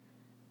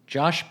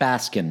Josh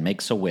Baskin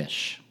makes a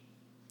wish.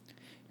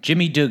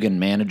 Jimmy Dugan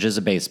manages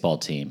a baseball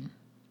team.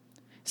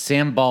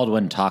 Sam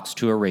Baldwin talks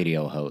to a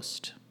radio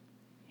host.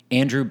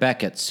 Andrew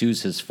Beckett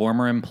sues his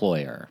former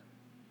employer.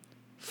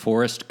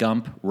 Forrest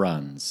Gump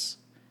runs.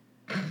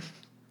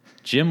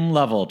 Jim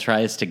Lovell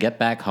tries to get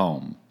back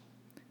home.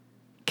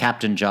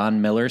 Captain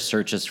John Miller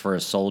searches for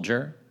a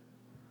soldier.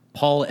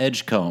 Paul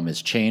Edgecombe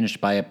is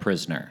changed by a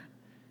prisoner.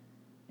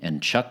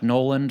 And Chuck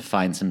Noland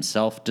finds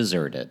himself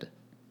deserted.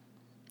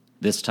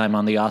 This time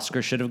on the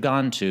Oscar should have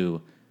gone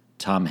to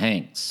Tom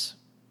Hanks.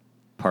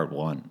 Part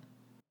 1.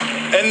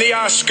 And the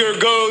Oscar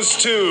goes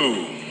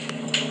to...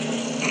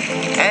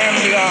 And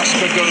the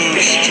Oscar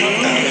goes to...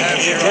 Not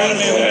yet,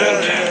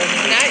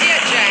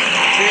 Jack.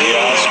 The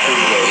Oscar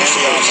goes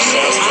to...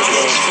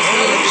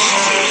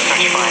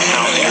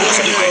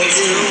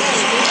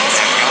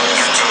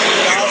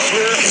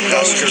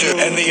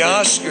 And the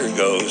Oscar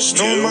goes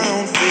to...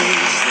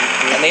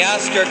 And the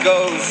Oscar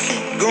goes...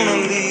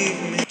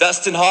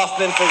 Dustin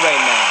Hoffman for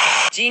Rain Man.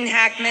 Gene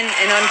Hackman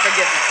in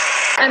Unforgiven.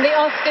 And the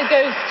Oscar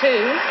goes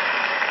to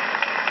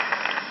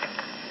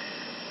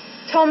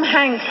Tom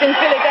Hanks in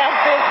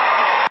Philadelphia.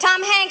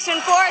 Tom Hanks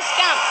in Forrest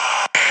Gump.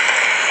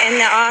 And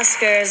the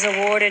Oscar is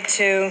awarded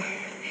to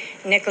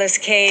Nicolas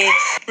Cage.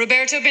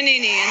 Roberto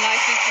Benigni in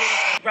Life is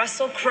Beautiful.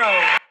 Russell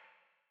Crowe.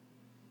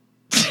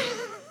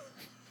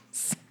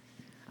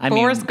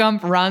 Forrest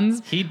Gump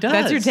runs. He does.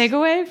 That's your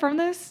takeaway from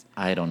this?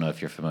 I don't know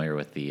if you're familiar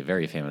with the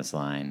very famous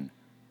line,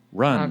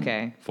 "Run,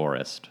 Okay.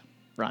 Forrest,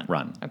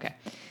 run." Okay.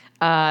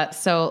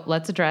 So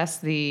let's address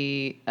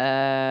the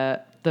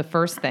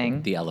first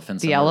thing. The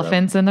elephants. The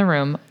elephants in the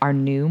room are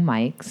new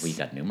mics. We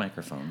got new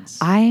microphones.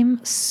 I'm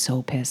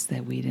so pissed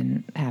that we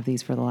didn't have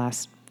these for the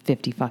last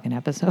 50 fucking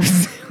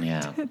episodes.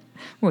 Yeah.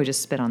 We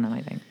just spit on them,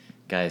 I think.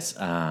 Guys,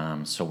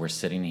 so we're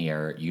sitting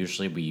here.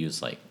 Usually we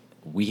use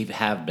we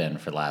have been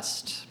for the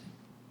last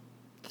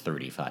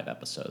 35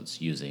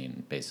 episodes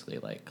using basically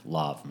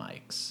lav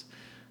mics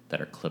that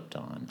are clipped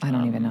on. I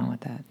don't even know what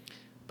that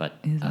But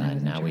is.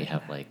 now we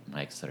have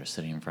mics that are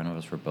sitting in front of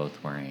us. We're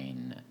both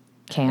wearing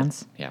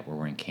cans. We're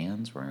wearing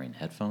cans. We're wearing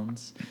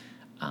headphones.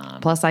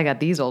 Plus, I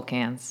got these old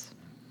cans.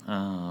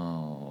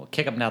 Oh,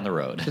 kick them down the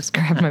road. Just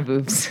grab my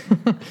boobs.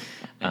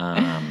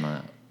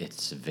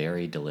 It's a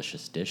very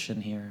delicious dish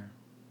in here.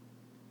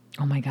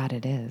 Oh my God,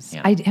 it is.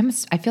 Yeah. I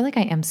feel like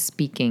I am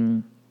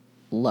speaking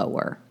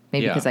lower.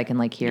 Maybe because I can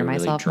hear You're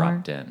myself really more.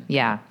 dropped in.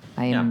 Yeah,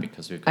 I am. Yeah,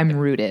 because I'm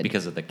rooted.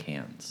 because of the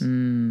cans.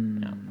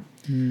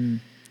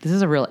 This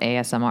is a real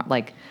ASMR.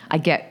 I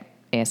get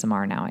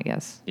ASMR now, I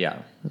guess. Yeah,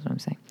 That's what I'm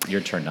saying.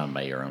 you're turned on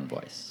by your own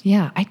voice.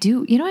 Yeah, I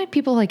do. You know how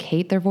people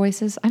hate their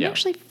voices? I'm Yeah.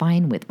 actually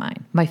fine with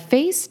mine. My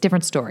face,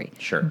 different story.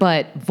 Sure.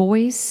 But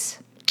voice,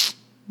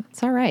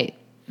 it's all right.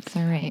 It's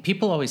all right.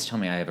 People always tell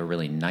me I have a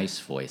really nice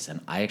voice, and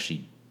I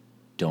actually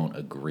don't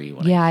agree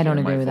when Yeah, I I don't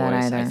hear my agree with that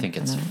voice. either. I think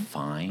it's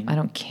fine. I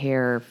don't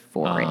care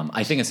for it.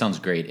 I think it sounds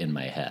great in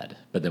my head,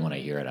 but then when I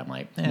hear it, I'm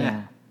like,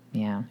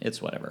 Yeah.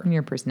 it's whatever.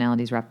 Your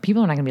personality's rough.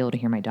 People are not going to be able to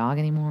hear my dog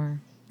anymore.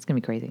 It's going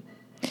to be crazy.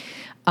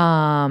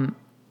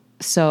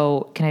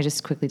 So can I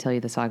just quickly tell you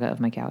the saga of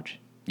my couch?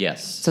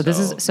 Yes. So this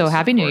is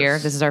Happy New Year.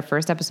 This is our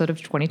first episode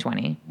of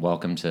 2020.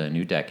 Welcome to a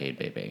new decade,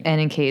 baby.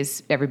 And in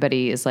case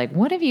everybody is like,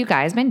 what have you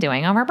guys been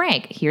doing over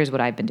break? Here's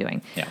what I've been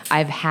doing. Yeah.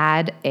 I've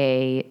had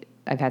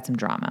some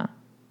drama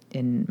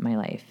in my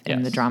life.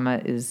 And Yes. the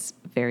drama is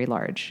very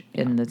large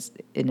in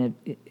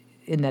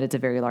that it's a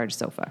very large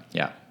sofa.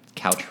 Yeah,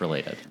 couch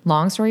related.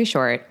 Long story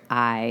short,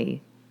 I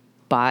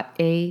bought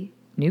a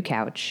new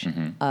couch,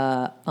 and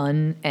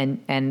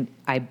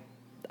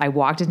I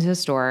walked into the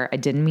store. I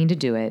didn't mean to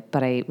do it,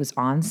 but I was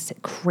on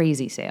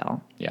crazy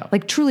sale. Yeah.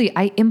 Truly,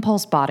 I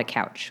impulse bought a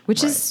couch,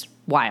 which is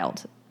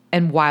wild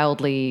and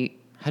wildly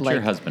How'd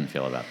your husband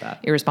feel about that?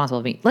 irresponsible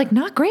of me.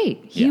 Not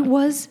great. He Yeah.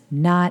 was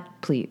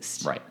not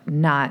pleased. Right.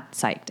 Not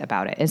psyched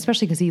about it,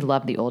 especially because he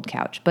loved the old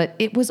couch. But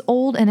it was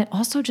old, and it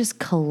also just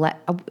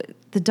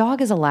the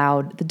dog is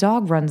allowed. The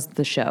dog runs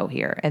the show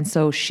here, and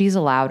so she's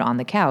allowed on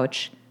the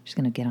couch. She's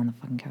gonna get on the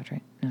fucking couch,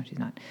 right? No, she's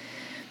not.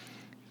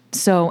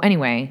 So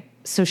anyway,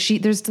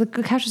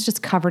 the couch is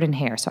just covered in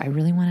hair. So I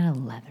really wanted a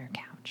leather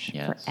couch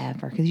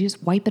forever because you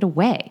just wipe it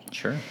away.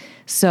 Sure.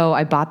 So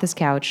I bought this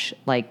couch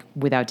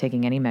without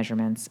taking any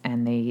measurements,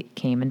 and they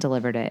came and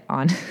delivered it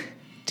on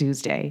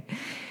Tuesday.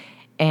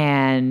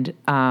 And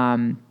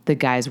the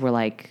guys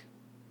were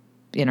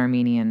in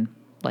Armenian,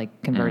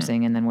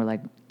 conversing, and then we're like,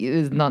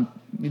 it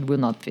will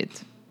not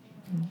fit.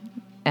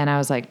 And I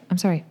was like, I'm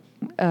sorry,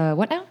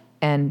 what now?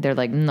 And they're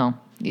like, no,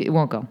 it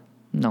won't go.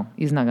 No,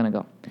 he's not gonna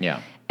go.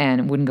 Yeah.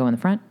 And it wouldn't go in the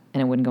front,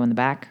 and it wouldn't go in the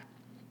back.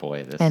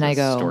 Boy, this And is I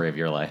go, the story of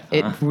your life.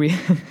 Huh?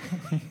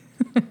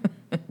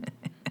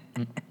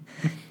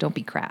 Don't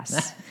be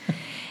crass.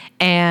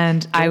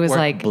 And I was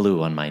like,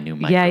 blue on my new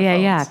microphones.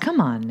 yeah. Come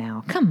on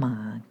now. Come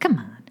on.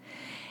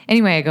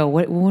 Anyway, I go,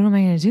 what am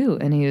I going to do?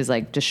 And he was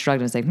just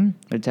shrugged and was like,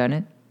 return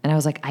it. And I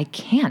was like, I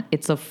can't.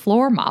 It's a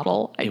floor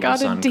model. I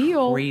got a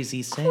deal.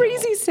 Crazy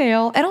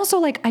sale. And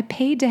also, I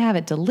paid to have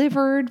it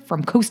delivered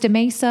from Costa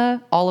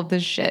Mesa, all of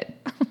this shit.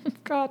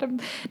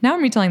 God. Now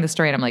I'm retelling the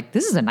story and I'm like,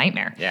 this is a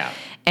nightmare. Yeah.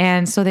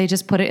 And so they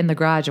just put it in the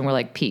garage and we're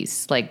like,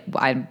 peace. Like,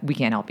 we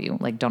can't help you.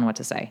 Like, don't know what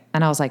to say.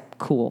 And I was like,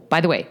 cool. By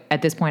the way,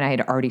 at this point I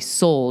had already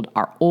sold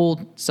our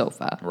old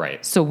sofa.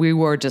 Right. So we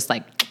were just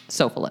like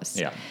sofa-less.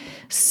 Yeah.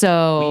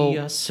 So We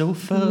are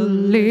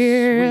sofa-less.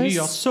 We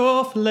are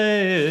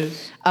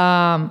sofa-less.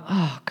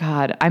 oh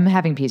God, I'm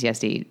having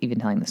PTSD even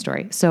telling the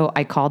story. So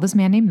I called this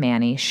man named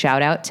Manny.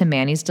 Shout out to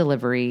Manny's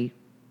delivery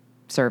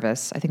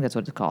service. I think that's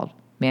what it's called.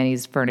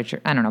 Manny's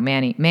furniture. I don't know.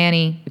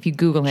 Manny, if you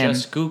Google him.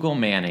 Just Google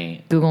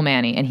Manny. Google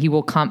Manny and he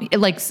will come.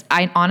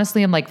 I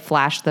honestly am like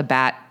flash the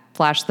bat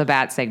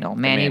signal.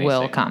 Manny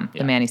will signal. come.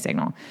 Yeah. The Manny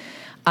signal.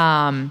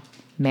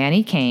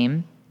 Manny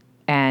came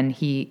and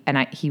he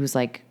was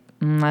like,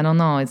 I don't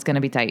know. It's going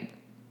to be tight.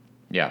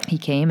 Yeah. He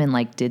came and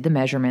like did the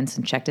measurements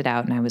and checked it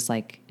out. And he was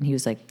like,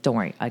 don't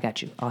worry. I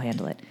got you. I'll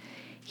handle it.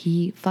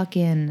 He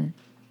fucking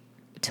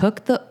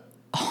took the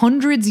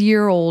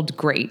 100-year-old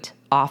grate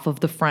off of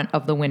the front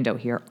of the window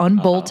here,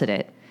 unbolted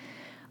it,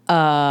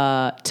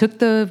 took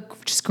the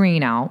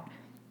screen out,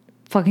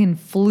 fucking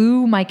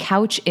flew my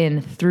couch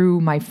in through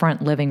my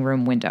front living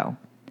room window.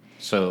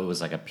 So it was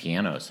like a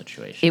piano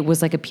situation. It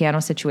was like a piano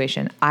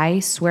situation. I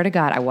swear to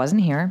God, I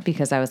wasn't here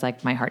because I was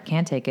like, my heart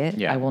can't take it.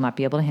 Yeah. I will not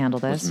be able to handle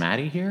this. Was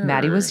Maddie here?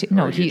 Maddie was here.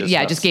 No, I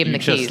just gave him the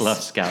keys. Just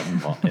left Scout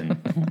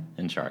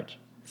in charge.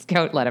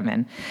 Scout let him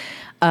in.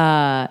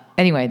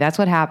 Anyway, that's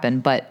what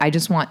happened. But I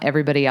just want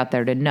everybody out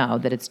there to know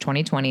that it's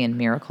 2020 and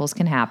miracles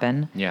can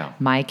happen. Yeah.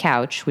 My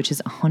couch, which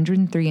is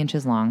 103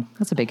 inches long,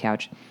 that's a big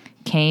couch,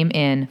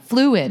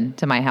 flew in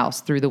to my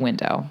house through the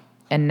window.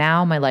 And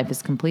now my life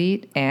is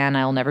complete and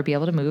I'll never be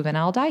able to move and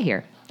I'll die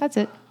here. That's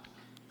it.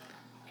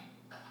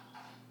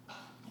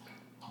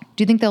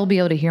 Do you think they'll be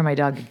able to hear my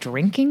dog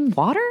drinking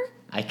water?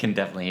 I can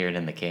definitely hear it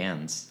in the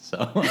cans.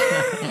 So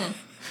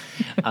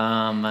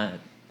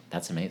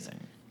that's amazing.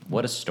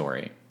 What a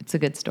story. It's a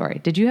good story.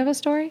 Did you have a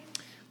story?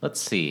 Let's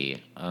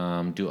see.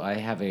 Do I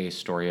have a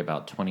story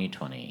about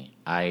 2020?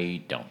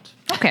 I don't.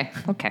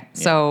 Okay.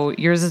 So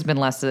yours has been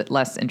less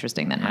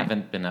interesting than I mine.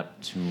 haven't been up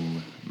to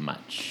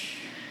much.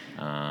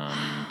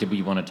 Did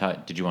you want to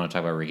talk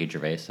about Ricky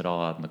Gervais at all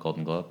on the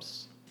Golden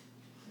Globes?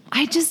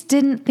 I just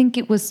didn't think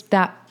it was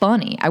that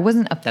funny. I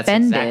wasn't offended.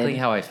 That's exactly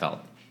how I felt.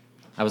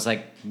 I was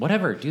like,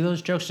 whatever, do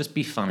those jokes, just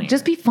be funny.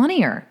 Just be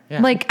funnier. Yeah.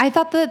 Like, I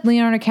thought the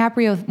Leonardo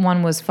DiCaprio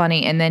one was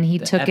funny, and then he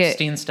took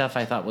Epstein stuff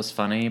I thought was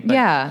funny. But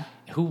Yeah.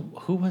 Who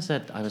was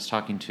it I was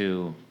talking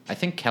to? I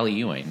think Kelly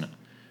Ewing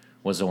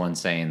was the one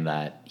saying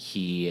that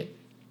he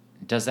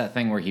does that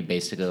thing where he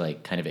basically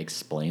like kind of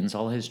explains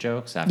all his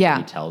jokes after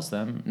he tells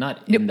them.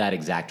 Not in that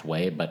exact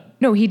way, but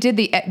No, he did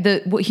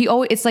he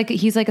always, it's like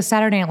he's like a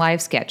Saturday Night Live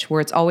sketch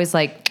where it's always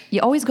like you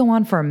always go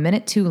on for a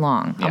minute too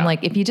long. Yeah. I'm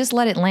like, if you just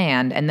let it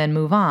land and then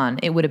move on,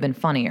 it would have been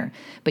funnier.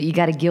 But you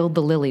got to gild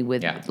the lily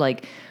with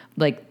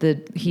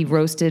he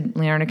roasted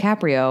Leonardo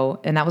DiCaprio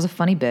and that was a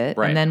funny bit,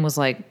 Right. and then was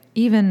like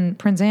even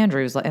Prince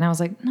Andrew's, and I was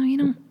like, no, you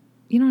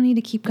don't need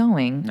to keep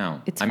going.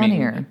 no, it's I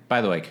funnier. mean,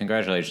 by the way,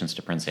 congratulations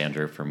to Prince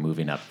Andrew for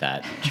moving up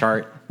that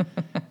chart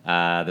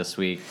this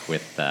week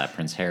with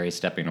Prince Harry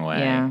stepping away.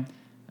 Yeah.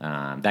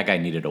 That guy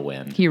needed a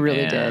win. He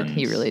really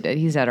did.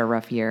 He's had a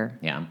rough year.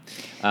 Yeah.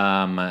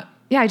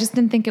 Yeah, I just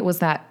didn't think it was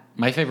that.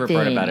 My favorite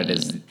part about it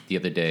is the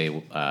other day,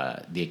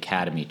 the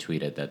Academy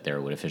tweeted that there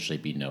would officially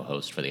be no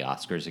host for the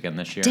Oscars again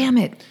this year. Damn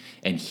it.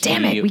 And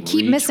We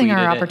keep missing our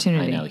retweeted it.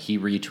 opportunity. I know. He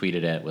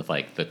retweeted it with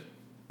like the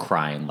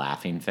crying,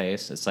 laughing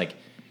face. It's like,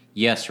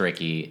 yes,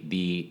 Ricky,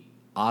 the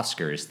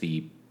Oscars,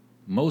 the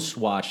most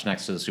watched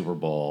next to the Super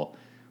Bowl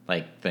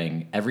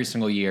thing every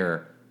single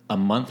year, a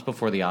month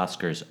before the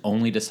Oscars,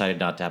 only decided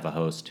not to have a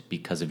host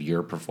because of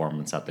your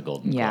performance at the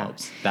Golden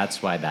Globes.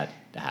 That's why that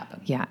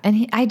happened. Yeah,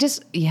 and I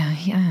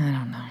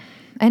don't know.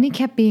 And he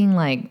kept being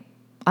like,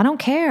 I don't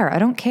care.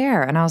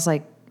 And I was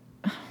like,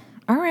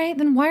 all right,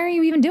 then why are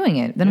you even doing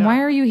it? Then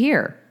why are you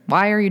here?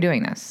 Why are you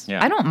doing this?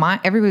 Yeah. I don't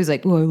mind. Everybody's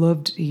like, oh, I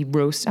loved he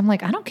roast. I'm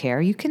like, I don't care.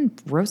 You can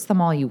roast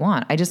them all you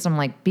want. I'm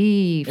like,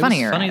 be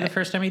funnier. It was funny at the it.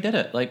 first time he did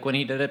it. Like when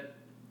he did it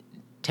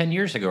 10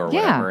 years ago or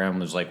Yeah. whatever, and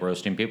was like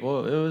roasting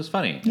people. It was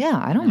funny.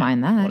 Yeah, I don't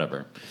mind that.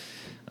 Whatever.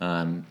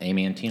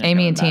 Amy and Tina.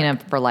 Amy and coming Tina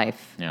back. for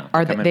life. Yeah.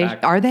 Are they're they? coming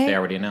back. Are they? They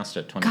already announced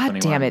it. God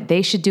 2021. damn it!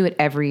 They should do it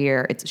every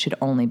year. It should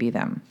only be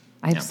them.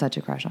 I have Yeah. such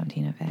a crush on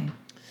Tina Fey.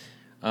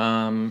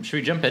 Should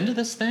we jump into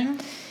this thing?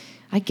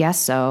 I guess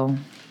so.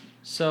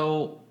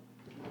 So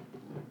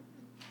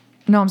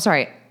No, I'm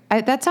sorry.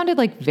 That sounded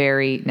like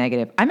very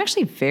negative. I'm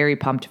actually very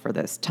pumped for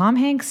this. Tom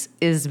Hanks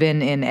has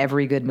been in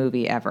every good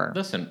movie ever.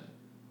 listen,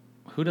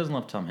 who doesn't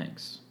love Tom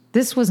Hanks?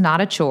 This was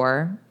not a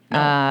chore.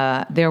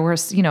 No. There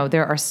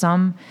are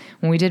some,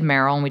 when we did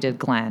Meryl and we did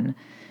Glenn,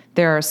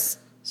 there are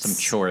Some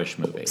chorish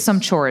movies. some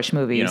chorish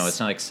movies. You know, it's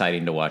not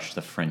exciting to watch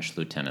The French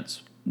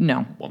Lieutenant's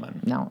no,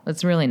 Woman. no,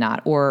 it's really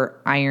not. Or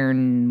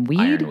Ironweed.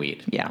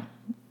 Ironweed. Yeah.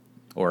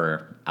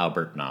 Or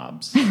Albert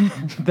Nobbs.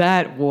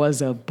 That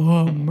was a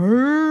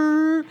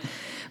bummer.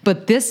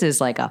 But this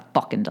is like a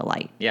fucking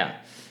delight. Yeah.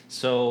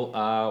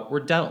 So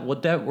we're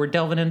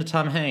delving into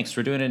Tom Hanks.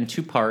 We're doing it in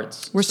two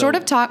parts. We're sort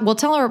of We'll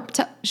tell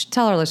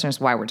our listeners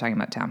why we're talking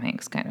about Tom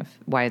Hanks, kind of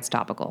why it's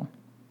topical.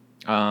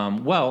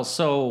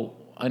 So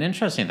an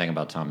interesting thing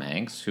about Tom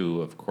Hanks,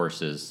 who of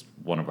course is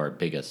one of our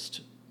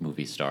biggest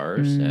movie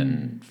stars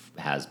and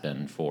has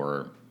been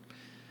for.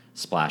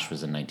 Splash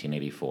was in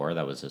 1984.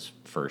 That was his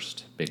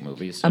first big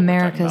movie. So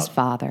America's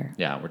father.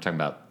 Yeah, we're talking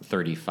about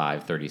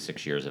 35,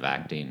 36 years of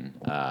acting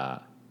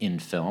in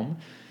film.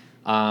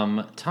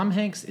 Tom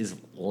Hanks is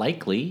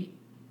likely,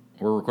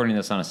 we're recording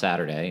this on a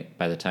Saturday.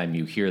 By the time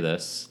you hear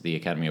this, the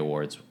Academy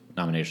Awards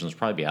nominations will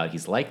probably be out.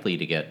 He's likely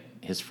to get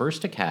his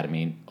first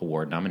Academy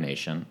Award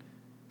nomination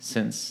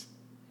since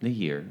the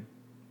year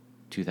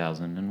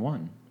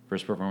 2001 for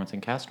his performance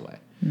in Castaway,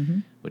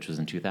 which was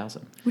in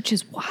 2000. Which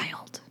is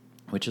wild.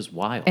 Which is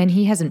wild. And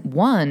he hasn't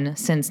won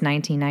since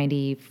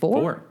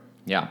 1994.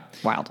 Yeah.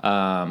 Wild.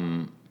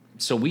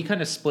 So we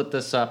kind of split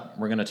this up.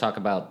 We're going to talk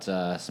about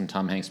some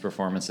Tom Hanks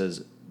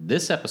performances.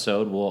 This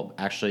episode will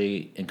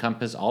actually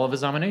encompass all of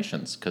his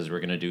nominations because we're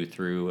going to do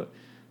through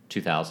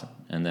 2000,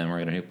 and then we're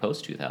going to do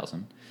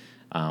post-2000.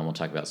 We'll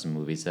talk about some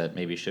movies that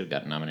maybe should have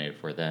gotten nominated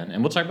for then,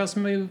 and we'll talk about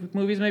some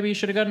movies maybe you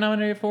should have gotten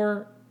nominated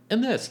for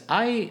in this.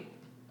 I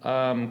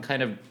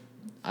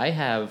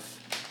have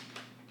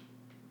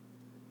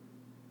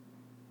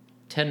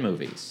 10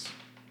 movies.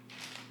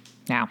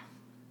 Now.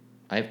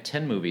 I have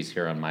 10 movies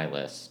here on my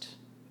list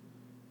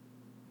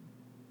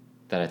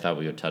that I thought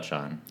we would touch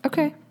on.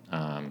 Okay.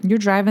 You're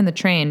driving the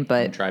train,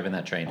 but... I'm driving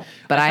that train.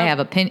 But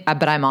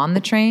but I'm on the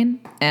train,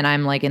 and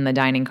I'm like in the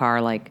dining car,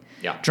 like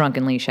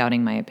drunkenly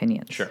shouting my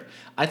opinions. Sure.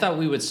 I thought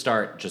we would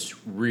start just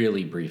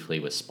really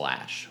briefly with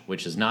Splash,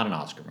 which is not an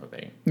Oscar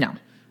movie. No.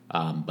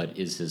 But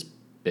is his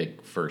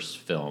big first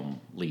film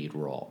lead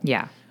role.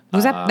 Yeah.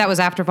 That was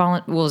after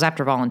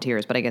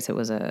Volunteers, but I guess it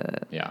was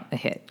a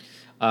hit.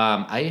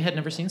 I had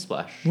never seen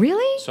Splash.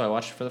 Really? So I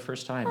watched it for the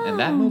first time. And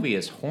that movie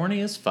is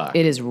horny as fuck.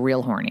 It is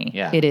real horny.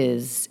 Yeah. It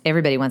is.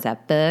 Everybody wants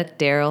that fuck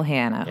Daryl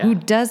Hannah, Yeah. who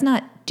does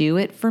not do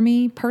it for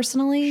me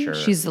personally. Sure.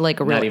 She's like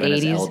a real 80s. Not even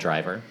as Elle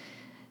Driver.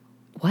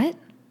 What?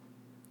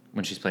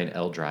 When she's playing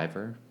Elle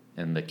Driver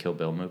in the Kill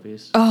Bill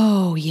movies.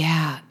 Oh,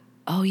 yeah.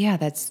 Oh, yeah,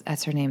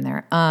 that's her name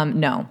there.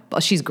 No. Well,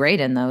 she's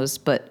great in those,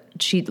 but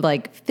she,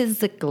 like,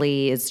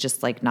 physically is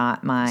just, like,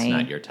 not It's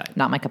not your type.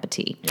 Not my cup of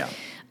tea. Yeah.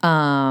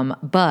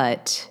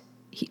 But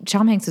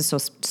Tom Hanks is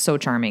so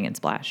charming in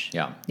Splash.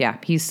 Yeah. Yeah,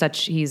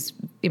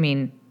 I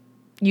mean,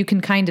 you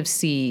can kind of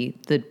see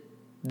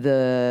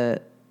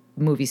the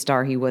movie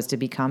star he was to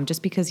become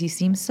just because he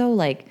seems so,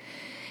 like,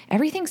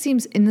 everything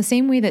seems in the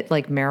same way that,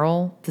 like,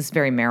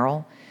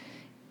 Meryl,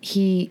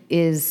 he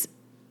is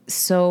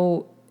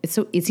so...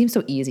 It seems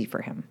so easy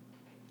for him.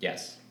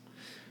 Yes.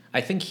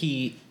 I think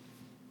he's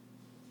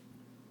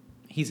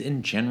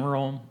in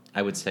general,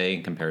 I would say,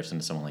 in comparison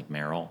to someone like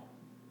Meryl,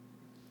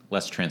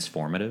 less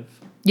transformative.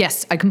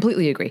 Yes, I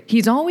completely agree.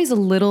 He's always a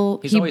little,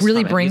 he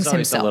really brings he's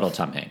always himself. a little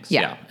Tom Hanks.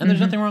 Yeah. And there's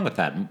nothing wrong with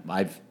that.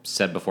 I've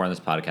said before on this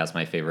podcast,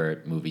 my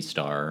favorite movie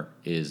star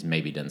is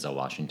maybe Denzel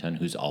Washington,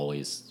 who's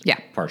always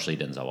partially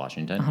Denzel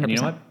Washington. 100%. And you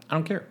know what? I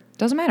don't care.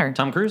 Doesn't matter.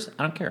 Tom Cruise,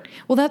 I don't care.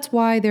 Well, that's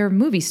why they're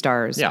movie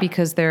stars,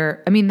 because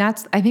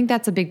I think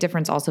that's a big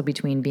difference also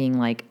between being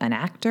like an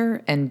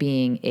actor and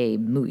being a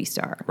movie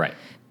star. Right.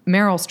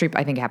 Meryl Streep,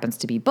 I think, happens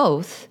to be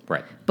both.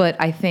 Right. But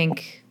I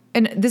think,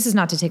 and this is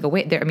not to take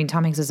away there. I mean,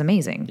 Tom Hanks is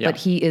amazing, but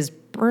he is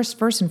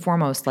first and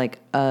foremost like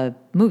a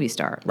movie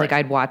star. Right. Like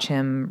I'd watch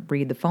him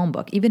read the phone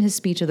book. Even his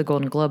speech at the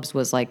Golden Globes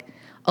was like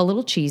a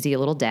little cheesy, a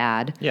little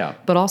dad. Yeah.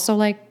 But also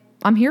like,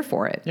 I'm here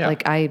for it. Yeah.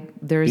 Like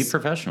Be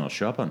professional.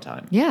 Show up on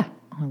time. Yeah.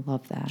 Oh, I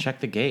love that. Check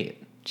the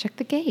gate. Check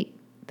the gate.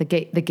 The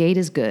gate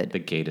is good. The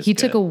gate is He good.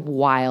 took a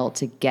while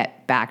to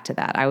get back to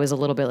that. I was a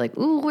little bit like,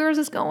 ooh, where is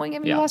this going?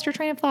 Have you lost your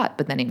train of thought?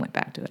 But then he went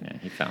back to it. Yeah,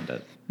 he found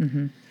it.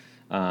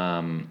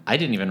 Mm-hmm. I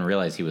didn't even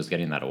realize he was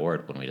getting that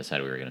award when we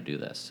decided we were going to do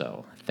this.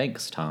 So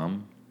thanks,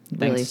 Tom.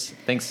 Really?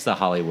 Thanks to the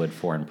Hollywood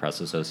Foreign Press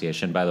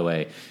Association. By the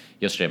way,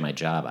 yesterday at my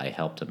job, I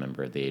helped a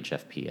member of the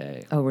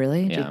HFPA. Oh,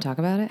 really? Did Yeah. you talk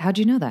about it? How'd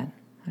you know that?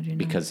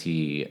 Because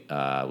he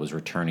was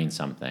returning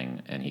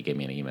something, and he gave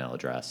me an email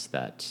address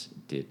that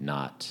did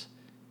not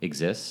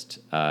exist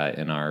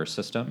in our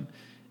system.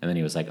 And then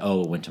he was like,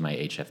 oh, it went to my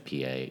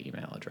HFPA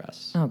email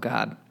address. Oh,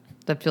 God.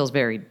 That feels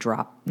very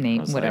drop name,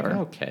 I was whatever. like,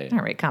 okay. All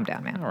right, calm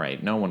down, man. All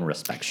right, no one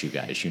respects you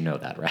guys. You know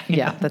that, right?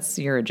 Yeah,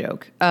 you're a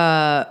joke.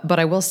 But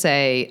I will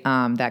say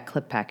that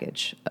clip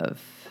package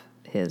of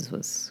his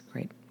was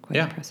great. Quite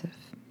impressive.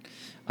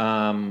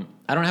 I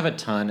don't have a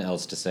ton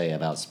else to say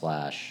about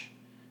Splash.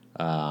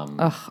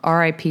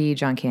 R.I.P.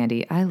 John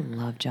Candy. I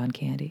love John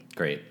Candy.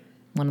 Great.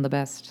 One of the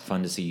best.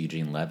 Fun to see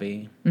Eugene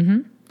Levy.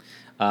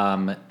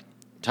 Mm-hmm.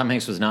 Tom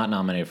Hanks was not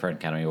nominated for an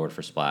Academy Award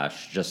for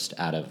Splash, just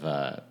out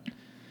of...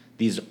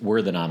 these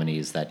were the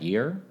nominees that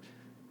year.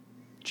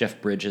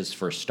 Jeff Bridges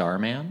for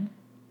Starman,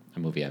 a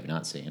movie I have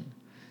not seen.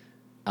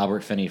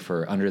 Albert Finney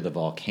for Under the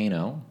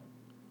Volcano,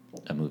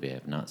 a movie I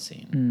have not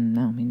seen.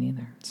 No, me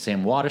neither.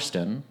 Sam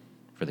Waterston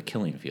for The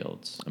Killing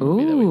Fields, a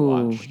movie that we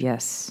watched.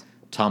 Yes.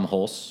 Tom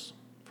Hulce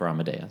for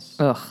Amadeus.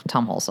 Ugh,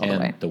 Tom Hulse all the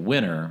way. And the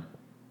winner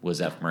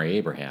was F. Murray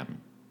Abraham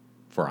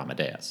for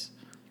Amadeus.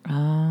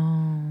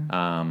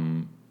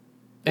 Oh.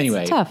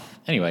 Anyway, tough.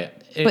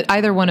 But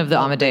either one of the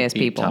Amadeus beat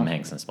people. Tom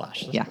Hanks and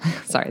Splash. Yeah,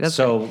 sorry. That's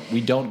so we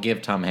don't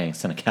give Tom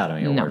Hanks an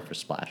Academy Award for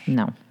Splash.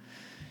 No.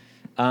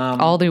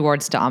 All the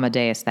awards to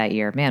Amadeus that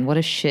year. Man, what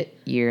a shit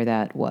year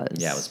that was.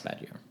 Yeah, it was a bad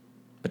year.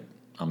 But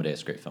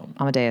Amadeus, great film.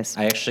 Amadeus.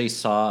 I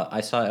saw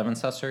Evan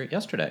Susser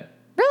yesterday.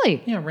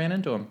 Really? Yeah, ran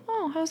into him.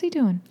 Oh, how's he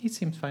doing? He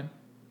seems fine.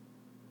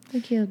 I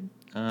think he had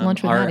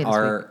lunch with Maddie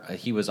this week.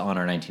 He was on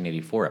our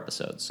 1984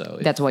 episode, so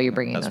That's why you're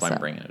bringing this up. That's why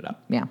I'm bringing it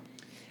up. Yeah.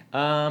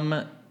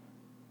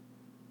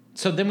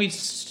 So then we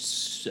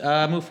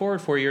move forward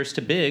 4 years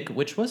to Big,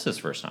 which was his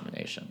first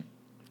nomination.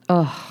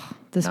 Oh,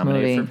 this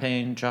nominated movie. for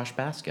playing Josh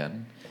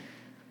Baskin.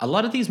 A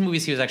lot of these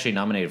movies he was actually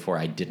nominated for,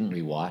 I didn't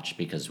rewatch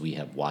because we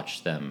have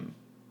watched them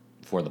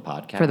for the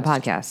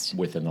podcast.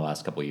 Within the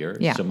last couple of years.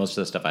 Yeah. So most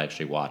of the stuff I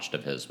actually watched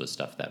of his was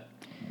stuff that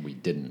we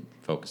didn't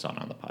focus on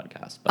the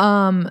podcast.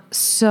 But.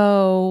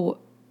 So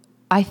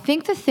I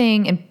think the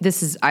thing, and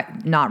this is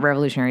not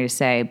revolutionary to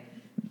say,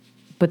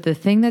 but the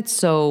thing that's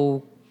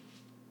so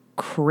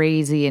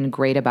crazy and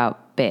great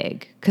about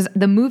Big, because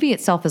the movie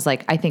itself is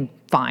like, I think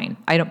fine.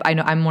 I know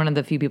I'm one of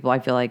the few people I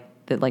feel like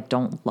that like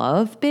don't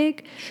love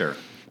Big. Sure.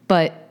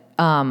 But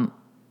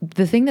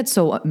the thing that's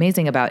so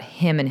amazing about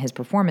him and his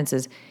performance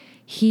is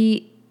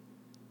he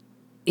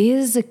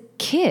is a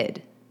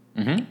kid.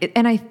 Mm-hmm.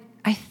 And I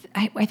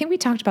think we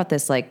talked about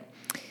this, like,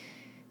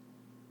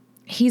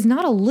 he's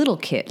not a little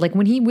kid. Like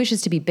when he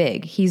wishes to be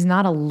big, he's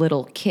not a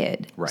little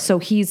kid. Right. So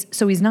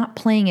he's not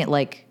playing it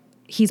like,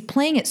 he's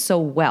playing it so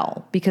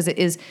well because it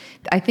is,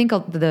 I think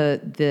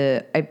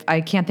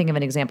I can't think of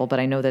an example, but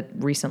I know that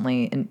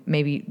recently, and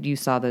maybe you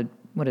saw the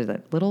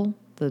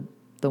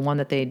one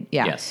that they,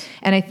 yeah. Yes.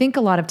 And I think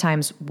a lot of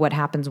times what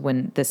happens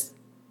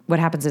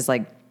is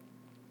like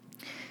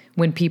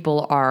when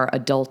people are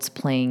adults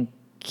playing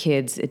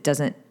kids, it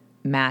doesn't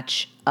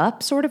match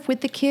up sort of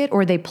with the kid,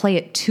 or they play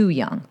it too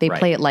young. They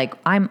play it like,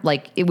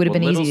 it would have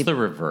been easy. It's the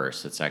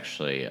reverse. It's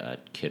actually a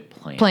kid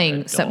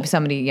playing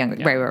somebody younger.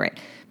 Yeah. Right.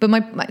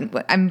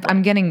 But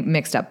I'm getting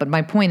mixed up. But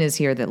my point is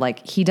here that like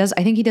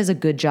I think he does a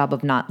good job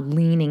of not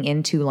leaning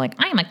into like,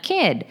 I'm a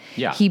kid.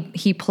 Yeah.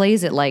 He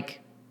plays it like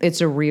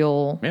it's a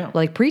real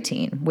like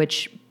preteen,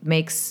 which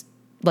makes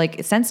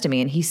like sense to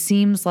me. And he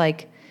seems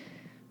like,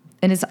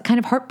 and it's kind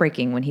of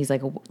heartbreaking when he's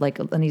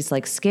and he's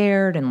like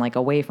scared and like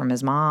away from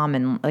his mom,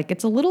 and like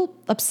it's a little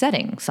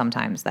upsetting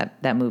sometimes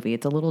that movie.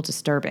 It's a little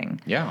disturbing.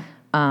 Yeah.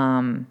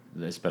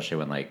 Especially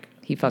when like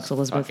he fucks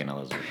Elizabeth. Fucking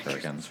Elizabeth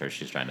Perkins, or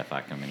she's trying to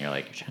fuck him, and you're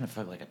like, you're trying to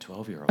fuck like a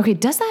 12-year-old. Okay,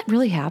 does that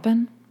really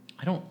happen?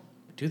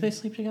 Do they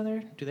sleep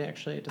together? Do they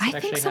actually?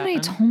 I think somebody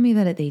told me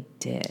that they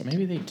did.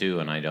 Maybe they do,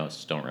 and I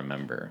just don't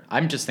remember.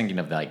 I'm just thinking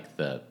of like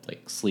the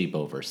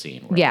sleepover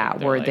scene.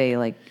 Where they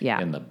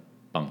in the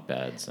bunk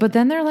beds. But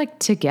then they're like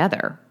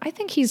together. I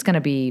think he's going to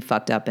be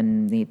fucked up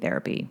and need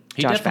therapy.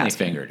 He Josh definitely Baskin.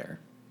 fingered her.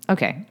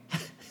 Okay.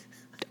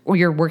 Well,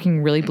 you're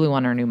working really blue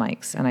on our new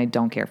mics, and I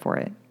don't care for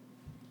it.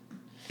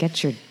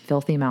 Get your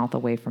filthy mouth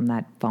away from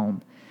that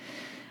foam.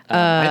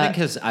 I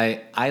think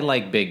I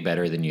like Big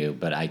better than you,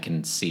 but I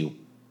can see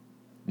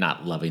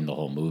not loving the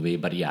whole movie.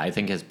 But yeah, I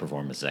think his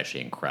performance is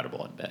actually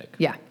incredible in Big.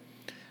 Yeah.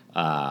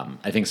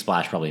 I think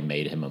Splash probably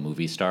made him a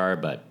movie star,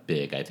 but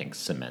Big, I think,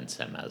 cements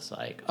him as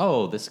like,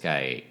 oh, this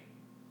guy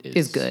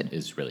is good.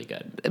 Is really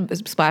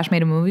good. Splash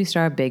made a movie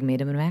star. Big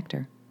made him an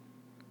actor.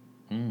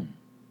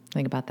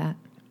 Think about that.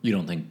 You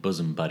don't think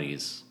Bosom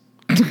Buddies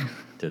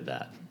did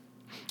that?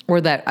 Or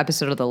that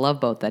episode of The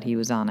Love Boat that he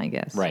was on, I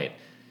guess. Right.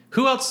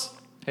 Who else?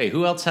 Hey,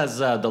 who else has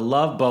The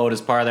Love Boat as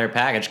part of their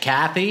package?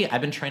 Kathy?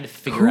 I've been trying to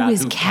figure out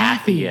who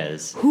Kathy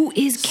is. Who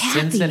is Kathy?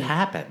 Since it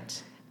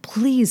happened.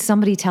 Please,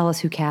 somebody tell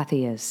us who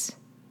Kathy is.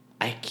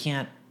 I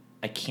can't.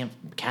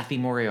 Kathy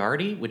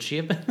Moriarty? Would she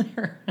have been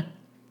there?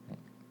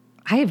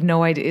 I have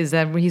no idea. Is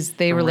that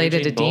they related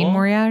Raging to Dean Bull?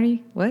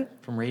 Moriarty? What?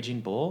 From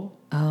Raging Bull?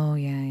 Oh,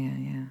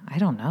 yeah. I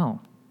don't know.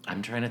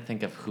 I'm trying to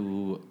think of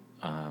who,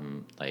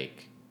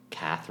 like,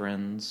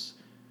 Catherine's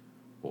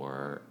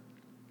or...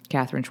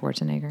 Catherine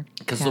Schwarzenegger.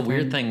 Because the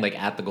weird thing,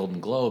 like, at the Golden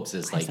Globes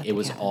is, like, it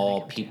was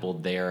all people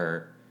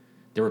there.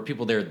 There were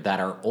people there that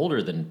are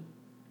older than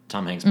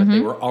Tom Hanks, but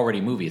they were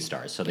already movie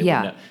stars. So they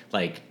wouldn't have,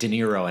 like, De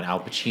Niro and Al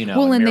Pacino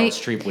and Meryl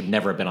Streep would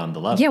never have been on The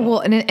Love Boat. Yeah, well,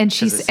 and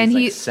she's, and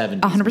he,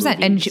 100%.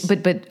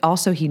 And but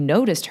also he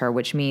noticed her,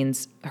 which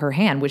means her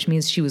hand, which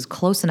means she was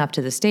close enough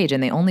to the stage,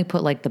 and they only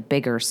put, like, the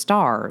bigger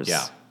stars.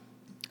 Yeah.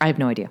 I have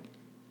no idea.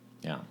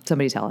 Yeah.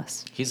 Somebody tell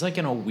us. He's like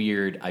in a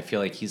weird, I feel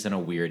like he's in a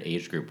weird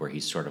age group where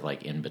he's sort of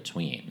like in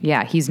between.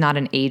 Yeah, he's not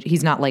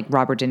like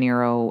Robert De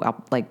Niro,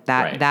 like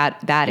that, right.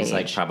 that he's age.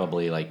 Like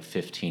probably like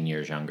 15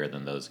 years younger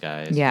than those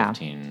guys. Yeah.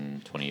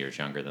 15, 20 years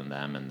younger than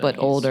them. And then but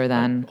older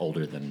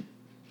than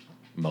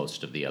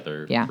most of the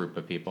other group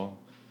of people.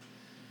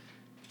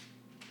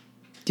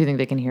 Do you think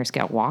they can hear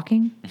Scout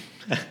walking?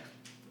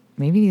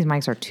 Maybe these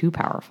mics are too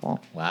powerful.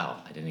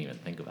 Wow, I didn't even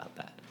think about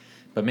that.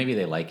 But maybe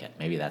they like it.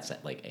 Maybe that's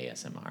like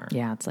ASMR.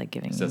 Yeah, it's like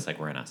giving. So it's like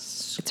we're in a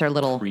it's our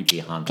little creepy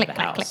haunted click,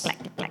 clack, house. click,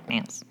 clack, clack,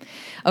 dance.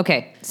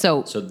 Okay,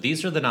 so So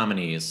these are the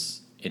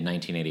nominees in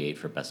 1988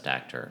 for Best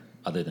Actor,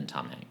 other than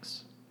Tom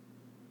Hanks.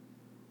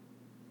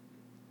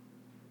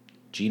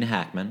 Gene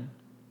Hackman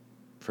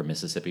for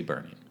Mississippi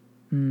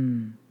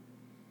Burning.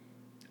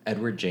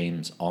 Edward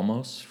James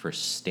Olmos for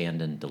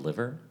Stand and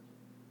Deliver.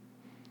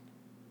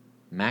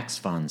 Max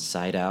von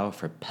Sydow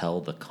for Pell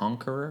the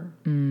Conqueror.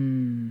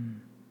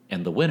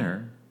 And the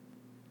winner,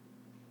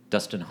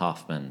 Dustin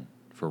Hoffman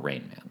for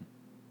Rain Man.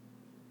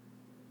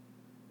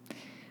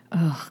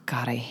 oh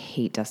god, I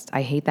hate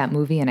that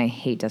movie, and I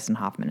hate Dustin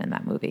Hoffman in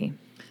that movie.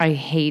 I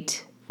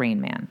hate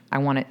Rain Man. I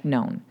want it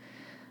known.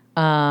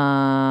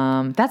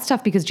 That's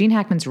tough because Gene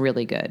Hackman's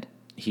really good.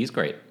 He's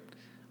great.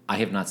 I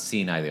have not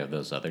seen either of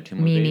those other two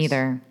movies. Me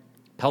neither.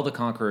 Pell the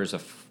Conqueror is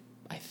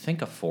I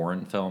think a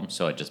foreign film,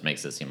 so it just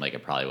makes it seem like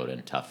it probably would have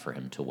been tough for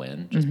him to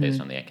win, just based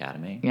on the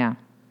Academy. Yeah.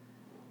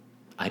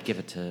 I'd give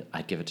it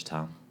to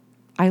Tom.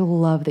 I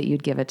love that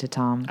you'd give it to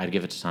Tom. I'd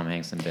give it to Tom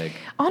Hanks and Big.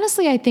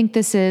 Honestly, I think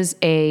this is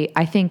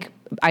I think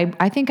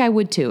I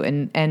would too,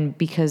 and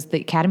because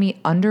the Academy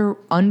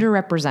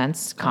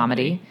underrepresents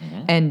comedy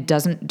and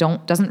doesn't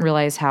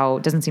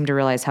seem to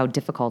realize how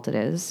difficult it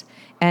is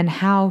and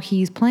how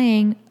he's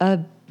playing a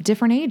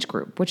different age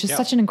group, which is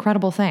such an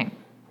incredible thing.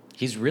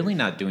 He's really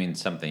not doing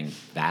something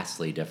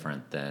vastly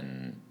different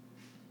than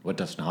what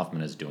Dustin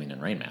Hoffman is doing in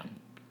Rain Man.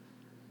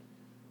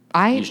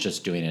 He's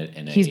just doing it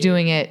in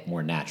a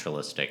more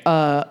naturalistic.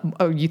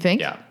 Oh, you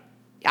think? Yeah.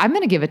 I'm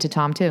going to give it to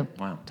Tom too.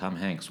 Wow, Tom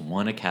Hanks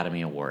won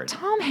Academy Award.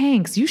 Tom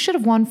Hanks, you should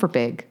have won for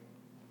Big.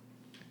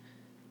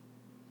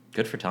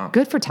 Good for Tom.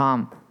 Good for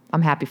Tom.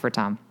 I'm happy for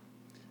Tom.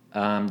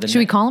 Should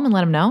we call him and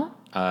let him know?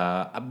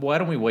 Why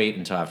don't we wait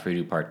until after we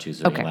do part 2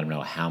 so we can let him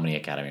know how many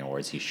Academy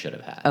Awards he should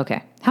have had.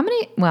 Okay. How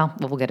many? Well,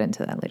 we'll get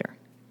into that later.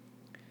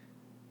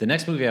 The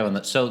next movie I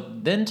have so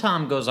then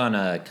Tom goes on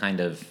a kind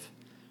of,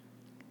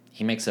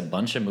 he makes a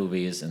bunch of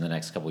movies in the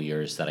next couple of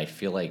years that I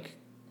feel like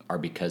are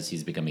because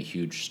he's become a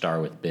huge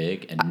star with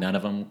Big, and none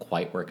of them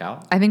quite work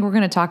out. I think we're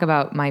going to talk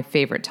about my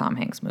favorite Tom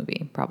Hanks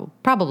movie,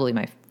 probably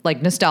my,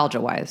 like,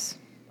 nostalgia-wise.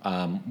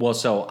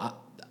 So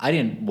I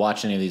didn't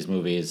watch any of these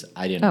movies.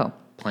 I didn't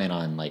plan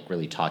on, like,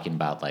 really talking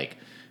about, like,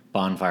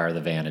 Bonfire of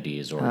the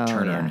Vanities or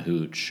Turner and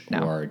Hooch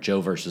or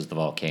Joe versus the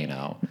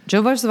Volcano.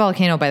 Joe versus the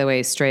Volcano, by the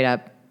way, is straight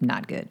up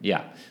not good.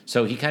 Yeah.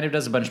 So he kind of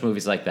does a bunch of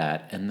movies like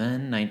that, and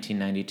then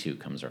 1992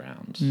 comes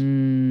around.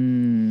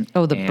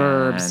 Oh, The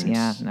Burbs.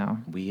 Yeah, no.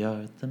 We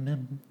are the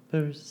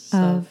members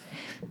of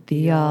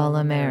the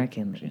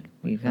All-American League.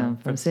 We come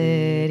from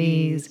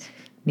cities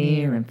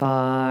near and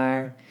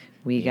far.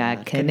 We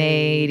got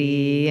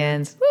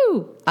Canadians,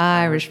 woo,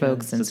 Irish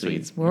folks and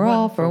Swedes. We're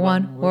all for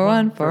one, we're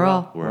one for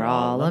all, we're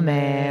all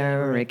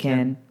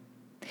American.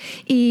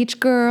 Each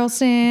girl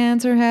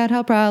stands her head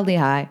held proudly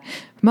high.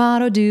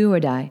 Motto, do or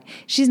die.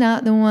 She's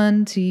not the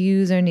one to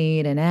use or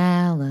need an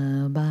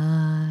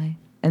alibi.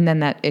 And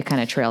then it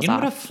kind of trails off. You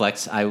know what a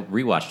flex? I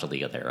rewatched A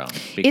League of Their Own.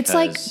 It's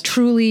like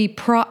truly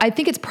I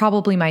think it's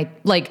probably my,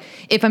 like,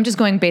 if I'm just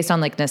going based on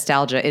like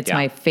nostalgia, it's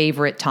my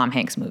favorite Tom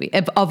Hanks movie.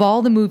 Of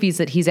all the movies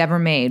that he's ever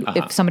made,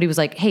 if somebody was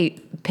like, hey,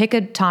 pick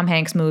a Tom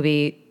Hanks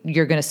movie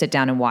you're going to sit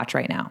down and watch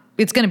right now,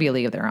 it's going to be A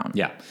League of Their Own.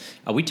 Yeah.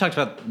 We talked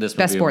about this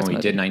Best movie when we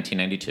movie. did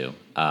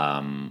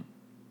 1992.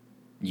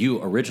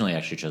 You originally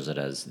actually chose it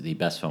as the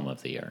best film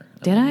of the year.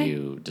 Did I?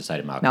 You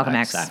decided Malcolm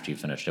X after you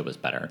finished it was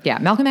better. Yeah,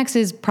 Malcolm X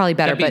is probably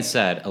better. That being but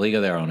said, A League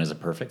of Their Own is a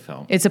perfect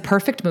film. It's a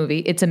perfect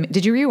movie.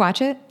 Did you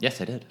rewatch it? Yes,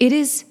 I did. It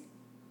is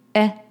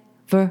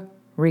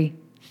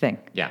everything.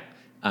 Yeah.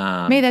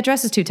 Maybe that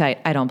dress is too tight.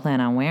 I don't plan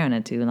on wearing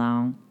it too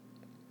long.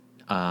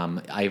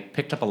 I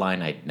picked up a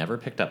line I'd never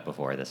picked up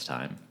before this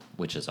time,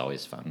 which is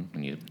always fun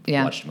when you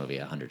watch a movie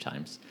 100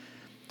 times.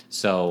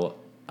 So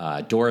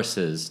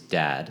Doris's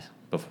dad,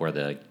 before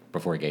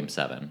Game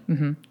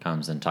 7,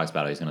 comes and talks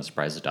about how he's going to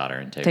surprise his daughter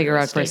and take her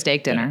out for a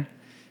steak dinner.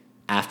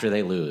 After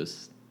they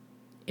lose,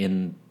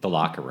 in the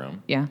locker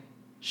room,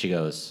 she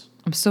goes,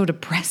 I'm so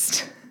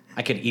depressed.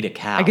 I could eat a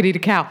cow. I could eat a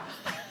cow.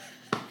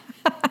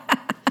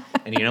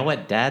 And you know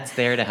what? Dad's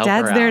there to help her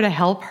out. Dad's there to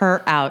help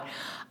her out.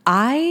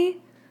 I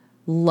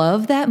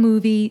love that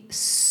movie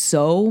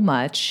so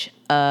much.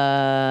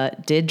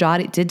 Did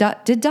Dottie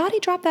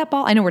drop that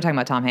ball? I know we're talking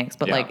about Tom Hanks,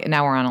 but like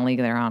now we're on A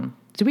League of Their Own.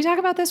 Did we talk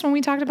about this when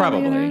we talked about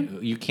League of Their Own?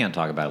 Probably. You can't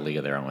talk about A League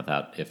of Their Own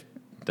without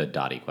the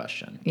Dottie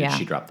question. Did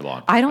she drop the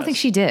ball? I don't think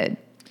she did.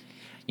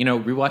 You know,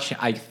 rewatching,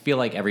 I feel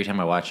like every time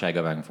I watch it, I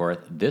go back and forth.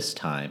 This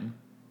time,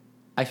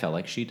 I felt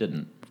like she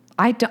didn't.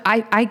 I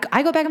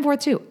go back and forth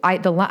too.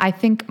 I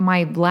think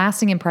my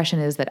lasting impression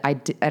is that I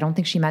don't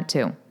think she meant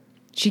to.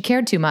 She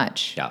cared too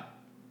much. Yeah.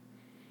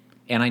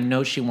 And I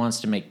know she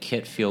wants to make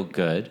Kit feel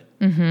good.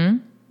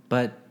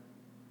 But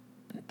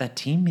that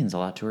team means a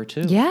lot to her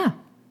too. Yeah.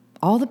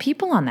 All the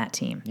people on that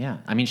team. Yeah.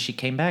 I mean, she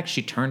came back.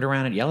 She turned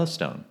around at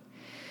Yellowstone.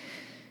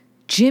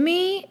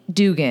 Jimmy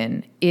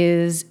Dugan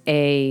is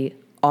a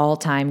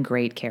all-time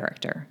great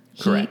character.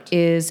 Correct.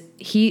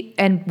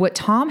 And what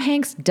Tom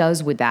Hanks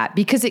does with that,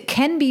 because it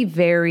can be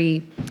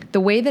the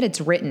way that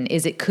it's written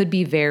is it could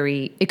be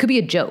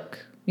a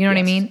joke. You know what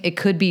I Yes. mean? It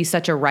could be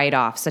such a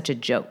write-off, such a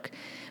joke.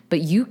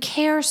 But you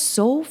care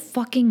so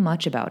fucking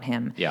much about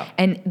him. Yeah.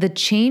 And the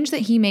change that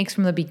he makes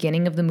from the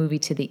beginning of the movie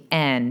to the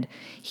end,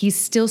 he's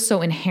still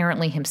so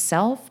inherently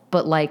himself,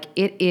 but like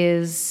it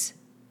is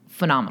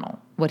phenomenal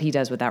what he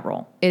does with that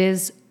role.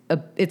 It's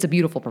a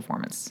beautiful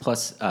performance.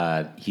 Plus,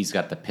 he's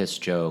got the piss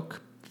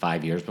joke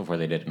 5 years before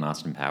they did in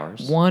Austin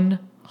Powers.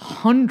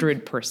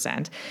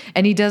 100%.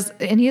 And he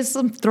has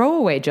some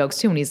throwaway jokes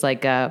too. And he's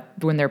like,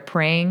 when they're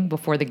praying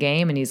before the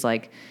game, and he's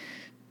like,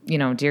 you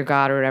know, dear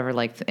God or whatever,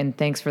 like, and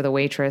thanks for the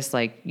waitress.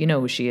 Like, you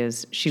know who she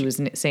is. She was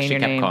saying your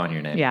name. She kept calling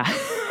your name. Yeah.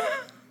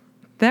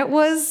 It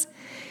was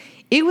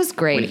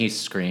great. When he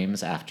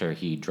screams after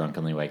he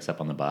drunkenly wakes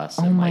up on the bus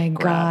Oh and my like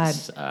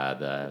grabs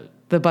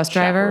the bus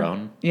driver.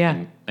 chaperone Yeah.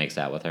 and makes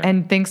out with her.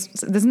 And thinks,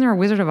 isn't there a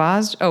Wizard of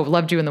Oz? Oh,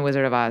 loved you in the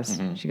Wizard of Oz.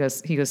 He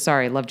goes,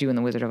 sorry, loved you in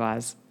the Wizard of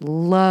Oz.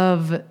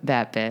 Love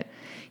that bit.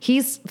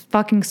 He's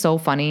fucking so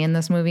funny in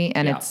this movie,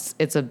 and Yeah.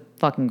 it's a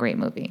fucking great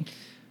movie.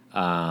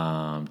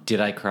 Did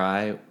I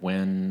cry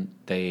when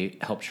they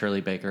helped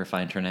Shirley Baker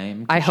find her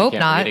name? I She hope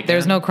can't not. read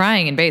There's again? no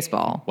crying in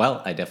baseball.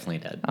 Well, I definitely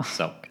did.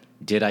 So,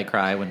 did I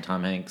cry when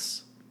Tom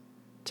Hanks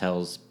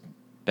tells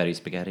Betty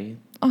Spaghetti?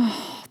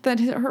 That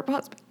hurt.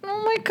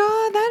 Oh my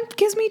God, that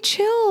gives me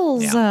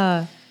chills.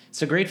 Yeah.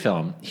 It's a great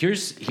film.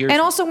 Here's And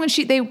also when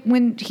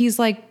he's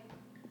like,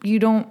 you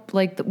don't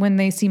like when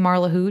they see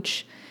Marla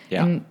Hooch,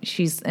 Yeah.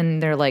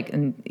 and they're like,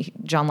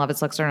 John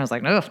Lovitz looks at her and I was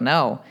like, ugh,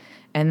 no.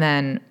 And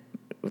then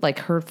like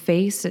her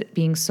face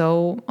being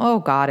so, oh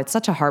God, it's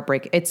such a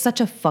heartbreak. It's such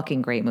a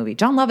fucking great movie.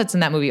 John Lovitz in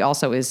that movie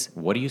also is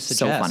What do you so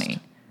suggest? funny.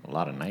 A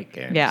lot of night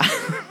games. Yeah.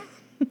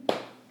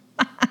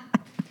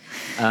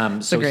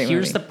 So great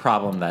here's movie. the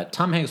problem that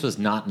Tom Hanks was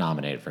not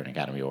nominated for an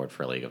Academy Award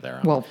for A League of Their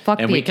Own. Well, fuck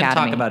and the we can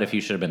Academy. talk about if he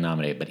should have been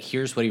nominated, but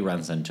here's what he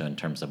runs into in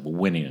terms of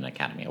winning an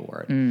Academy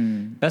Award.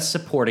 Mm. Best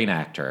Supporting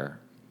Actor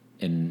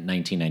in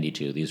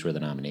 1992. These were the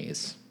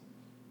nominees.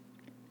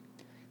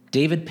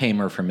 David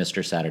Paymer for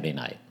Mr. Saturday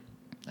Night,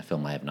 a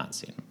film I have not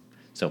seen.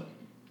 So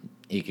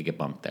he could get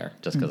bumped there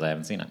just because I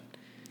haven't seen it.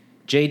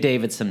 Jay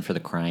Davidson for The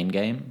Crying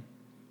Game,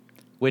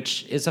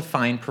 which is a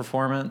fine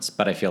performance,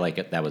 but I feel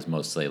like that was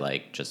mostly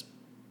like just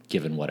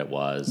given what it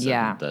was.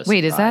 Yeah. And the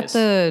Wait, is that surprise.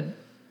 the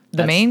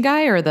That's- main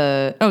guy or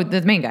the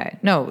main guy?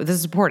 No, this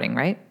is supporting,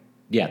 right?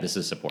 Yeah, this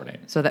is supporting.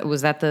 So that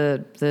was that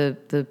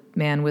the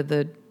man with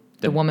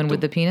the woman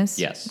with the penis?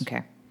 Yes.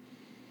 Okay.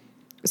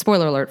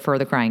 Spoiler alert for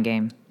The Crying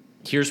Game.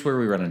 Here's where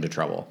we run into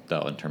trouble,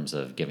 though, in terms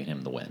of giving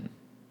him the win.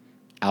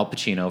 Al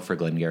Pacino for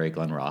Glengarry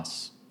Glen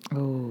Ross.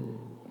 Ooh.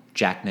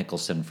 Jack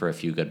Nicholson for A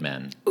Few Good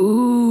Men.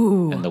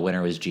 Ooh. And the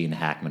winner was Gene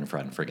Hackman for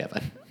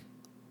Unforgiven.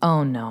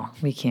 Oh no,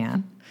 we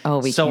can't. Oh,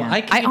 we So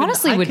can't. I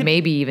honestly would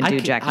maybe even do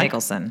could- Jack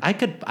Nicholson. I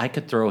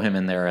could throw him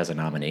in there as a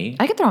nominee.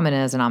 I could throw him in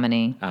as a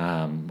nominee.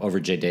 Over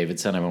Jay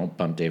Davidson. I won't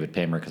bump David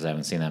Paymer because I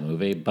haven't seen that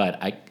movie,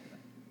 but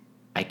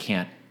I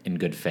can't, in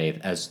good faith,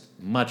 as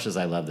much as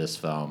I love this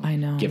film, I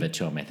know. give it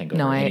to him. I think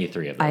over any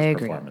three of those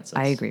performances.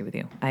 I agree with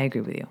you. I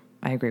agree.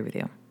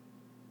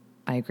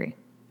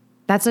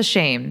 That's a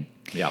shame.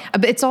 Yeah.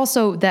 But it's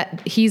also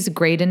that he's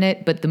great in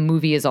it, but the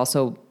movie is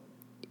also,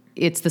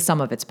 it's the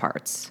sum of its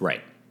parts.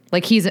 Right.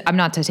 Like I'm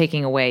not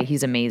taking away,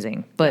 he's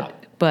amazing,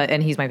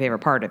 and he's my favorite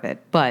part of it.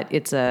 But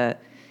it's I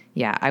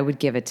would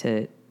give it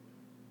to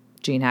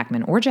Gene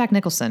Hackman or Jack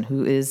Nicholson,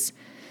 who is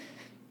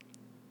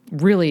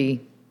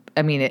really,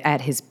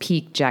 at his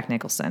peak, Jack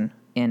Nicholson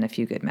in A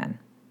Few Good Men.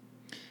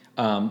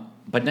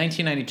 But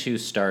 1992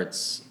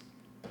 starts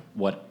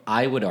what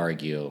I would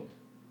argue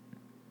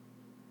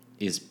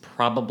is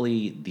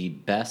probably the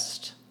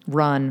best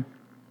Run.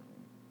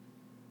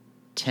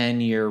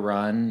 10-year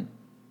run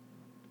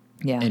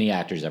Yeah. any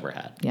actor's ever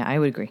had. Yeah, I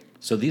would agree.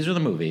 So these are the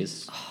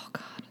movies. Oh,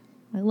 God.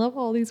 I love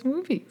all these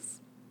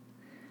movies.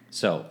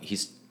 So he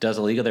does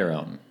A League of Their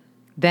Own.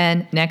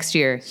 Then next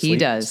year, he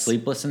does.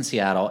 Sleepless in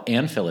Seattle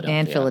and Philadelphia.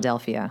 And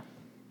Philadelphia.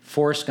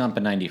 Forrest Gump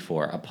in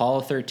 94.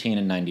 Apollo 13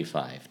 in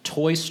 95.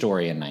 Toy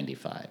Story in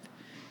 95.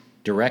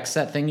 Directs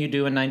That Thing You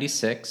Do in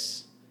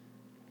 96.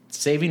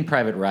 Saving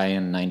Private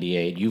Ryan in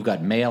 98. You've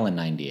Got Mail in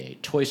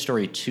 98. Toy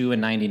Story 2 in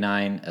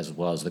 99, as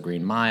well as The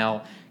Green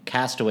Mile.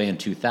 Castaway in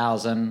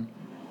 2000.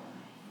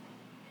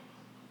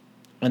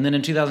 And then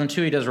in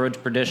 2002, he does Road to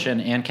Perdition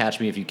and Catch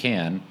Me If You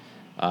Can,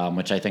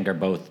 which I think are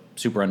both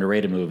super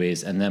underrated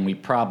movies. And then we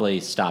probably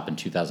stop in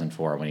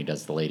 2004 when he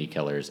does The Lady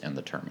Killers and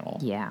The Terminal.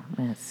 Yeah.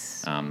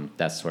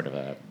 That's sort of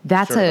a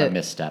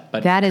misstep.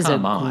 But that is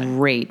come on.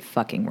 Great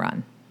fucking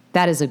run.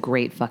 That is a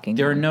great fucking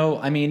There are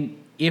run.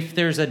 if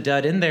there's a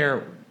dud in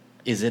there,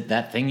 is it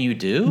That Thing You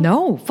Do?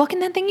 No, fucking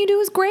That Thing You Do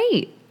is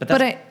great.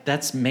 But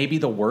that's maybe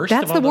the worst.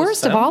 That's of all the those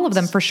worst of all of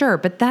them films? for sure.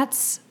 But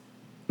that's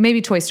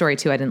maybe Toy Story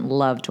 2. I didn't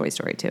love Toy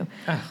Story 2.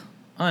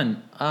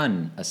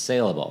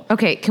 unassailable.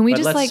 Okay, can we But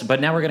just let's- like...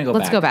 But now we're going to go back.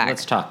 Let's go back.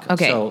 Let's talk.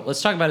 Okay. So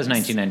let's talk about his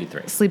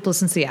 1993.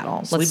 Sleepless in Seattle.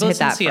 Let's Sleepless hit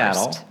that in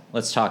Seattle. first.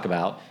 Let's talk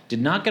about.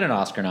 Did not get an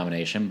Oscar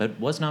nomination, but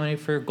was nominated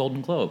for a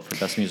Golden Globe for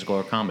Best Musical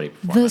or Comedy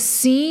Performance. The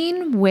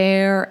scene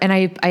where, and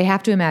I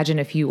have to imagine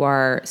if you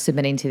are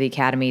submitting to the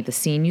Academy, the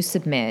scene you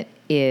submit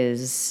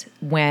is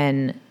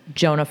when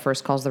Jonah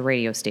first calls the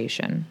radio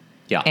station.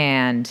 Yeah.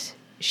 And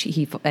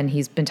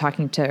he's been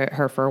talking to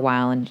her for a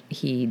while, and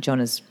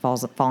Jonah's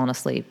fallen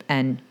asleep,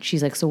 and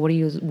she's like, "So what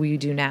will you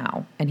do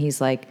now?" And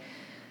he's like,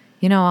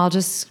 "I'll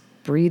just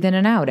breathe in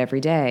and out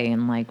every day,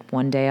 and like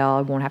one day I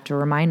won't have to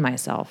remind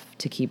myself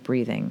to keep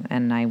breathing,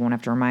 and I won't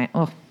have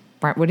to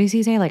what does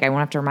he say? Like, I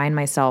won't have to remind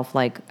myself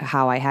like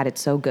how I had it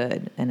so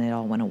good and it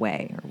all went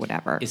away or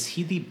whatever." Is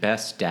he the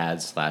best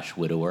dad /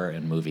 widower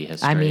in movie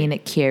history? I mean,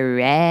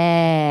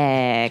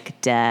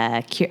 correct.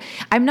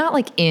 I'm not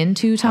like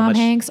into Tom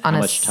Hanks on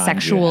a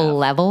sexual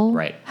level.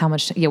 Right. How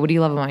much? Yeah. What do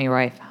you love about your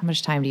wife? How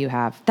much time do you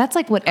have? That's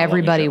like what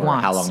everybody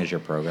wants. How long is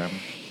your program?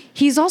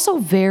 He's also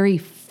very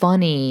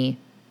funny.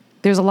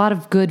 There's a lot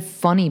of good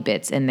funny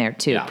bits in there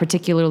too,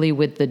 particularly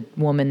with the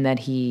woman that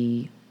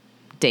he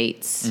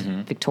dates,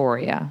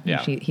 Victoria.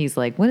 Yeah. He's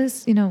like, we're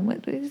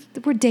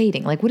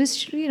dating. Like, what is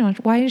she,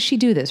 why does she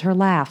do this? Her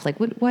laugh. Like,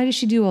 why does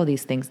she do all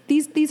these things?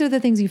 These are the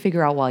things you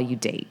figure out while you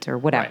date or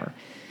whatever.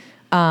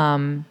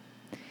 Right.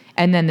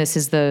 And then this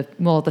is the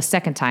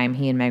second time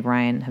he and Meg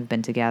Ryan have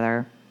been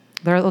together.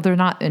 They're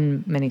not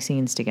in many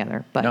scenes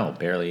together, but no,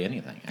 barely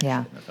anything. Actually,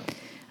 yeah. in the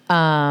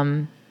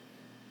film.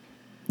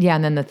 Yeah,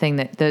 and then the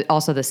thing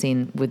also the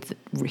scene with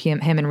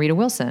him and Rita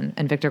Wilson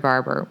and Victor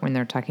Garber when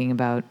they're talking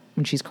about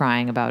when she's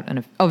crying about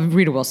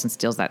Rita Wilson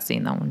steals that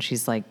scene though when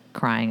she's like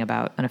crying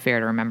about an affair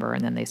to remember,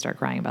 and then they start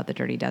crying about the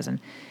Dirty Dozen.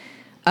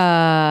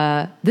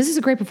 This is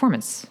a great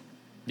performance.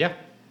 Yeah,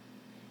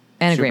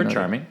 and super a great movie.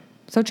 Charming.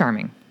 So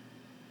charming.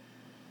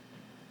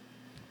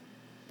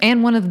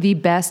 And one of the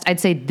best, I'd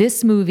say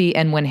this movie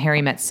and When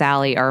Harry Met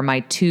Sally are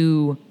my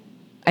two,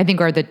 I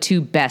think are the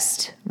two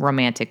best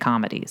romantic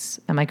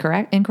comedies. Am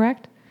I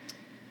incorrect?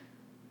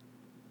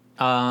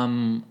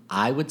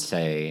 I would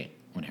say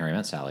When Harry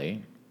Met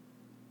Sally,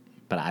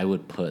 but I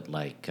would put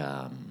like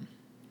I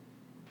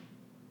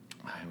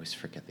always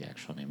forget the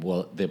actual name.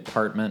 Well, The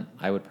Apartment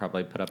I would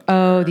probably put up there.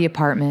 Oh, The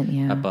Apartment,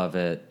 yeah. Above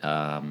it,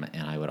 and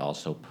I would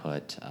also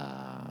put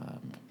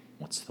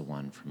what's the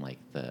one from like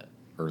the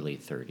early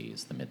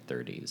 30s, the mid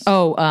 30s?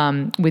 Oh,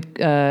 with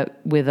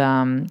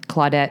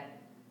Claudette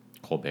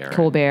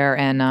Colbert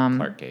and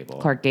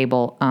Clark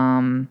Gable.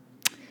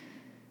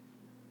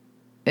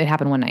 It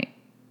Happened One Night.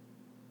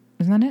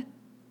 Isn't that it?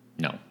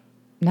 No.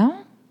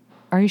 No?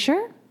 Are you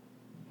sure?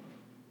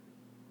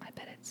 I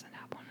bet it's It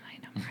Happened One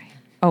Night. No, right.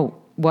 Oh,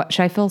 what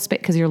should I fill space?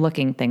 Because you're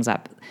looking things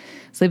up.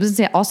 Sleepless in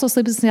Seattle. Also,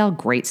 Sleepless in Seattle.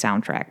 Great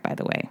soundtrack, by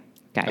the way,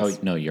 guys. Oh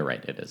no, you're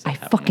right. It is. I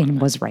fucking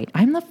was right.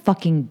 I'm the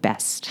fucking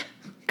best.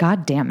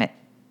 God damn it.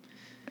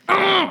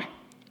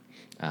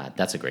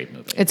 That's a great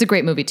movie. It's a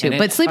great movie too.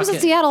 But Sleepless in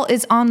Seattle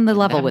is on the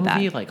level with that.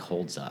 That movie like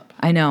holds up.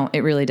 I know,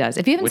 it really does.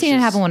 If you haven't seen It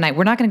Happen One Night,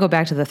 we're not going to go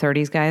back to the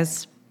 30s,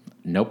 guys.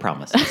 No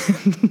promises.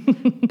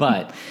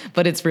 but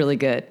it's really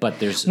good. But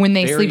there's when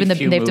they very sleep in the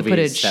few they have to put a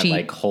movies sheet that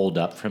like hold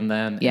up from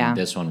them. Yeah. And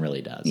this one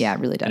really does. Yeah, it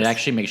really does. And it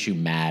actually makes you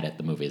mad at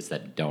the movies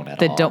that don't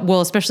at all.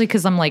 Well, especially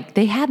because I'm like,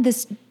 they had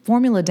this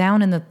formula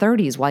down in the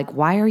 30s. Like,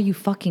 why are you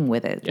fucking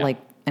with it? Yeah. Like,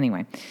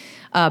 anyway.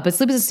 But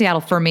Sleepless in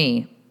Seattle for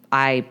me,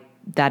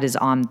 that is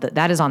on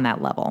that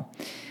level.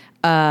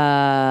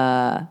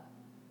 Yeah,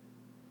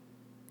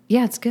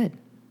 it's good.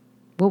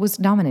 What was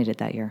nominated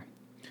that year?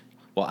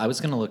 Well, I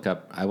want to look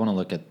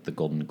at the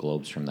Golden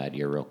Globes from that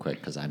year real quick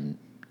because I'm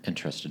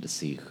interested to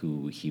see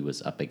who he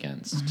was up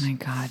against. Oh my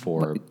God.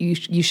 You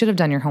should have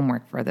done your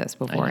homework for this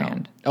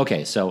beforehand.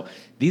 Okay, so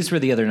these were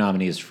the other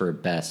nominees for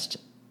Best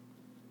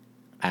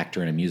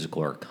Actor in a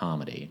Musical or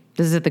Comedy.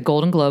 This is at the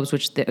Golden Globes,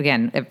 which,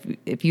 again,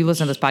 if you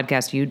listen to this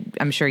podcast,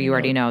 I'm sure you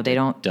already know, they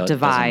don't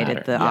divide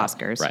at the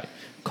Oscars. Right.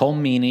 Cole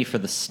Meany for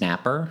The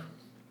Snapper,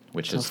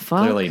 which is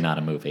clearly not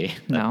a movie.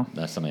 No.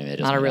 That's something they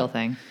just not a made real up.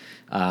 thing.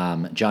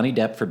 Johnny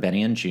Depp for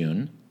Benny and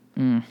June.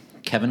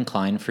 Kevin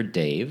Kline for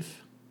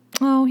Dave.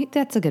 Oh,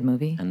 that's a good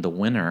movie. And the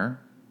winner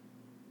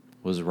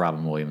was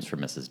Robin Williams for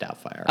Mrs.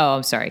 Doubtfire. Oh,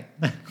 I'm sorry.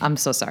 I'm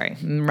so sorry.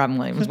 Robin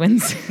Williams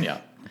wins. Yeah.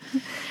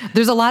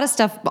 There's a lot of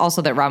stuff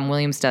also that Robin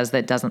Williams does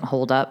that doesn't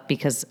hold up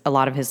because a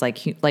lot of his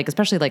like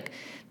especially like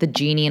the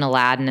genie in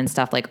Aladdin and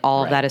stuff, like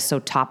all of that is so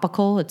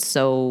topical.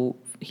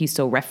 He's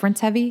so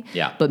reference heavy.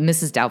 Yeah. But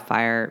Mrs.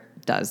 Doubtfire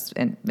does,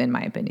 in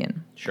my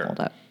opinion, hold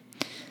up.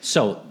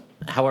 So,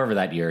 however,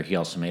 that year he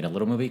also made a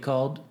little movie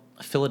called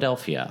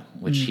Philadelphia,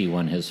 which he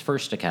won his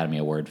first Academy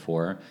Award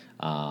for.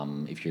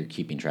 If you're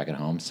keeping track at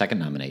home, second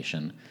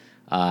nomination.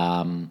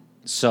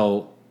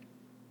 So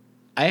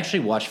I actually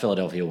watched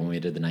Philadelphia when we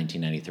did the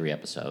 1993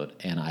 episode,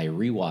 and I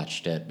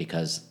rewatched it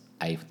because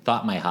I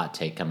thought my hot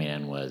take coming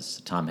in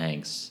was Tom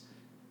Hanks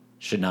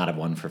should not have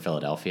won for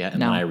Philadelphia. And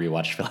then I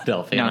rewatched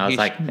Philadelphia, and I was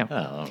like, no.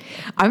 oh.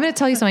 I'm going to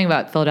tell you something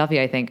about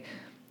Philadelphia, I think,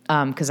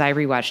 because I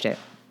rewatched it.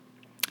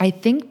 I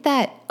think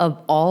that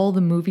of all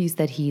the movies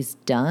that he's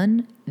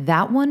done,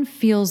 that one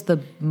feels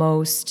the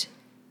most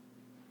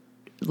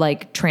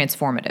like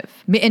transformative.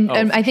 And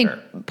I think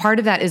part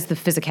of that is the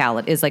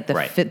physicality, is like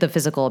the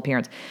physical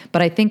appearance.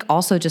 But I think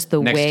also just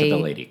the next way... to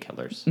the lady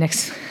killers.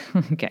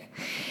 Okay.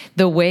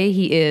 The way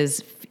he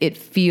is, it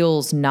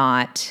feels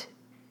not...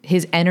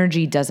 His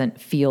energy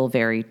doesn't feel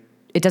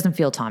it doesn't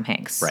feel Tom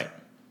Hanks. Right.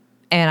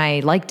 And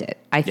I liked it.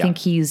 I think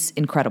he's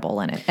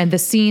incredible in it. And the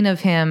scene of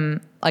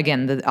him,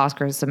 again, the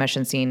Oscar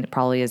submission scene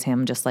probably is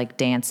him just like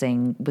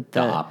dancing with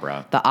the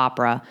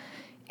opera,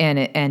 and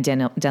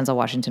Denzel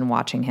Washington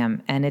watching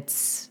him. And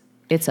it's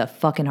a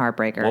fucking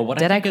heartbreaker. Well,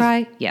 Did I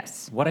cry?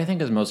 Yes. What I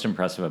think is most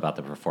impressive about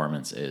the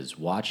performance is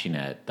watching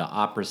it, the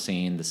opera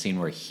scene, the scene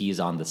where he's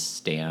on the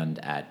stand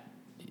at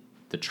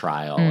the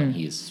trial and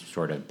he's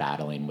sort of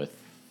battling with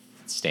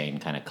staying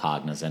kind of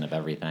cognizant of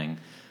everything.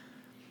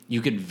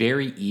 You could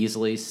very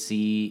easily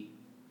see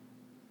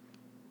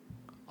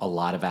a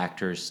lot of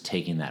actors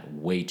taking that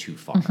way too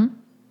far.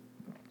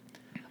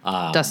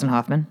 Dustin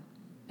Hoffman.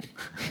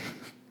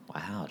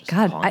 Wow. Just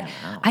God, calling him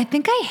out. I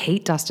think I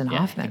hate Dustin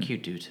Hoffman. I think you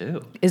do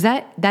too.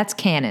 That's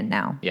canon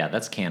now? Yeah,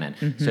 that's canon.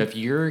 So if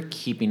you're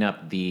keeping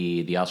up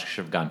the Oscar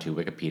should have gone to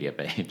Wikipedia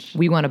page.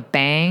 We want to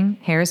bang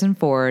Harrison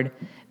Ford,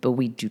 but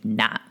we do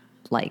not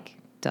like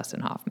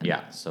Dustin Hoffman.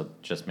 Yeah, so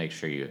just make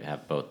sure you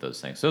have both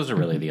those things. Those are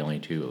really the only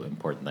two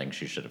important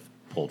things you should have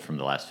pulled from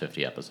the last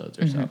 50 episodes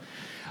or so.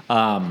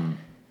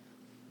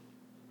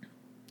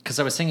 Because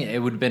I was thinking it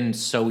would have been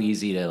so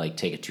easy to like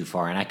take it too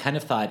far. And I kind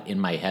of thought in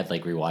my head,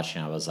 like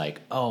rewatching, I was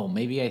like, oh,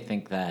 maybe I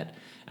think that,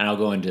 and I'll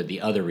go into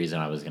the other reason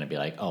I was going to be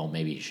like, oh,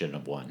 maybe he shouldn't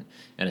have won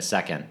in a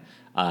second.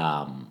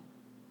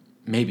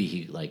 Maybe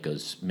he like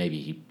goes, maybe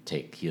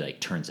he like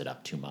turns it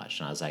up too much.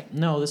 And I was like,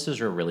 no, this is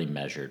a really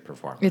measured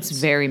performance. It's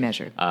very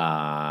measured.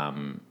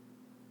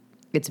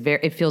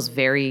 It feels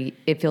very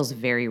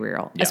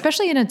real,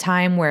 especially in a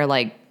time where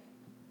like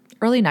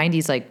early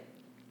 90s, like,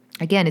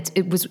 again, it's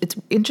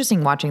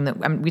interesting watching them.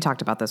 I mean, we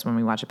talked about this when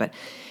we watched it, but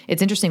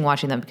it's interesting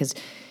watching them because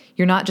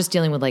you're not just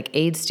dealing with like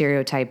AIDS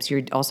stereotypes.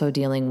 You're also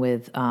dealing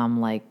with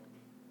like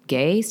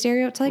gay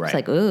stereotypes, right.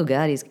 Like, oh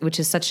God, which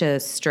is such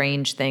a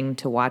strange thing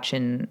to watch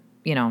in,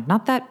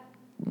 not that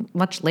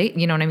much late,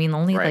 you know what I mean?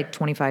 Only like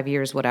 25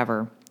 years,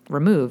 whatever,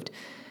 removed.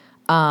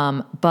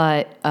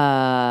 But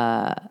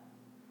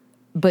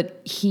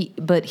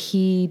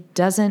he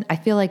doesn't, I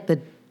feel like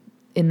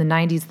in the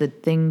 90s, the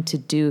thing to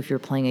do if you're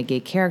playing a gay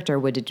character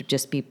would to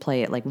just be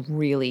play it like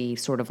really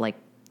sort of like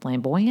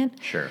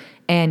flamboyant. Sure.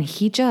 And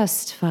he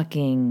just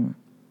fucking,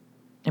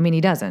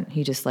 he doesn't.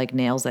 He just like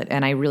nails it.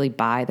 And I really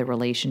buy the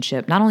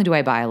relationship. Not only do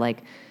I buy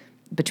like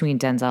between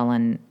Denzel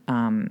and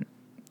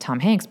Tom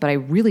Hanks, but I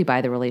really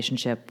buy the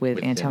relationship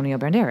with Antonio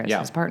Banderas,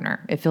 his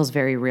partner. It feels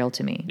very real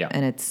to me. Yeah.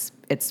 And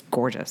it's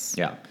gorgeous.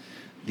 Yeah.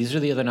 These are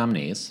the other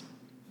nominees.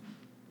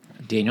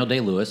 Daniel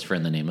Day-Lewis for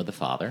In the Name of the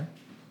Father.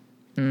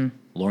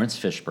 Lawrence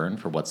Fishburne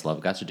for What's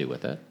Love Got to Do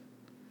with It.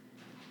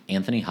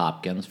 Anthony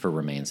Hopkins for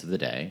Remains of the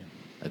Day,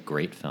 a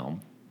great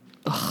film.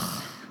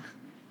 Ugh.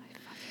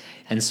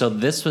 And so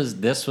this was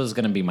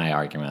going to be my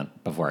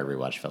argument before I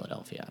rewatched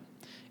Philadelphia.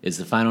 Is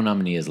the final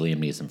nominee is Liam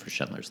Neeson for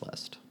Schindler's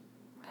List.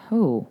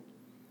 Oh,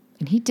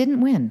 and he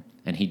didn't win.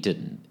 And he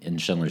didn't. In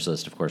Schindler's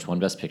List, of course, won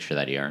Best Picture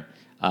that year.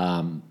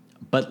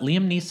 But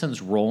Liam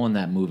Neeson's role in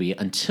that movie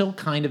until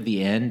kind of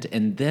the end,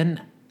 and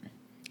then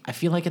I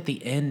feel like at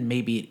the end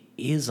maybe it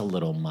is a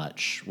little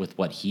much with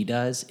what he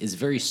does, is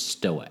very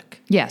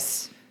stoic.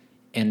 Yes.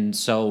 And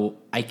so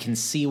I can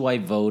see why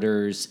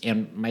voters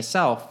and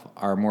myself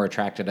are more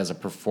attracted as a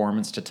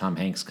performance to Tom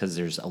Hanks because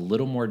there's a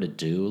little more to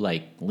do.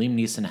 Like Liam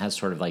Neeson has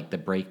sort of like the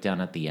breakdown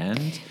at the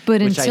end.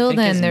 But until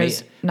then,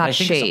 there's not I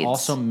think shades. it's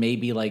also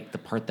maybe like the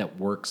part that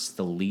works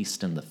the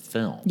least in the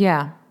film.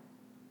 Yeah.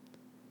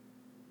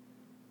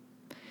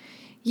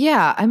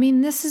 Yeah,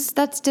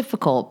 that's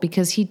difficult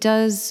because he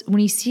does, when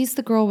he sees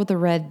the girl with the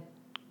red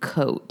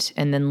coat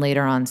and then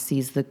later on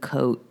sees the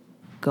coat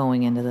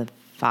going into the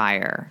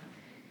fire,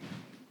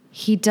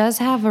 he does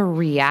have a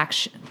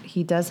reaction.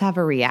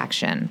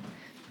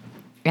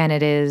 And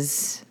it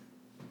is,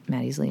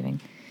 Maddie's leaving.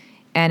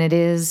 And it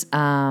is,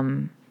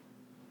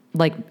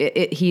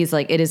 he's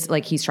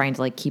trying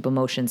to like keep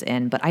emotions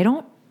in, but I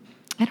don't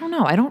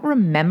know. I don't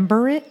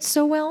remember it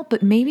so well,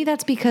 but maybe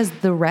that's because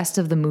the rest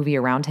of the movie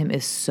around him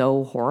is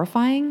so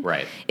horrifying.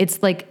 Right.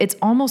 It's like, it's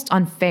almost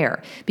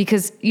unfair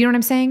because, you know what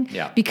I'm saying?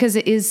 Yeah. Because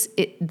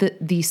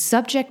the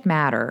subject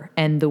matter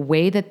and the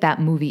way that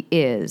movie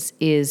is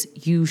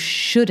you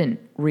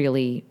shouldn't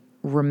really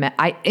remember,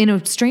 in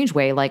a strange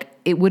way, like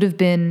it would have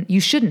been,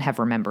 you shouldn't have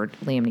remembered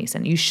Liam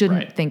Neeson. You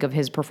shouldn't think of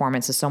his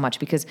performances so much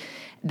because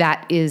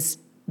that is,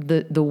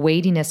 the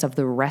weightiness of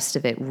the rest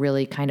of it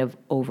really kind of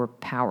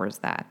overpowers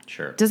that.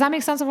 Sure. Does that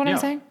make sense of what I'm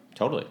saying?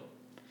 Totally.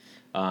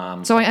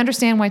 So I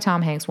understand why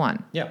Tom Hanks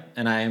won. Yeah,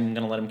 and I'm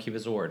going to let him keep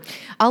his award.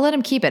 I'll let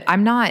him keep it.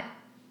 I'm not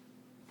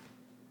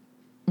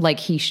like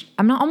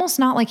almost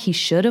not like he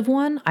should have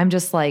won. I'm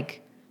just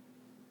like,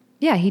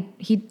 yeah,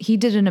 he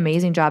did an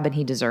amazing job and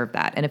he deserved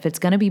that. And if it's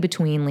going to be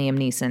between Liam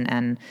Neeson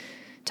and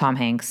Tom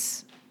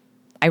Hanks,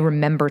 I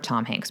remember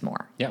Tom Hanks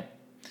more. Yeah.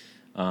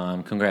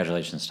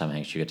 Congratulations, Tom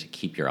Hanks. You get to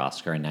keep your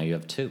Oscar, and now you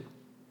have 2.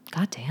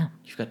 God damn.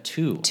 You've got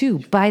 2. 2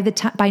 by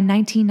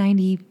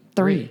 1993.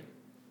 3.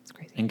 It's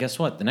crazy. And guess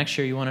what? The next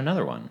year you won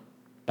another one.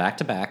 Back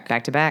to back.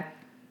 Back to back.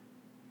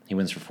 He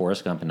wins for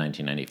Forrest Gump in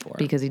 1994.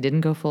 Because he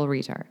didn't go full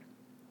retard.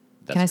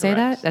 That's Can I say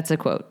correct. that? That's a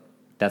quote.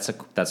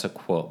 That's a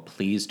quote.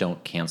 Please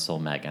don't cancel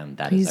Meghann.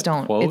 That Please is a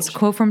don't. quote. It's a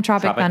quote from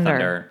Tropic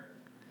Thunder.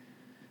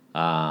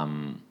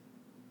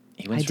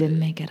 He wins I didn't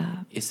make it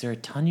up. Is there a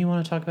ton you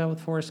want to talk about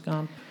with Forrest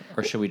Gump?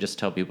 Or should we just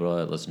tell people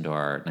to listen to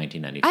our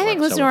 1994? I think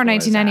listen to our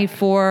episode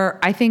with Laura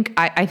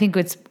 1994. I think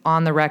it's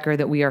on the record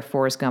that we are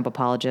Forrest Gump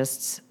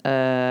apologists.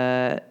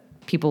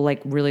 People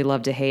like really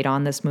love to hate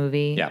on this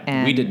movie. Yeah,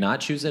 and we did not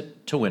choose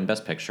it to win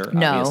Best Picture.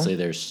 No. Obviously,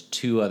 there's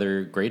 2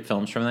 other great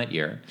films from that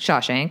year.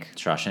 Shawshank.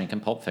 Shawshank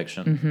and Pulp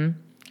Fiction. Mm-hmm.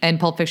 And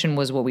Pulp Fiction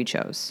was what we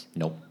chose.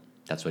 Nope.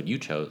 That's what you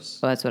chose.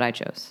 Well, that's what I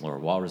chose.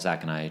 Laura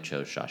Walrazak and I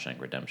chose Shawshank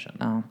Redemption.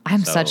 Oh,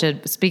 I'm So such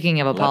a, speaking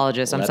of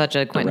apologists, I'm such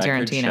a Quentin the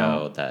record Tarantino.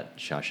 show that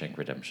Shawshank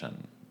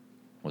Redemption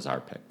was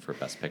our pick for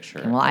Best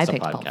Picture. Well, I as a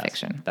picked Pulp podcast.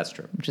 Fiction. That's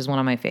true. Which is one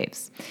of my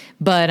faves.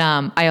 But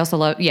I also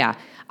love,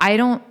 I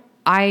don't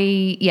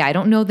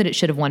know that it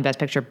should have won Best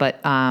Picture, but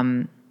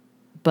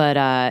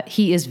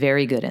he is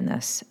very good in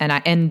this.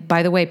 And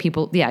by the way,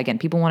 people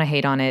want to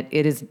hate on it.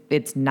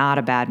 It's not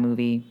a bad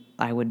movie.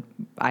 I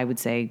would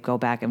say go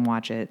back and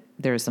watch it.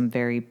 There's some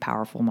very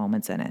powerful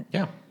moments in it.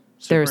 Yeah.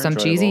 There are Super some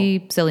enjoyable.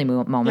 cheesy, silly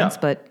moments,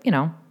 Yeah. but you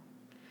know.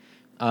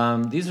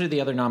 These are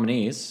the other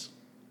nominees.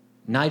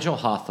 Nigel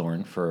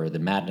Hawthorne for The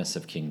Madness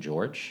of King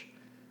George.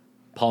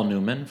 Paul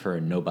Newman for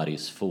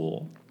Nobody's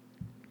Fool.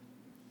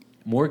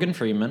 Morgan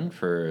Freeman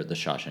for The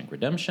Shawshank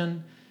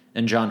Redemption.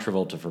 And John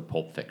Travolta for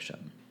Pulp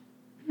Fiction.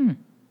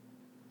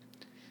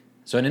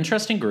 So an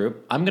interesting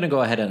group. I'm going to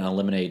go ahead and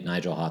eliminate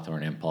Nigel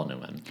Hawthorne and Paul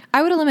Newman.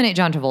 I would eliminate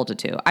John Travolta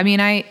too. I mean,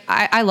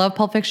 I love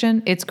Pulp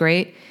Fiction. It's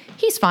great.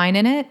 He's fine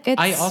in it.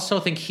 I also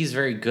think he's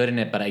very good in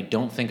it, but I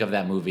don't think of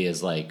that movie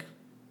as like.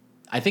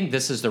 I think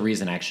this is the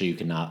reason actually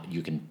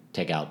you can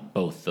take out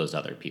both those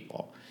other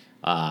people,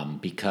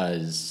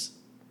 because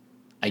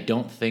I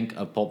don't think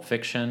of Pulp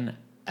Fiction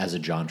as a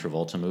John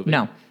Travolta movie.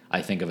 No,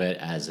 I think of it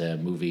as a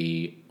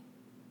movie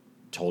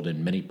told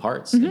in many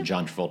parts, and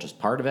John Travolta's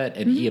part of it.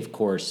 And he, of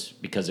course,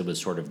 because it was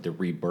sort of the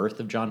rebirth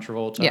of John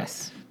Travolta,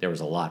 yes, there was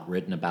a lot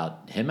written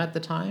about him at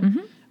the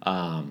time.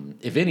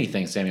 If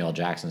anything, Samuel L.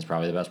 Jackson's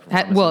probably the best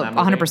performance in that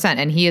movie. 100%.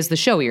 And he is the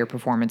showier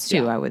performance,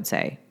 too, I would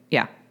say.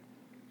 Yeah.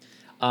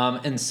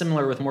 And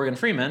similar with Morgan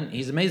Freeman,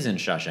 he's amazing in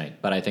Shawshank,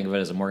 but I think of it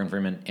as a Morgan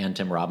Freeman and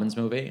Tim Robbins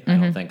movie. I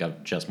don't think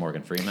of just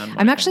Morgan Freeman.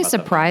 I'm actually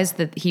surprised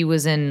that he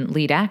was in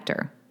lead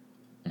actor.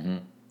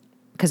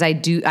 Because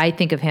I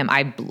think of him,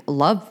 I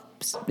love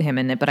him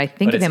in it, but I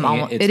think of him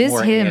almost. It is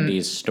him.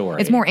 Andy's story.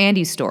 It's more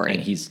Andy's story,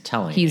 and he's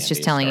telling. He's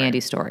just telling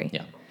Andy's story.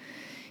 Yeah.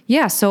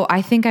 Yeah. So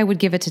I think I would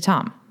give it to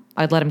Tom.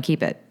 I'd let him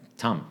keep it.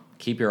 Tom,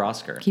 keep your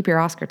Oscar. Keep your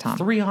Oscar, Tom.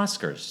 3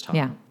 Oscars, Tom.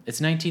 Yeah.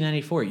 It's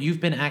 1994. You've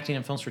been acting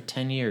in films for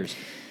 10 years.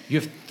 You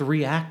have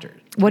 3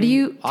 actors. What do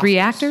you? Oscars. 3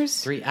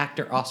 actors? 3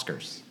 actor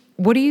Oscars.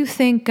 What do you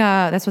think?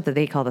 That's what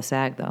they call the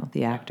SAG, though.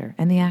 The actor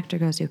and the actor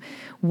goes to.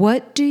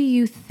 What do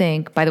you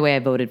think? By the way,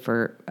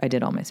 I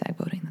did all my SAG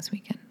voting this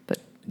weekend, but.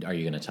 Are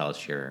you going to tell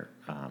us your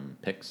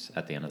picks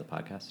at the end of the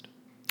podcast?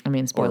 I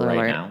mean, spoiler right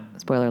alert. now?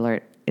 Spoiler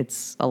alert.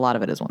 It's a lot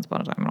of it is Once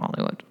Upon a Time in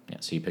Hollywood. Yeah.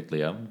 So you picked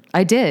Leo.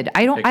 I did.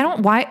 I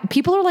don't. Why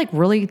people are like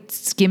really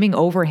skimming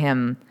over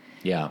him?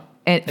 Yeah.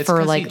 It's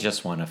for like he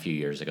just won a few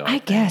years ago. I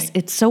guess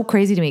it's so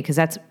crazy to me because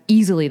that's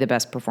easily the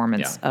best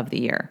performance of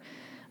the year.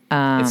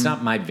 It's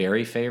not my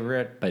very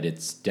favorite, but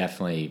it's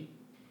definitely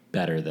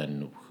better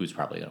than who's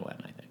probably going to win.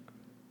 I think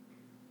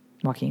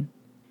Joaquin.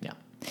 Yeah.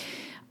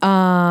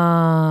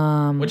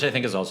 Um, Which I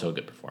think is also a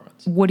good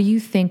performance. What do you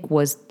think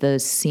was the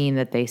scene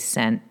that they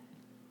sent,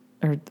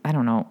 or I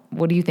don't know,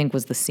 what do you think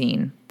was the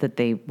scene that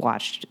they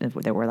watched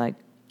that were like,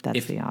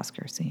 that's the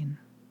Oscar scene?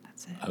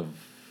 That's it.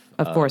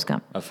 Of Forrest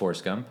Gump. Of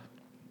Forrest Gump.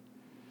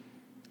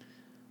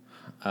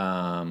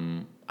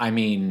 I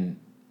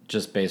mean,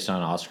 just based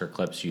on Oscar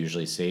clips you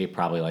usually see,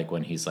 probably like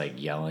when he's like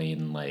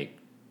yelling, like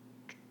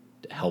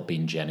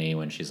helping Jenny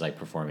when she's like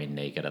performing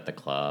naked at the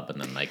club, and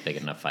then like they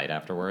get in a fight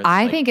afterwards.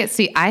 I think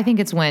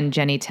it's when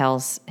Jenny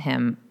tells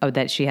him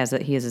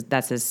that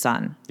that's his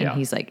son, and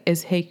he's like,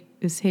 is he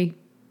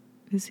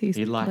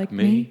like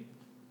me?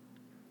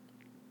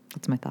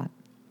 That's my thought.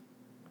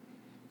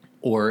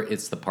 Or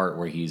it's the part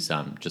where he's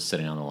just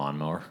sitting on the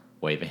lawnmower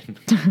waving.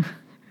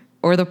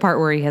 Or the part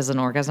where he has an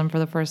orgasm for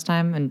the first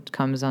time and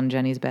comes on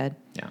Jenny's bed.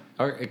 Yeah.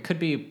 Or it could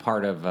be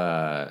part of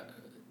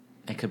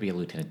it could be a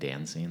Lieutenant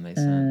Dan scene they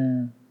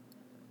said.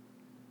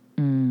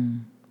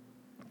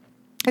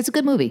 It's a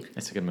good movie.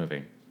 It's a good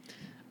movie.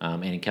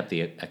 And he kept the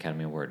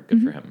Academy Award.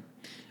 Good for him.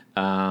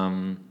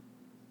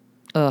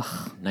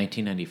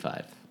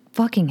 1995.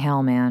 Fucking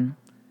hell, man.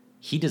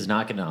 He does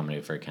not get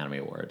nominated for Academy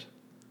Award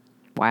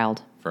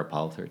Wild. for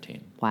Apollo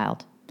 13.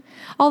 Wild.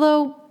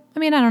 Although, I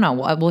mean, I don't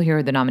know. We'll hear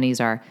who the nominees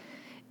are.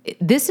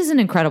 This is an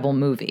incredible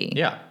movie.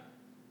 Yeah.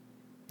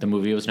 The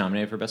movie was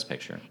nominated for Best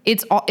Picture.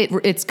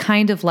 It's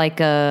kind of like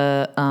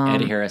a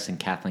Ed Harris and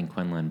Kathleen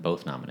Quinlan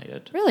both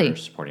nominated Really? for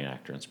supporting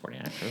actor and supporting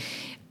actress.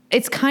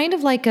 it's kind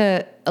of like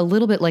a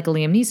little bit like a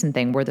Liam Neeson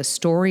thing where the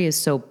story is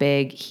so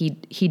big.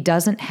 He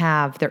doesn't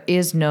have, there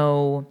is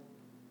no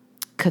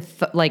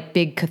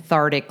big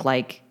cathartic,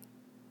 like,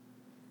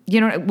 you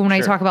know, when I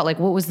Sure. talk about like,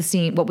 what was the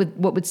scene,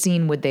 what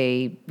scene would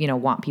they, you know,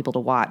 want people to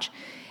watch?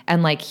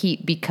 And like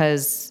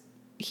because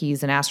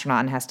he's an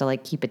astronaut and has to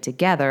like keep it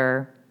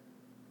together.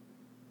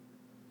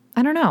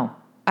 I don't know.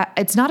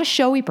 It's not a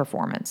showy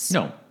performance.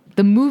 No.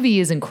 The movie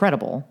is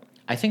incredible.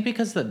 I think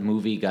because the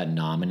movie got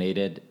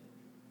nominated,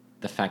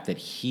 the fact that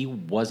he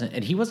wasn't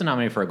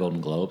nominated for a Golden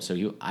Globe,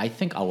 so I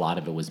think a lot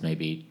of it was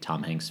maybe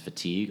Tom Hanks'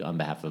 fatigue on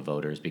behalf of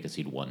voters because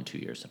he'd won 2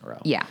 years in a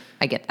row. Yeah,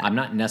 I get that. I'm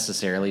not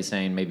necessarily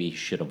saying maybe he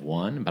should have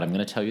won, but I'm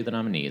going to tell you the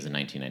nominees in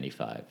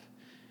 1995.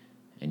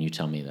 And you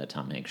tell me that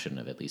Tom Hanks shouldn't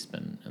have at least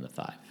been in the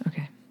 5.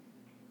 Okay.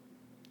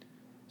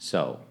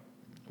 So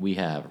we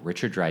have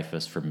Richard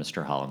Dreyfuss for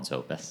Mr. Holland's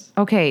Opus.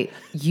 Okay,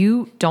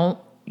 you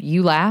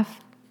laugh.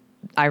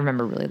 I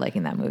remember really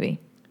liking that movie.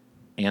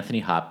 Anthony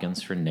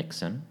Hopkins for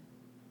Nixon.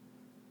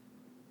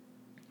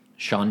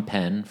 Sean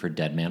Penn for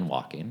Dead Man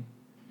Walking.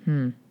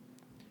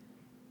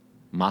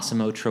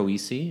 Massimo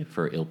Troisi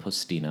for Il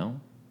Postino.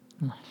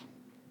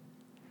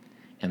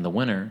 And the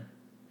winner,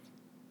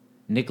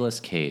 Nicolas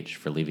Cage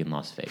for Leaving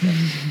Las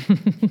Vegas.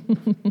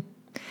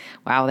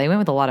 Wow, they went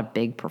with a lot of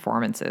big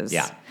performances.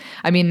 Yeah.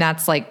 I mean,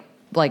 that's like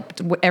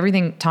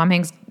everything Tom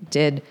Hanks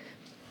did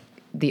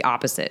the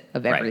opposite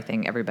of Right.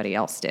 everything everybody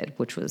else did,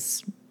 which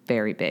was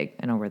very big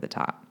and over the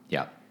top.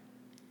 Yeah.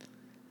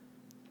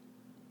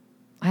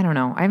 I don't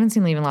know. I haven't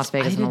seen Leaving Las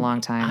Vegas in a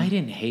long time. I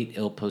didn't hate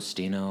Il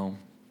Postino.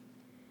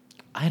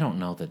 I don't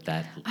know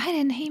that. I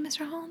didn't hate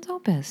Mr. Holland's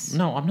Opus.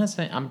 No, I'm not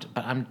saying.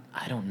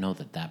 I don't know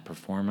that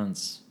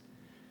performance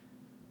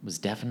was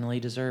definitely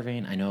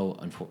deserving. I know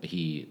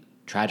he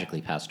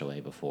tragically passed away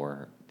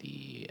before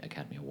the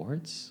Academy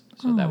Awards,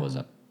 so that was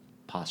a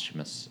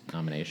posthumous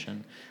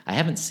nomination. I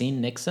haven't seen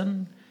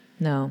Nixon.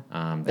 No.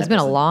 That It's been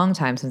a doesn't- long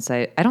time since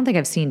I don't think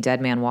I've seen Dead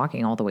Man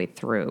Walking all the way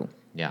through.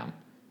 Yeah.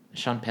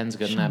 Sean Penn's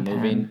good in Sean that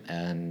movie, Penn.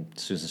 and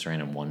Susan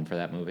Sarandon won for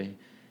that movie.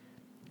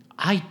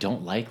 I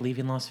don't like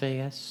Leaving Las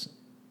Vegas.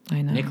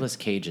 I know. Nicolas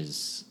Cage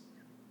is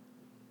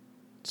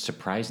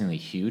surprisingly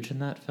huge in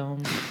that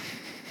film.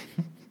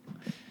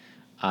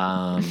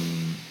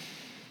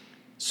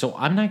 So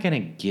I'm not going to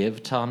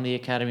give Tom the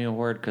Academy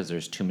Award because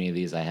there's too many of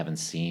these I haven't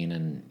seen,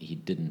 and he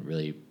didn't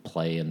really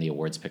play in the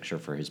awards picture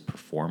for his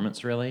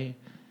performance, really.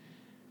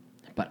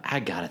 But I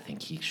got to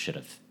think he should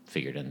have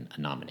figured in a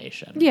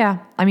nomination. Yeah.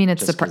 I mean,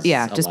 it's Just 'cause a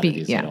lot of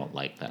these I don't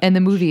like that And the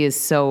much. movie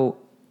is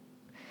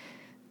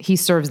he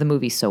serves the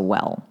movie so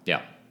well.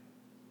 Yeah.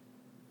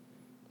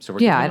 So we're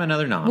Yeah, giving him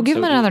another nom. we'll give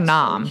him another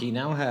nom. So he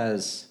now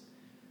has,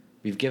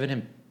 we've given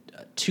him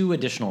 2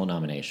 additional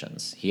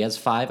nominations. He has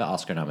 5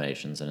 Oscar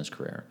nominations in his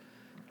career.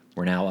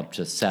 We're now up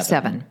to 7.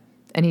 7.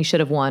 And he should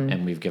have won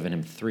And we've given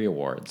him 3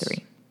 awards.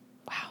 3.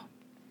 Wow.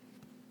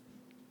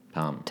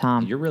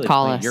 Tom, you're really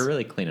call us. You're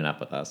really cleaning up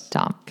with us.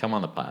 Tom. Come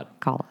on the pod.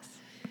 Call us.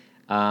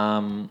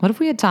 What if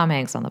we had Tom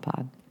Hanks on the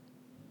pod?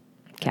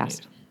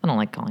 Cast. I don't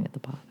like calling it the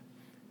pod.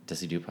 Does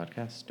he do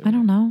podcasts? I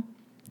don't know.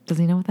 Does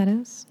he know what that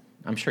is?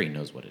 I'm sure he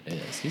knows what it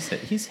is. He's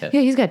hip.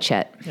 Yeah, he's got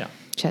Chet. Yeah.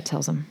 Chet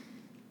tells him.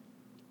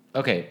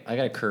 Okay, I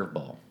got a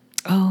curveball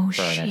Oh,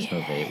 for our next shit.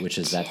 movie, which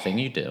is That Thing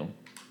You Do.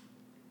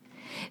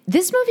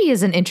 This movie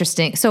is an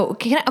interesting. So,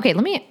 you go to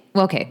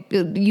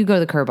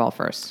the curveball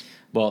first.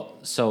 Well,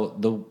 so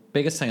the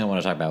biggest thing I want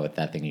to talk about with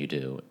That Thing You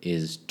Do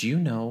is, do you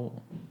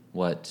know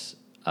what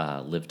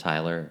Liv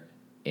Tyler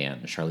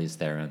and Charlize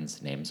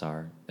Theron's names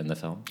are in the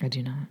film? I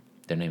do not.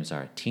 Their names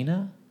are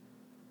Tina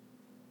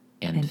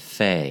and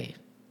Faye.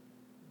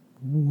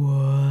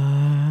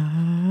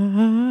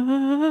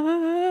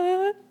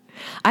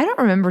 I don't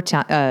remember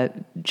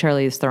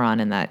Charlize Theron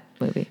in that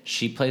movie.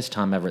 She plays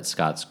Tom Everett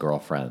Scott's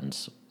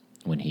girlfriend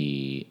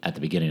at the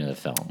beginning of the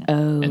film.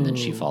 Oh. And then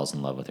she falls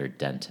in love with her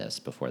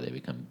dentist before they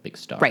become big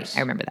stars. Right,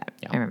 I remember that.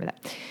 Yeah. I remember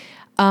that.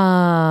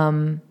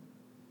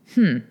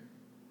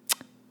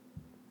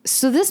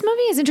 So this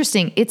movie is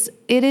interesting. It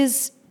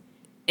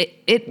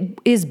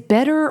is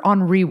better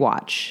on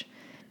rewatch.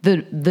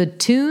 The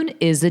tune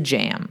is a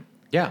jam.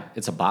 Yeah,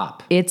 it's a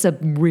bop. It's a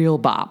real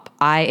bop.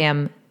 I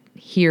am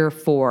here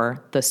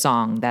for the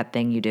song That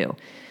Thing You Do.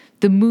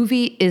 The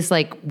movie is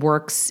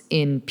works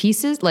in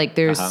pieces.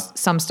 There's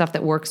some stuff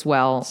that works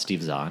well.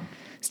 Steve Zahn.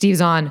 Steve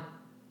Zahn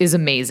is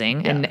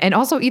amazing. Yeah. And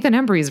also Ethan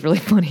Embry is really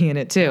funny in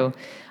it too.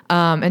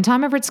 And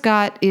Tom Everett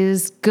Scott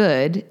is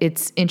good.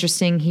 It's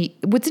interesting.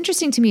 What's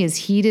interesting to me is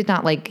he did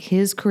not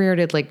his career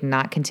did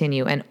not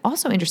continue. And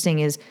also interesting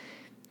is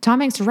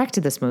Tom Hanks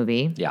directed this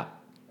movie. Yeah.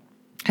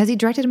 Has he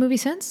directed a movie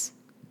since?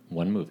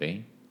 One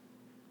movie.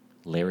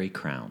 Larry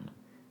Crown.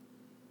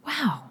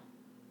 Wow.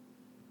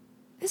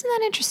 Isn't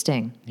that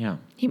interesting? Yeah.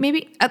 He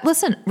maybe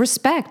listen,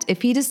 respect.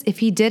 If he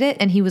did it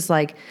and he was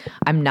like,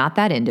 I'm not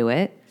that into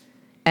it,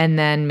 and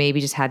then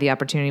maybe just had the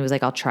opportunity, was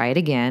like, I'll try it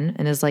again,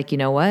 and is like, you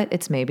know what?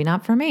 It's maybe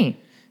not for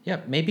me.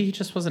 Yeah, maybe he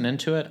just wasn't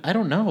into it. I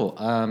don't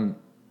know.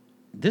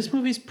 This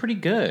movie's pretty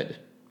good.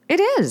 It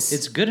is.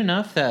 It's good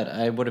enough that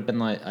I would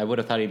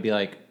have thought he'd be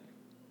like,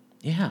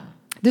 yeah.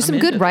 There's I'm some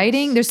good into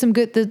writing. this. There's some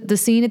good, the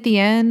scene at the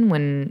end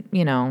when,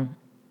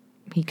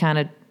 he kind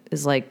of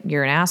is like,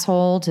 you're an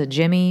asshole to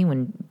Jimmy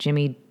when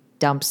Jimmy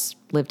dumps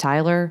Liv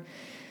Tyler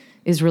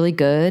is really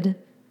good.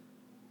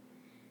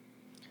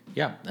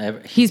 Yeah.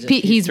 He's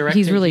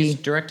really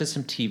directed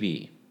some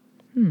TV.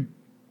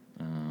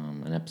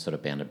 An episode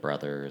of Band of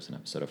Brothers, an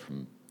episode of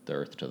From the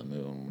Earth to the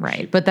Moon.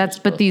 Right, She but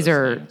produced both these those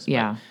are, things,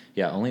 yeah.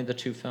 Yeah, only the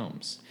 2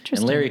 films. And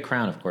Interesting. Larry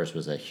Crown, of course,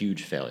 was a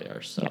huge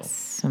failure. So Yes.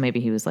 So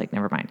maybe he was like,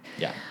 never mind.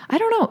 Yeah. I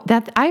don't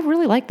know. I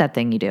really like that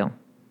thing you do.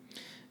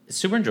 It's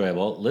super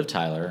enjoyable. Liv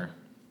Tyler.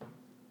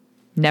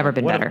 Never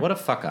been better. What a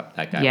fuck up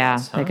that guy Yeah,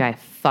 was. Huh? that guy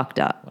fucked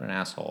up. What an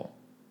asshole.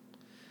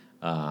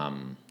 Oh,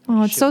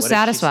 it's so what did she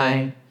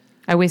satisfying. say?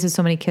 I wasted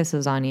so many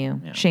kisses on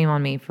you. Yeah. Shame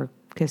on me for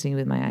kissing you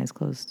with my eyes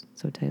closed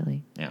so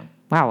tightly. Yeah.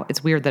 Wow,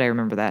 it's weird that I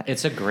remember that.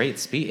 It's a great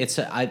speech.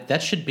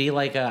 That should be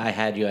like a I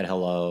had you at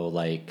hello.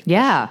 Like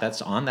Yeah.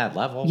 that's on that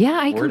level. Yeah,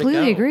 I Where to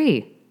completely go.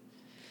 agree.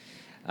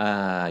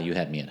 You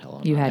had me at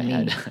hello. You No, had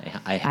me.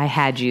 I I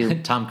had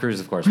you. Tom Cruise,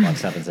 of course,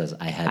 walks up and says,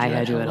 "I had you. I at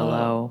had you hello. at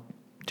hello.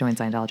 Join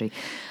Scientology.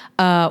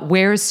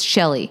 Where's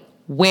Shelley?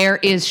 Where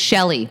is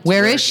Shelley?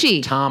 Where is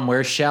she? Tom,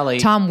 where's Shelley?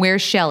 Tom,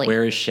 where's Shelley?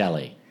 Where is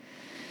Shelley?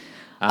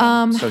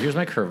 So here's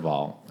my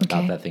curveball about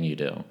Okay. that thing you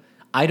do.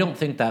 I don't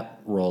think that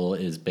role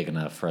is big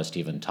enough for us to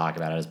even talk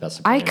about it as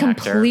best I supporting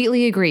actor.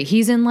 completely agree.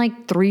 He's in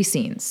like 3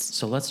 scenes.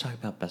 So let's talk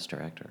about best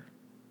director.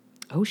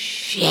 Oh,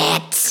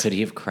 shit. Could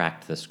he have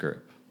cracked this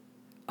group?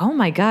 Oh,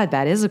 my God.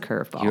 That is a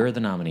curveball. Here are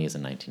the nominees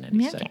in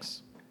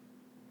 1996.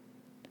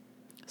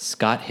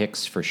 Scott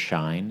Hicks for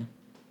Shine.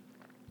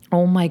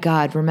 Oh, my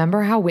God.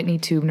 Remember how Whitney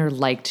Tubner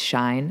liked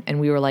Shine? And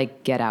we were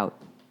like, get out.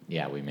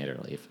 Yeah, we made her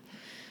leave.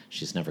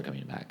 She's never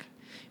coming back.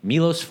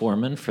 Milos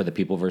Forman for The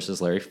People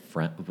versus Larry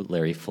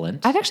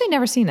Flint. I've actually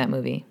never seen that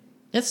movie.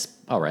 It's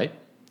all right.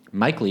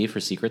 Mike Lee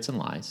for Secrets and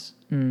Lies.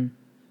 The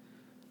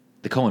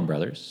Coen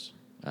brothers,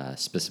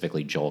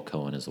 specifically Joel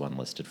Coen is the one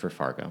listed for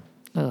Fargo.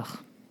 Ugh.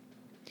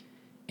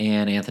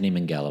 And Anthony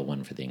Minghella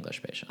won for The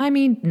English Patient. I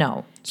mean,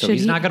 no. So Should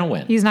he's not gonna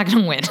win. He's not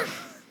going to win.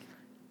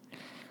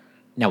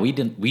 Now, we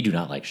do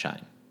not like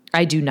Shine.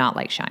 I do not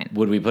like Shine.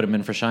 Would we put him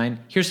in for Shine?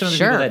 Here's some of the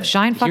Sure, people that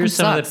Shine fucking Here's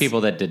some of sucks. the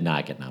people that did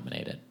not get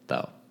nominated,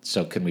 though.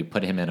 So can we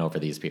put him in over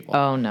these people?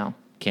 Oh, no.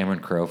 Cameron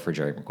Crowe for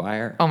Jerry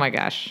Maguire. Oh, my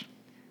gosh.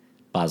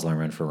 Baz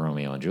Luhrmann for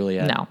Romeo and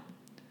Juliet. No.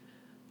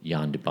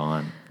 Jan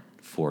DeBon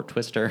for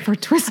Twister. For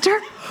Twister?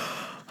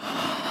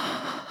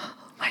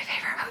 My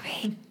favorite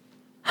movie.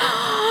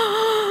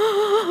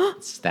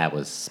 That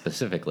was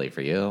specifically for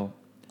you.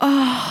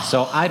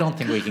 So I don't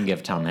think we can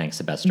give Tom Hanks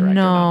the best director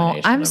No,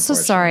 nomination. I'm so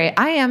sorry.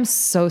 unfortunately. I am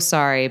so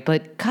sorry.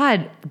 But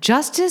God,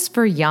 justice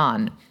for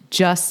Jan.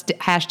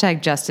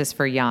 Hashtag justice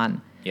for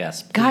Jan.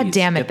 Yes. God please,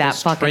 damn it, get that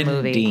this fucking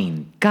movie.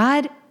 trending.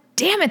 God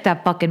damn it,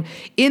 that fucking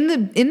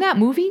in that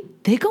movie,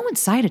 they go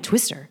inside a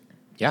Twister.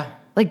 Yeah.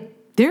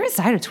 Like they're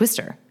inside a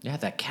Twister. Yeah,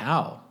 that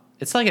cow.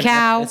 It's like an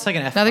Cow. it's like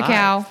an F5. Another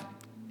cow.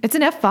 It's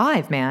an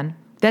F5, man.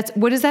 That's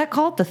what is that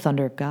called? The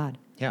Thunder of God.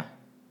 Yeah.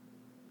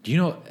 Do you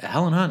know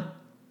Helen Hunt?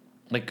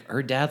 Like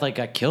her dad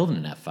got killed in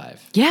an F5.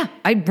 Yeah,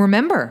 I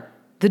remember.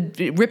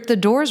 It ripped the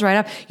doors right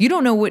up. You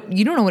don't know what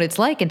it's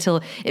like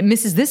until it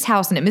misses this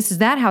house and it misses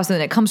that house and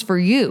then it comes for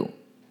you.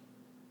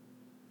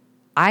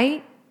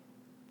 I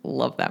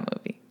love that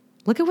movie.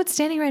 Look at what's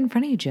standing right in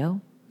front of you,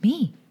 Joe.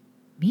 Me,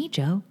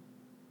 Joe.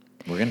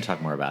 We're going to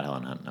talk more about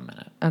Helen Hunt in a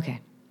minute.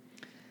 Okay.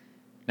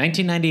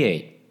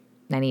 1998.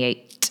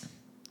 98.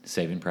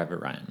 Saving Private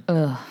Ryan.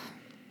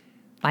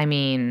 I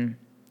mean,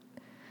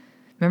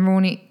 remember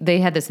when they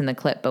had this in the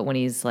clip, but when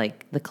he's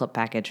like the clip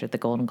package at the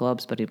Golden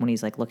Globes, but when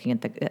he's like looking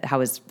at how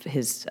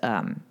his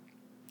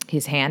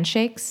hand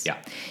shakes. Yeah.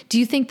 Do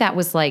you think that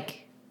was like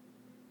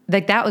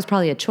that was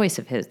probably a choice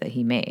of his that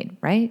he made,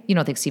 right? You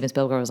don't think Steven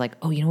Spielberg was like,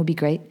 oh, you know what would be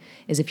great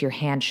is if your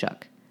hand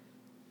shook.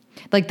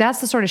 Like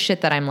that's the sort of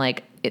shit that I'm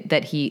like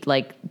that he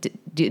like.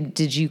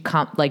 Did you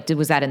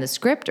was that in the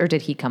script or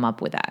did he come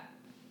up with that?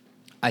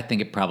 I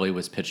think it probably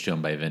was pitched to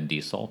him by Vin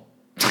Diesel.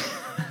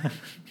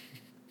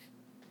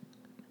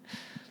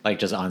 Like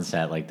just on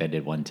set, like they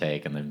did one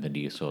take, and then Vin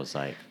Diesel was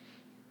like,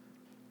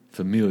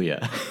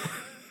 "Familia."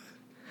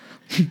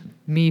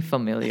 Me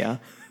familia.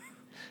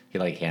 He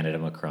handed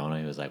him a Corona.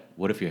 He was like,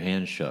 "What if your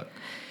hand shook?"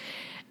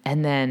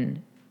 And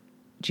then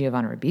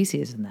Giovanni Ribisi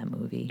is in that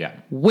movie. Yeah.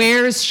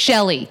 Where's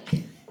Shelley?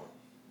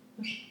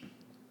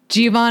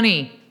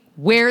 Giovanni,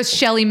 where's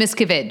Shelley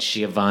Miscavige?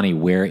 Giovanni,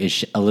 where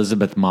is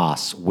Elizabeth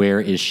Moss?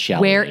 Where is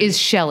Shelley? Where is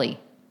Shelley?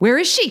 Where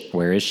is she?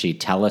 Where is she?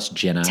 Tell us,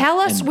 Jenna. Tell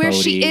us and where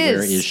she Bodhi, is.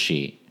 Where is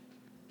she?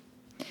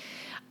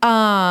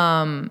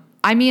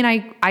 I mean,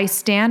 I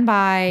stand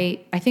by.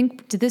 I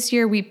think this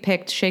year we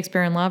picked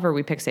Shakespeare in Love, or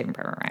we picked Saving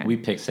Private Ryan. We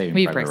picked Saving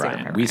We Private picked Saving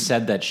Ryan. Private We Ryan.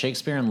 said that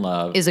Shakespeare in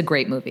Love is a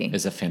great movie.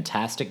 is a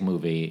fantastic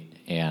movie,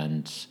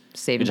 and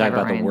Saving We talk Private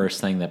about Ryan. the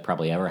worst thing that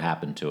probably ever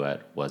happened to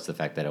it was the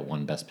fact that it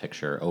won Best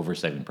Picture over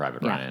Saving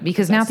Private Yeah, Ryan.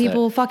 because now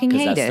people fucking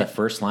hate that's it. the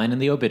first line in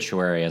the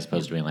obituary as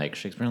opposed to being like,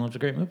 Shakespeare in Love's a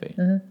great movie.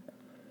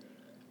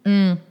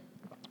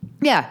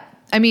 Yeah.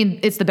 I mean,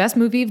 it's the best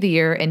movie of the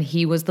year, and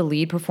he was the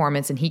lead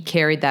performance, and he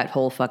carried that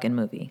whole fucking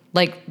movie.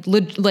 Like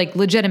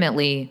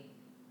legitimately.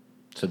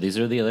 So these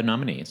are the other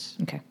nominees.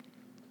 Okay.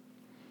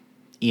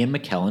 Ian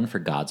McKellen for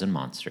Gods and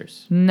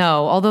Monsters.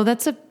 No, although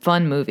that's a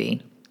fun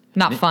movie.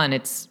 Not fun,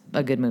 it's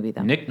a good movie,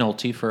 though. Nick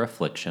Nolte for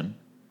Affliction.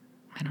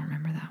 I don't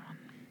remember that one.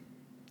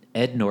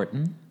 Ed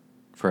Norton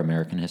for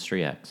American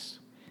History X.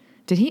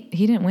 Did he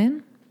didn't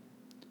win?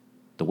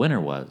 The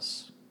winner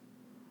was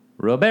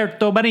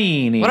Roberto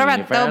Benigni.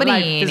 Roberto for Life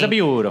Benigni. is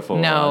Beautiful.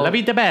 No. La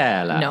Vita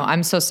Bella. No,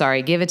 I'm so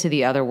sorry. Give it to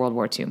the other World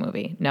War II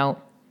movie. No.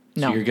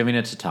 So you're giving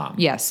it to Tom.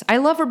 Yes, I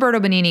love Roberto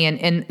Benigni,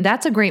 and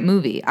that's a great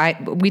movie.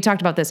 We talked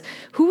about this.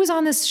 Who was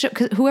on this show?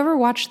 'Cause whoever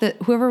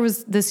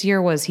was this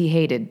year he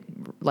hated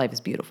Life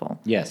is Beautiful.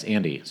 Yes,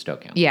 Andy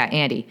Stokeham. Yeah,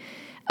 Andy.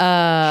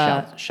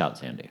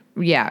 Shouts Andy.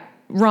 Yeah,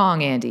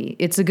 wrong, Andy.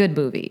 It's a good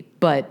movie,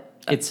 but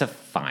It's a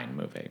fine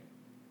movie.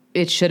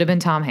 it should have been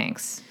Tom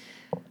Hanks.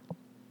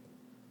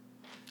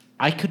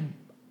 I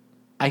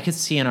could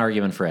see an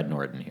argument for Ed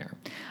Norton here.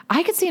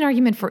 I could see an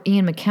argument for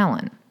Ian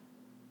McKellen.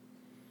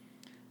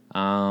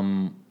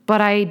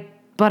 But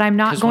I'm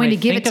not going to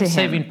give it to him. When I think of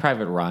Saving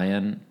Private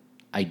Ryan,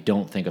 I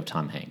don't think of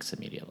Tom Hanks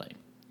immediately.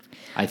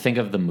 I think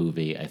of the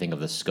movie. I think of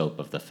the scope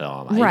of the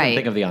film. I Right. even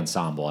think of the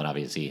ensemble and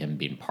obviously him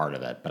being part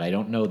of it. But I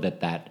don't know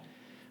that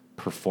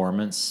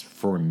performance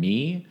for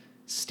me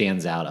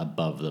stands out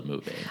above the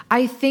movie.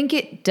 I think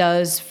it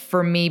does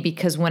for me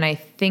because when I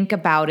think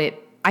about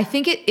it, I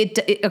think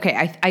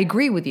I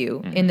agree with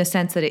you in the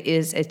sense that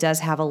it does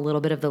have a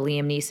little bit of the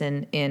Liam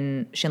Neeson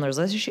in Schindler's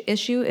List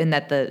issue in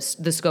that the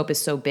scope is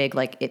so big,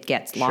 like it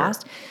gets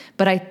lost.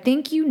 But I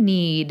think you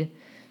need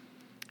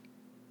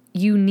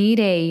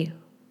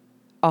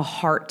a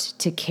heart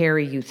to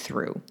carry you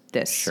through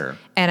this. Sure.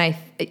 And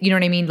you know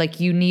what I mean? Like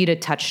you need a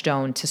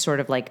touchstone to sort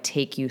of like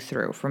take you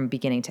through from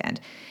beginning to end.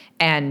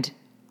 And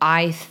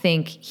I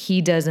think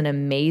he does an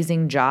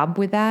amazing job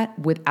with that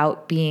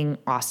without being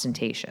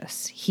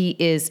ostentatious. He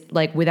is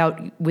like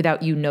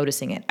without you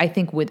noticing it. I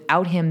think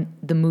without him,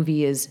 the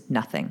movie is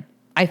nothing.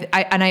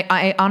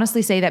 I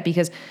honestly say that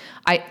because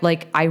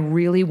I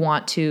really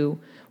want to,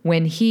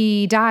 when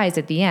he dies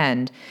at the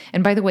end,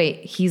 and by the way,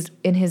 he's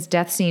in his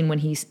death scene when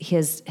his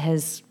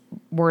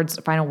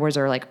final words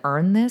are like,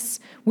 earn this,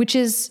 which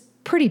is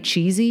pretty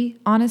cheesy,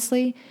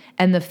 honestly.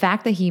 And the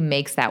fact that he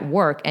makes that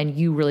work and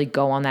you really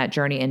go on that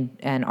journey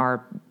and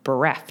are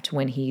bereft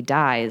when he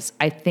dies,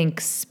 I think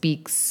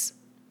speaks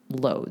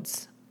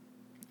loads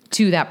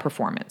to that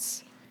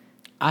performance.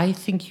 I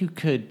think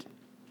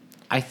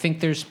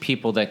there's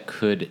people that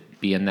could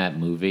be in that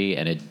movie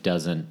and it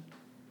doesn't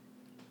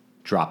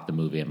drop the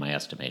movie in my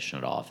estimation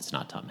at all if it's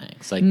not Tom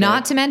Hanks. Like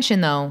Not to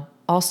mention, though,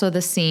 also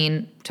the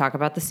scene, talk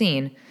about the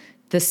scene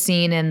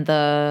in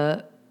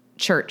the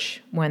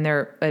church when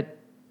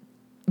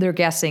they're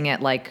guessing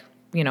at like,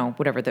 you know,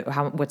 whatever,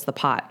 what's the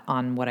pot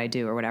on what I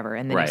do or whatever.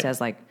 And then Right. he says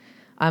like,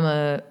 I'm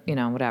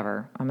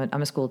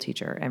a school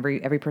teacher.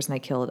 Every person I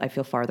killed, I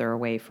feel farther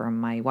away from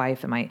my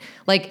wife and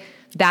like,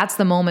 that's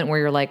the moment where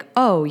you're like,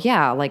 oh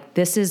yeah, like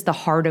this is the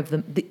heart of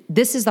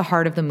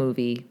the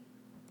movie.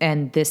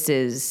 And this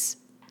is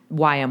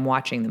why I'm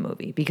watching the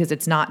movie, because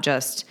it's not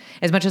just,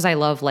 as much as I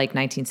love like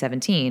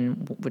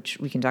 1917, which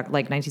we can talk,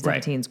 like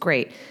 1917 is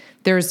great.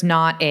 There's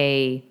not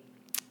a,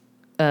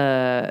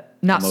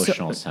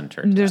 emotional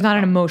center. There's not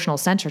an emotional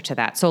center to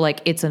that. So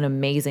like it's an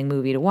amazing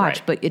movie to watch,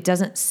 Right. but it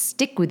doesn't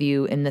stick with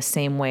you in the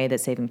same way that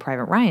Saving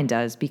Private Ryan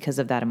does because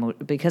of that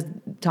because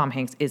Tom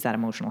Hanks is that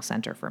emotional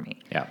center for me.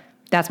 Yeah.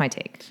 That's my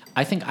take.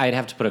 I think I'd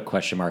have to put a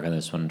question mark on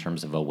this one in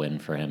terms of a win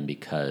for him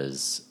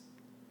because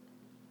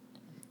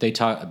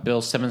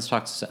Bill Simmons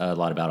talks a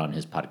lot about on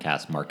his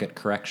podcast market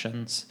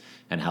corrections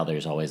and how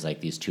there's always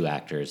like these two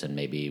actors and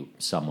maybe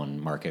someone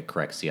market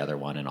corrects the other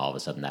one and all of a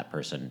sudden that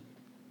person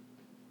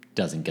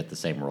doesn't get the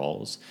same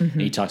roles. Mm-hmm.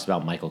 And he talks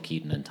about Michael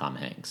Keaton and Tom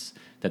Hanks,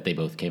 that they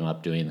both came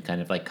up doing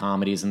kind of like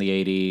comedies in the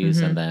 80s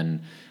Mm-hmm. and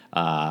then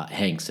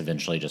Hanks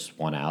eventually just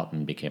won out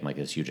and became like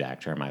this huge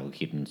actor. Michael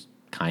Keaton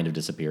kind of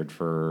disappeared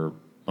for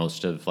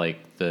most of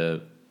like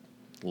the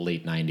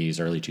late 90s,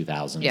 early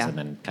 2000s, Yeah. and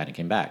then kind of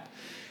came back.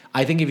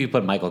 I think if you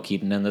put Michael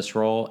Keaton in this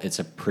role, it's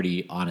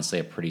honestly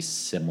a pretty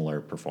similar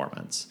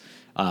performance.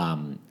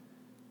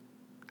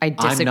 I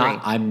disagree.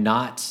 I'm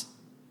not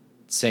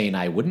saying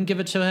I wouldn't give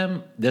it to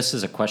him. This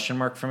is a question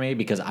mark for me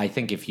because I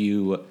think if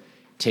you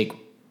take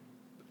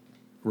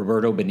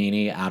Roberto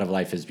Benigni out of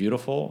Life is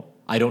Beautiful,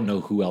 I don't know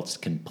who else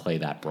can play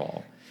that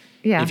role.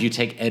 Yeah. If you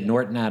take Ed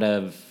Norton out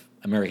of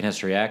American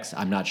History X,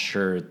 I'm not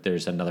sure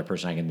there's another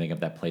person I can think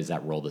of that plays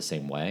that role the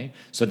same way.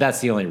 So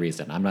that's the only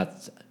reason.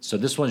 So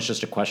this one's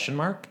just a question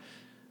mark.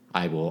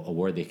 I will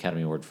award the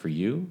Academy Award for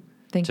you.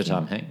 Thank to you.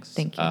 Tom Hanks.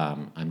 Thank you.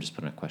 I'm just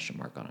putting a question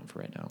mark on him for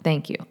right now.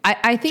 Thank you.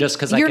 I think Just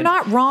because you're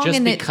not wrong just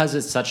in that. because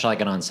it's such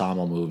like an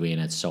ensemble movie and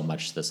it's so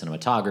much the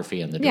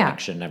cinematography and the Yeah.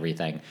 direction and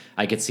everything,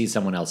 I could see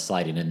someone else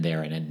sliding in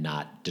there and it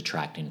not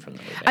detracting from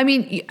the movie. I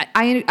mean,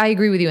 I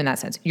agree with you in that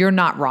sense. You're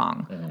not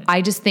wrong. Mm-hmm.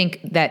 I just think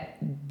that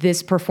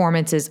this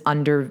performance is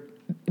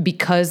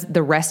because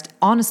the rest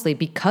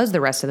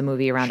of the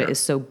movie around Sure. it is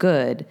so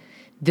good.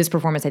 This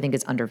performance, I think,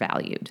 is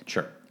undervalued.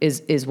 Sure.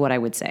 Is what I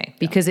would say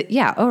because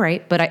all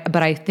right, but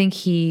I think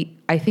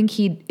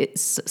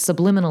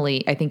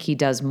subliminally, I think he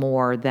does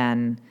more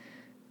than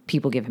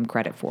people give him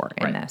credit for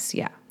in Right. this.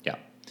 Yeah. Yeah.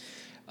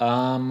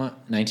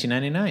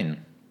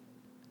 1999,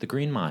 The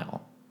Green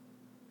Mile.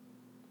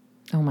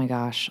 Oh my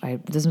gosh,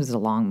 this was a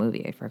long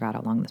movie. I forgot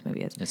how long this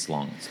movie is. It's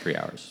long. It's 3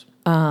 hours.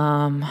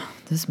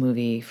 This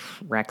movie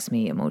wrecks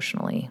me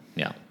emotionally.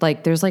 Yeah.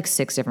 Like there's like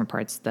 6 different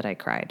parts that I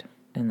cried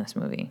in this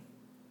movie.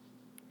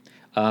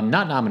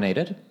 Not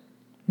nominated.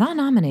 Not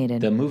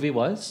nominated. The movie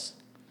was.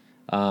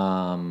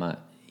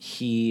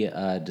 He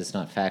does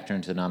not factor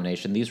into the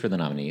nomination. These were the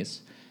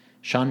nominees.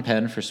 Sean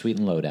Penn for Sweet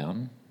and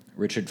Lowdown.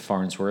 Richard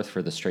Farnsworth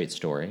for The Straight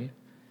Story.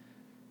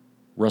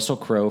 Russell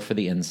Crowe for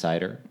The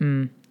Insider.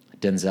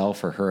 Denzel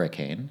for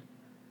Hurricane.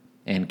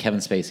 And Kevin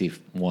Spacey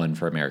won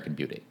for American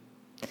Beauty.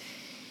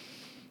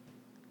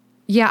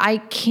 Yeah, I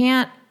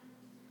can't.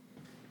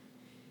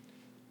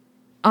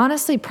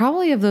 Honestly,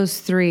 probably of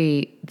those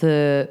 3,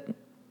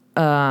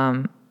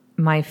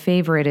 my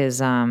favorite is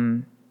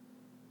Denzel's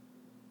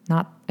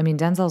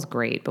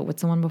great, but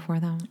what's the one before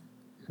that?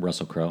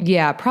 Russell Crowe.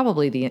 Yeah,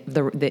 probably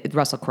the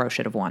Russell Crowe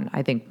should have won.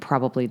 I think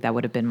probably that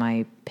would have been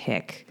my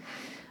pick.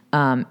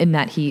 In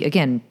that he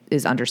again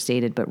is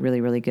understated but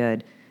really really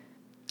good.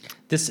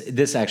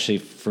 This actually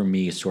for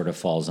me sort of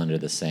falls under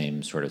the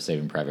same sort of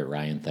Saving Private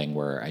Ryan thing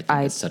where I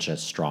think it's such a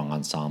strong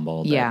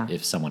ensemble that Yeah.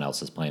 if someone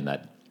else is playing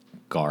that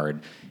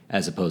guard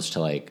as opposed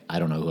to like I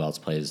don't know who else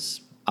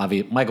plays.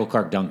 Michael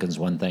Clark Duncan's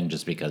one thing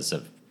just because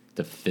of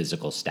the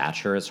physical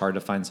stature. It's hard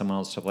to find someone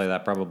else to play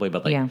that probably,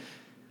 but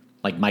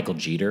like Michael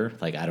Jeter,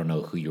 like I don't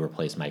know who you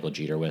replaced Michael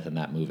Jeter with in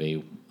that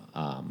movie.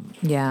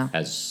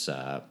 As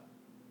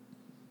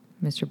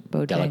Mr.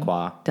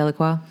 Boateng.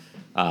 Delacroix.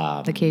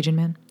 The Cajun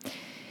man.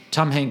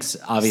 Tom Hanks,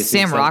 obviously.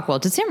 Sam Rockwell.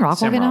 Did Sam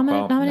Rockwell get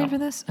nominated no. for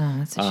this? Oh,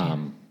 that's a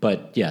shame.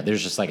 But yeah,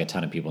 there's just like a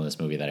ton of people in this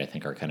movie that I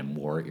think are kind of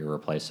more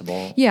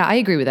irreplaceable. Yeah, I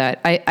agree with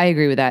that. I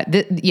agree with that.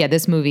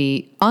 This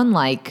movie,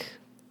 unlike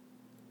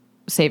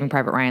Saving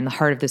Private Ryan, the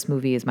heart of this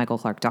movie is Michael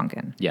Clark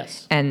Duncan.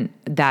 Yes. And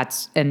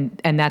that's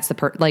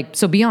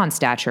so beyond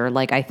stature,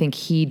 like I think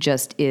he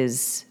just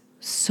is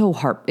so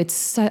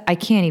I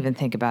can't even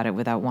think about it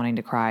without wanting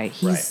to cry.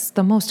 He's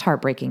the most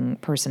heartbreaking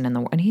person in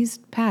the world. And he's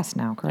passed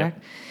now, correct?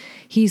 Yep.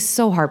 He's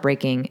so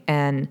heartbreaking.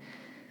 And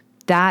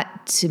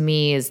that to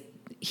me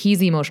he's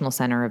the emotional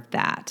center of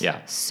that.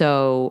 Yeah.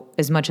 So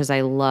as much as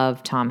I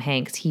love Tom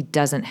Hanks,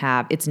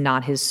 it's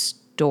not his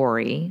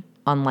story,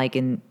 unlike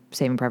in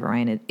Saving Private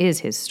Ryan, it is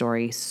his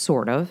story,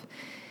 sort of.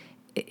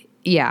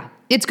 Yeah,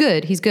 it's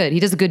good. He's good. He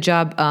does a good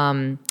job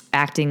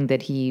acting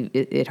that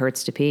it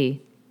hurts to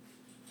pee.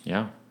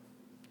 Yeah.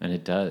 And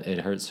it does. It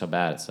hurts so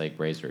bad. It's like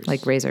razors.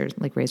 Like razor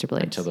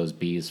blades. Until those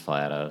bees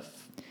fly out of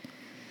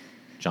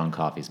John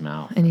Coffey's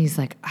mouth. And he's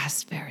like, I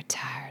was very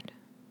tired.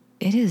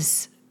 It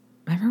is.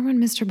 I remember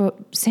when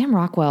Sam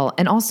Rockwell,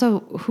 and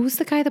also, who's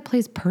the guy that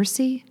plays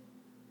Percy?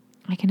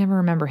 I can never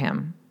remember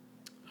him.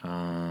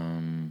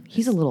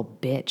 He's a little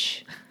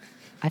bitch.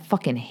 I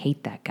fucking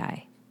hate that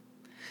guy.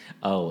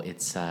 Oh,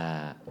 it's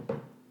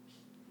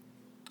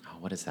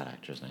what is that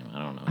actor's name? I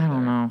don't know. I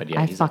don't know. But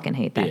yeah, I fucking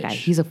hate that guy.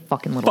 He's a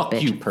fucking little Fuck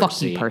bitch. you, Percy.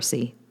 Fuck you,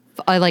 Percy.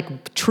 I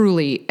like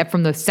truly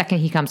from the second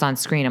he comes on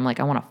screen, I'm like,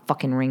 I want to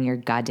fucking wring your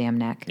goddamn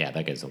neck. Yeah,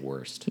 that guy's the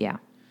worst. Yeah.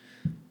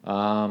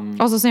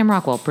 Also, Sam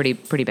Rockwell, pretty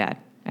bad.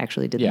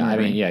 Actually, did. Yeah, the I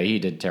murdering. mean, yeah, he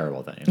did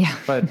terrible things. Yeah.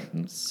 But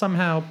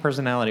somehow,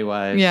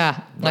 personality-wise,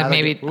 Yeah, like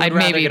I'd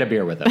rather get a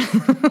beer with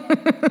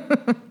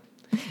him.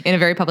 in a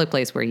very public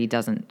place where he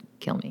doesn't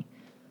kill me.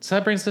 So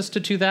that brings us to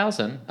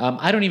 2000.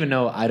 I don't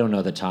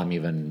know that Tom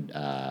even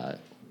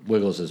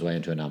wiggles his way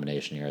into a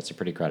nomination here. It's a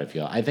pretty crowded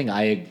field. I think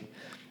I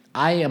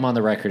am on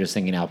the record as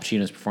thinking Al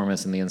Pacino's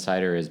performance in The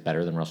Insider is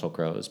better than Russell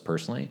Crowe's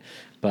personally.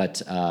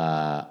 But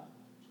I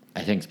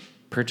think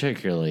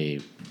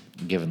particularly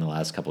given the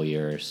last couple of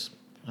years,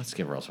 let's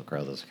give Russell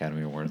Crowe this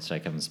Academy Award instead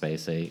of Kevin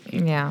Spacey.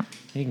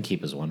 He can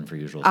keep his one for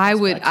Usual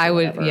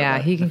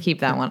Suspects. He can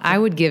keep that one. I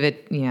would give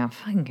it,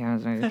 fucking Kevin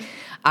Spacey.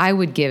 I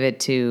would give it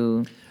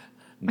to,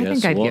 I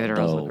think I'd give it to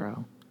Russell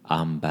Crowe.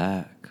 I'm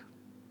back.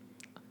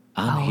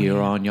 I'm here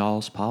on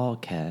y'all's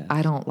podcast.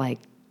 I don't like,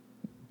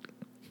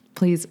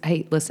 please,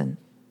 hey, listen,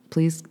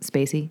 please,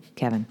 Spacey,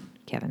 Kevin.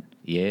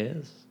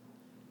 Yes.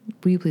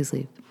 Will you please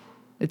leave?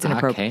 It's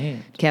inappropriate. I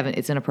can't. Kevin,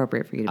 it's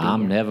inappropriate for you to be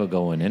I'm here. never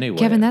going anywhere.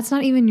 Kevin, that's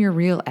not even your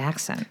real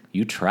accent.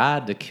 You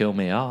tried to kill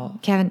me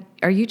off. Kevin,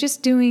 are you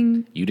just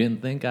doing... You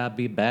didn't think I'd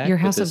be back Your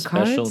with House this of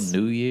special Cards?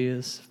 New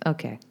Year's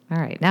Okay. All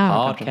right.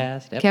 Now I'm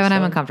podcast uncomfortable. Kevin,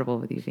 I'm episode? uncomfortable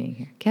with you being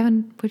here.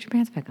 Kevin, put your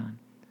pants back on.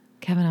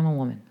 Kevin, I'm a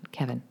woman.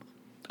 Kevin.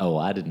 Oh,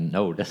 I didn't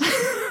notice.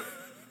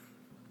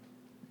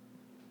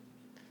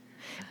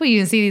 Well, you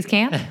didn't see these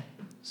camp?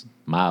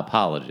 My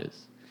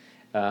apologies.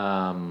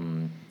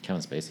 Kevin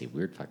Spacey,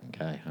 weird fucking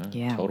guy, huh?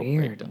 Yeah, Total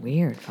weird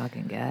breakdown.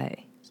 fucking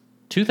guy.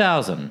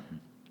 2000.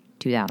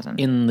 2000.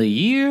 In the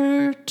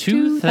year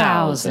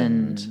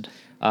 2000.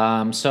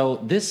 So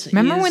this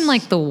Remember is... when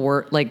like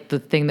the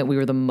thing that we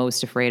were the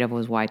most afraid of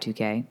was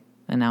Y2K,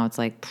 and now it's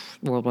like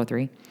World War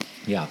III.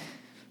 Yeah.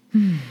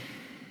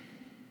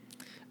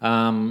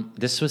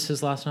 This was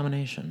his last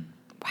nomination.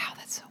 Wow,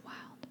 that's so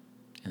wild.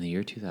 In the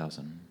year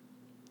 2000.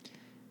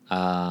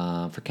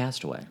 For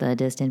Castaway. The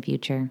distant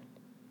future,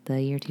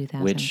 the year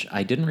 2000. Which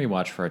I didn't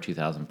rewatch for our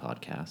 2000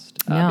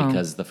 podcast. No.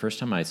 Because the first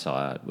time I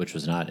saw it, which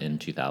was not in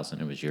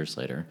 2000, it was years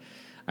later,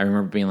 I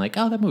remember being like,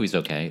 oh, that movie's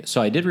okay.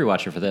 So I did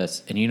rewatch it for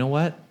this. And you know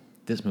what?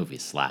 This movie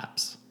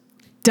slaps.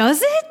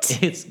 Does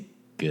it? It's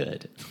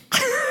good.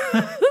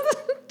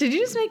 Did you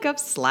just make up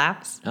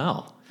slaps?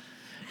 Oh.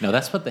 No,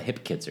 that's what the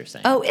hip kids are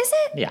saying. Oh, is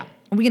it? Yeah.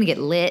 Are we gonna get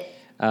lit?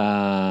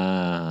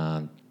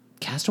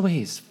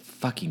 Castaway is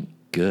fucking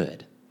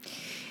good.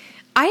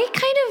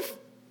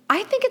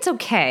 I think it's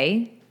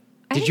okay.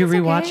 Did you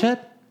rewatch it?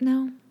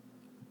 No.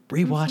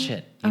 Rewatch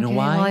it. You know Okay,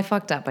 why? Well, I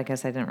fucked up. I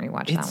guess I didn't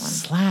rewatch It that one.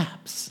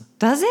 slaps.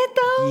 Does it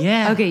though?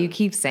 Yeah. Okay, you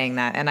keep saying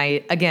that, and I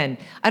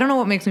don't know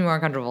what makes me more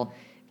uncomfortable: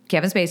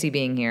 Kevin Spacey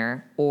being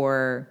here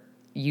or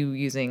you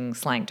using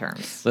slang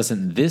terms.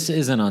 Listen, this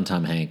isn't on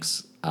Tom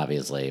Hanks,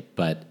 obviously,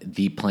 but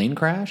the plane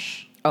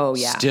crash. Oh,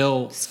 yeah.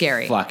 Still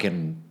Scary.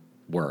 Fucking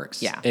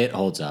works. Yeah. It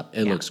holds up.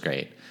 It Yeah. looks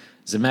great.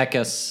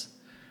 Zemeckis,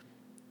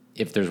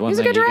 if there's one He's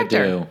a thing good he could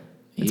director.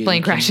 do, It's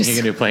plane crashes. He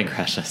can do plane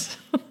crashes.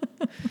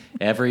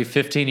 Every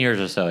 15 years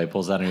or so, he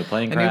pulls out a new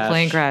plane crash. A new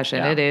plane crash,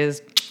 and Yeah. it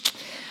is.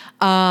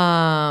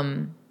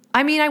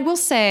 I mean, I will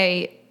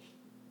say,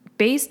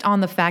 based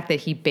on the fact that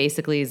he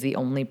basically is the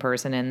only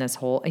person in this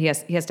whole, he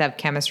has to have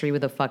chemistry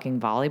with a fucking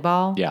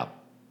volleyball. Yeah.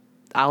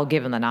 I'll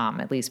give him the nom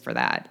at least for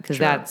that, because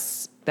Sure.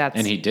 that's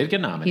And he did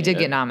get nominated. He did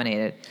get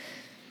nominated.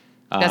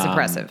 That's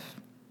impressive.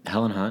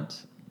 Helen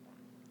Hunt,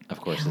 of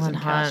course, Helen is in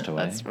Hunt,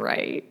 Castaway. that's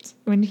right.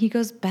 When he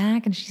goes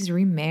back and she's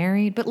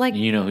remarried, but like,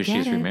 You know who get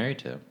she's it. remarried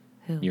to?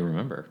 Who? You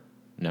remember?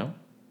 No?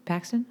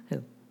 Paxton?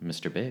 Who?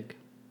 Mr. Big.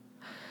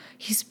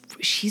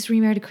 She's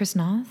remarried to Chris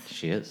Noth.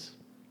 She is.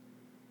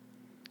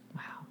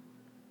 Wow.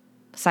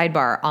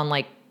 Sidebar, on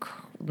like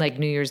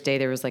New Year's Day,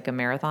 there was like a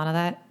marathon of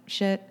that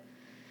shit.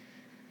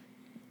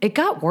 It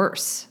got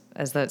worse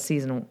as that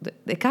season.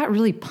 It got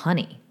really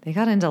punny. They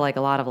got into like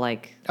a lot of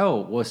like.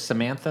 Oh, was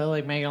Samantha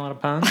like making a lot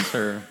of puns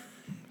or?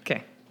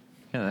 Okay.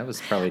 Yeah, that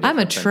was probably. I'm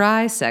a different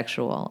than-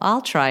 trisexual.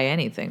 I'll try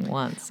anything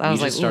once. I We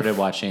was just like, started oof.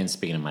 watching.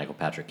 Speaking of Michael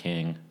Patrick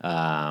King,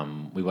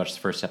 we watched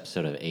the first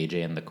episode of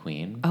AJ and the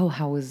Queen. Oh,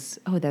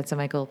 that's a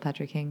Michael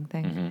Patrick King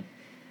thing. Mm-hmm.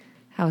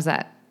 How was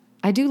that?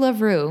 I do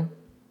love Rue.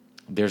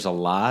 There's a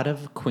lot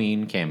of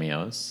Queen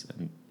cameos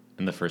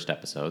in the first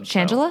episode. so-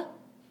 Shangela?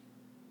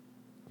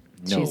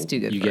 No, She's too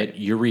good You for get it.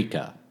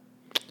 Eureka.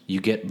 You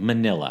get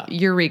Manila.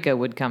 Eureka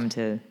would come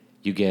to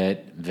You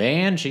get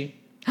Vanjie,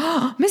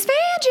 Miss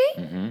Vanjie.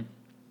 Mm-hmm.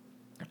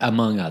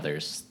 among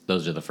others.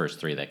 Those are the first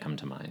three that come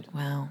to mind.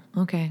 Wow.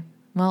 Okay.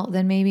 Well,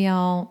 then maybe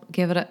I'll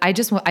give it I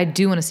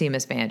do want to see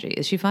Miss Vanjie.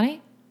 Is she funny?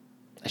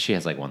 She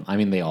has like one. I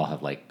mean, they all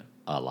have like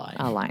a line.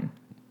 A line.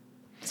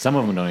 Some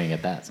of them don't even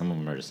get that. Some of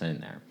them are just sitting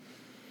there.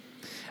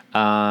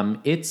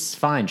 It's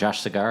fine.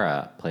 Josh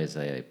Segarra plays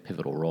a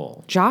pivotal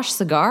role. Josh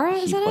Segarra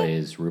is He in it?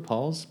 plays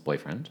RuPaul's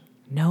boyfriend.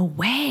 No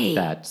way.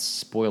 That,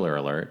 spoiler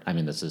alert, I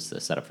mean, this is the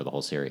setup for the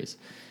whole series,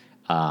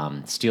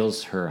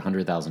 steals her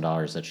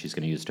 $100,000 that she's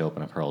going to use to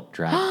open up her old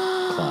drag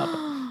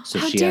club. So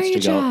How she dare has to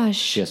you, go. Josh.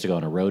 She has to go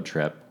on a road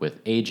trip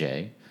with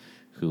AJ,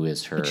 who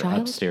is her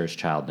child? upstairs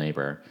child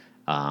neighbor,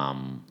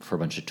 for a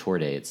bunch of tour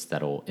dates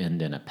that'll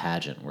end in a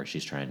pageant where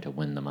she's trying to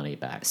win the money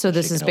back. So she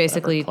this can is open up her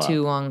basically club.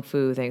 Tu Wong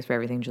Fu, Thanks for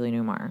Everything, Julie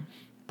Newmar.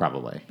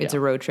 Probably. It's yeah.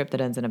 a road trip that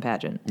ends in a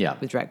pageant. Yeah.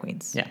 With drag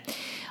queens. Yeah.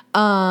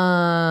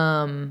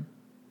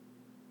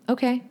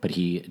 Okay. But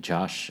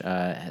Josh,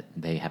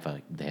 they have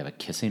a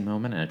kissing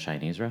moment in a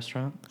Chinese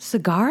restaurant.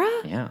 Segarra?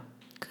 Yeah.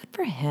 Good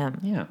for him.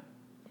 Yeah.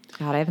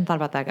 God, I haven't thought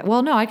about that guy.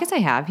 Well, no, I guess I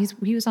have.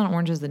 He was on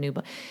Orange is the New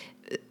Black.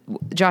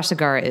 Josh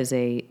Segarra is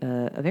a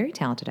very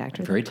talented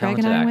actor. Very that Craig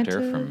talented and I went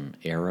actor to, from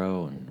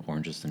Arrow and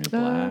Orange is the New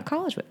Black.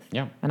 college with.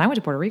 Yeah. And I went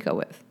to Puerto Rico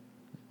with.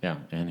 Yeah,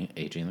 and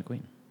AJ and the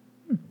Queen.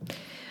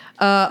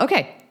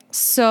 Okay.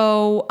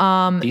 So,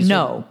 These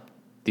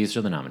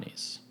are the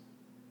nominees.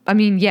 I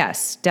mean,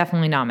 yes,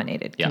 definitely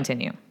nominated. Yeah.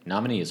 Continue.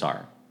 Nominees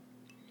are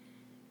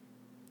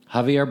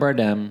Javier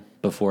Bardem,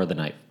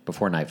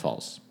 Before Night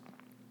Falls.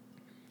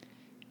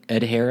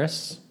 Ed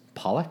Harris,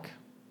 Pollock.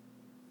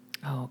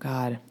 Oh,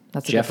 God.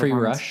 That's a Jeffrey good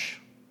performance.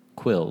 Rush,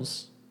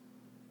 Quills.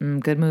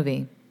 Good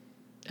movie.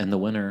 And the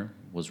winner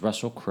was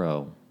Russell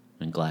Crowe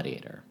in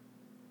Gladiator.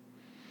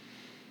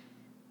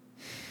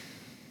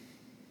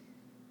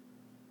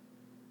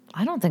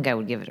 I don't think I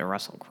would give it to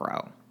Russell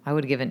Crowe. I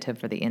would give it to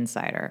for The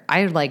Insider.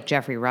 I like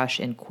Jeffrey Rush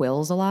in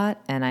Quills a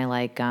lot, and I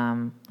like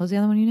what was the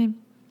other one you named?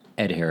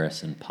 Ed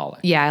Harris and Pollock.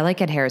 Yeah, I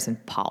like Ed Harris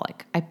and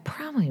Pollock. I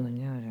probably would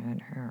go to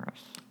Ed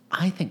Harris.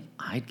 I think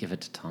I'd give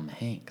it to Tom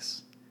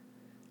Hanks.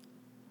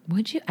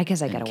 Would you? I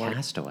guess I got to work.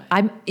 Castaway.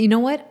 You know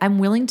what? I'm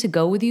willing to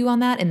go with you on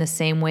that in the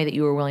same way that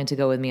you were willing to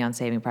go with me on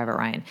Saving Private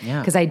Ryan. Yeah.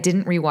 Because I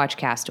didn't rewatch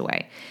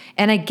Castaway.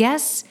 And I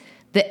guess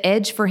the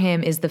edge for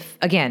him is the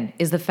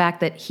fact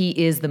that he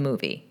is the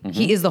movie. Mm-hmm.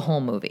 He is the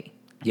whole movie.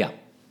 Yeah.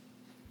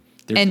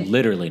 There's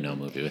literally no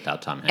movie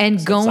without Tom Hanks. And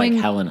It's going-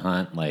 like Helen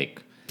Hunt,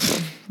 like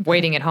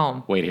Waiting at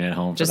home. waiting at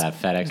home Just for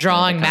that FedEx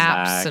drawing man to come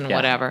maps back. and Yeah.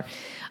 whatever.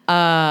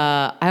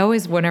 I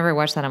always, whenever I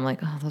watch that, I'm like,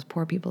 oh, those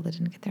poor people that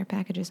didn't get their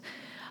packages.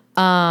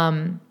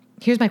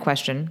 Here's my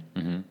question.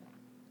 Mm-hmm.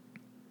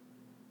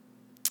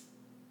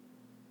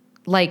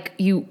 Like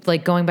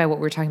going by what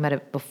we were talking about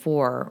it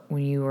before,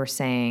 when you were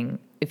saying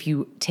if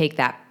you take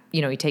that,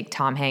 you take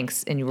Tom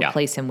Hanks and you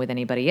replace him with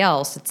anybody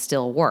else, it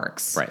still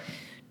works. Right.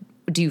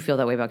 Do you feel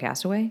that way about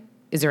Castaway?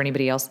 Is there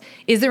anybody else?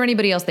 Is there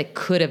anybody else that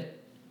could have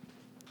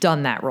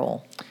done that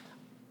role?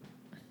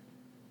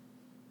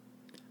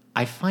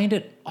 I find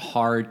it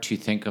hard to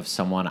think of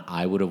someone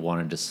I would have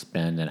wanted to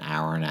spend an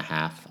hour and a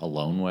half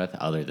alone with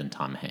other than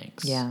Tom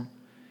Hanks. Yeah.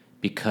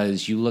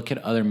 Because you look at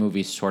other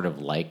movies sort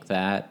of like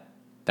that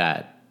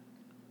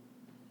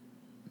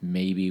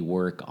maybe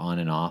work on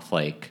and off.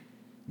 Like,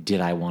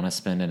 did I want to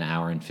spend an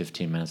hour and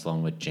 15 minutes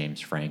alone with James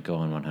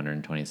Franco in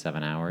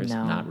 127 Hours?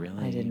 No, Not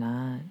really. I did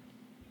not.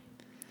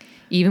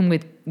 Even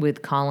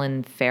with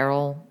Colin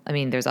Farrell, I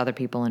mean, there's other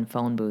people in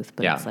Phone Booth,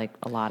 but it's like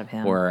a lot of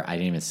him. Or I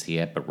didn't even see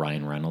it, but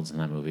Ryan Reynolds in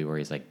that movie where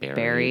he's like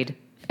buried.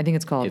 I think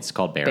it's called. It's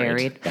called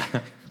Buried.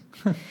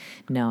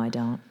 No, I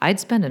don't. I'd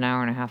spend an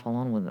hour and a half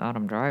alone with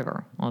Adam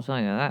Driver. I'll tell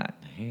you that.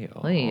 Hey,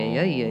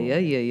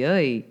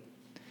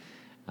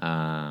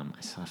 I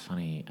saw a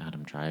funny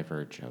Adam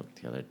Driver joke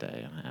the other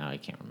day, and I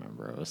can't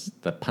remember.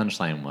 The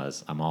punchline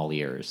was, "I'm all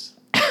ears."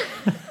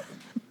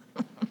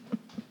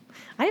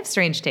 I have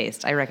strange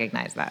taste. I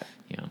recognize that.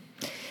 Yeah.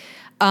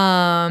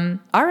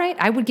 All right,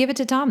 I would give it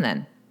to Tom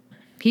then.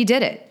 He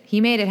did it.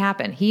 He made it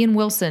happen. He and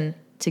Wilson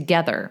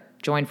together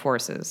joined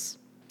forces.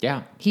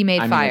 Yeah. He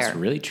made fire. It's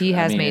really true. He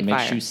has made it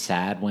makes fire. you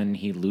sad when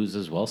he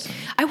loses Wilson.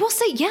 I will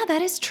say, yeah,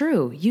 that is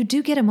true. You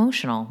do get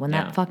emotional when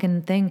Yeah. that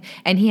fucking thing,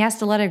 and he has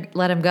to let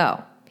him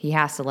go. He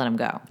has to let him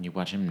go. You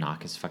watch him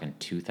knock his fucking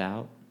tooth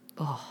out.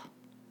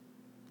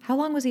 How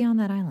long was he on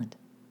that island?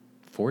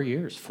 4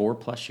 years,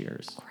 4+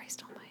 years.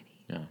 Christ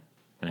almighty. Yeah.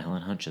 And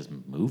Helen Hunt just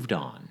moved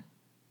on.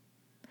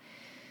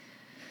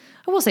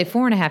 I will say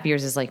 4.5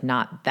 years is like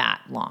not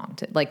that long.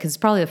 Because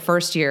probably the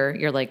first year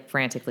you're like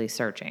frantically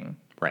searching.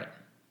 Right.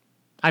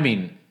 I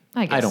mean,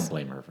 I guess. I don't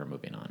blame her for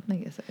moving on. I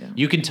guess I do.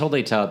 You can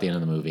totally tell at the end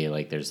of the movie,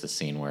 like, there's the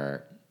scene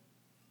where,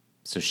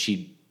 so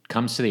she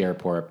comes to the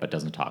airport but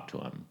doesn't talk to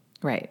him.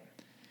 Right.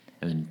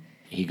 And then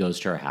he goes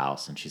to her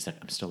house and she's like,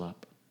 I'm still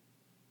up.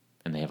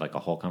 And they have like a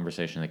whole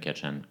conversation in the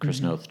kitchen.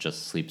 Chris Noth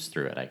just sleeps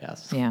through it, I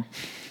guess. Yeah.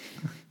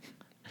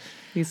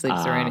 He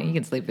sleeps through anything. He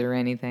can sleep through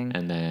anything.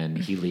 And then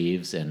he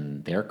leaves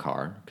in their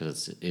car,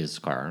 because it's his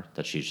car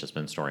that she's just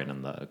been storing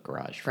in the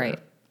garage for. Right.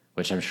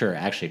 Which I'm sure,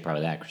 actually,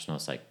 probably that. Chris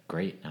Noth's like,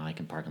 great, now I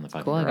can park in the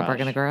fucking Cool, garage. I can park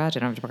in the garage.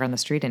 I don't have to park on the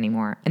street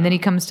anymore. And then he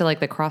comes to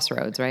like the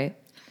crossroads, right?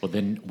 Well,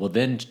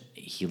 then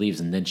he leaves,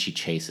 and then she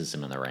chases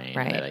him in the rain.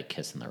 Right. And they like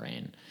kiss in the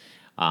rain.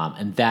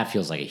 And that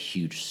feels like a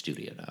huge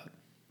studio note.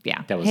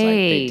 Yeah. That was like,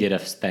 they did a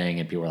thing,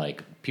 and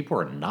people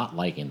were not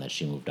liking that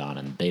she moved on,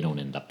 and they don't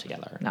end up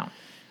together. No.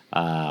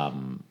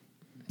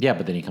 Yeah,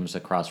 but then he comes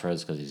to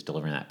Crossroads because he's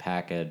delivering that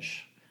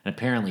package. And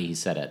apparently he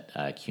said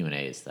at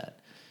Q&As that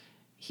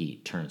he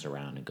turns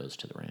around and goes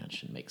to the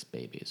ranch and makes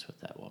babies with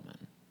that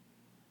woman.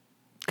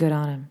 Good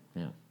on him.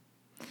 Yeah.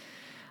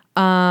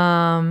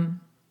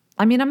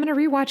 I mean, I'm going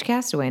to rewatch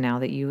Castaway now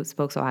that you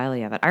spoke so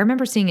highly of it. I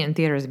remember seeing it in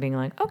theaters and being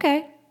like,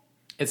 okay.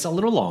 It's a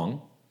little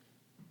long.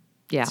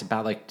 Yeah.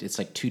 It's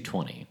like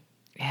 220.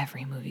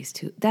 Every movie's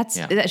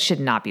that should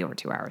not be over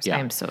 2 hours. Yeah.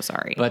 I'm so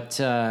sorry. But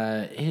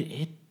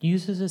it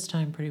uses its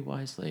time pretty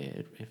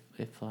wisely.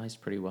 It flies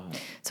pretty well.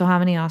 So how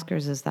many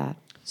Oscars is that?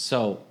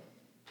 So,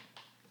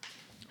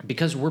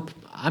 because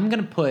I'm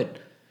going to put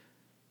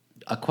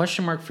a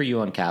question mark for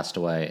you on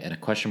Castaway and a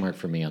question mark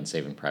for me on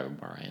Saving Private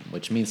Ryan,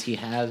 which means we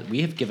have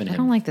given him I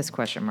don't like this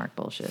question mark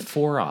bullshit.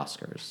 4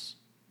 Oscars.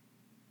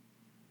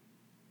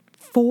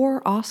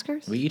 4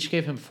 Oscars? We each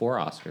gave him 4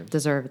 Oscars.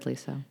 Deservedly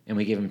so. And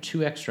we gave him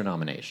 2 extra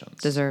nominations.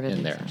 Deservedly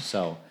in there.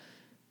 So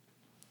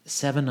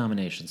 7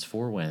 nominations,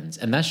 4 wins.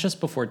 And that's just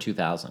before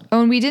 2000.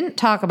 Oh, and we didn't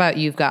talk about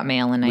You've Got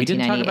Mail in 1998. We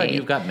didn't talk about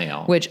You've Got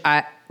Mail.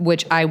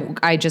 Which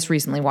I just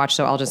recently watched,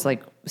 so I'll just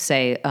like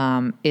say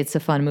it's a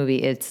fun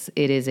movie. It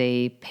is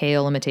a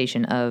pale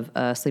imitation of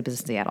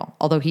Sleepless in Seattle.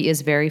 Although he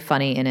is very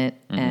funny in it,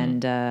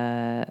 and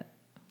a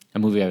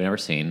movie I've never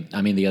seen.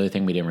 I mean, the other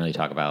thing we didn't really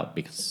talk about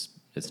because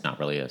it's not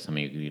really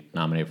something you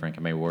nominated for an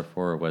Academy Award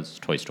for was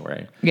Toy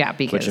Story. Yeah,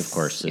 because which of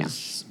course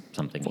is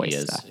something he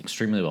is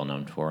extremely well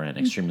known for and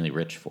extremely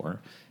rich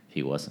for. If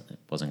he wasn't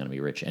going to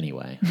be rich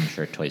anyway, I'm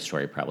sure Toy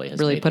Story probably has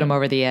really made put him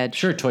over the edge.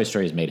 Sure, Toy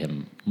Story has made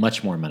him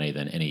much more money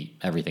than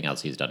everything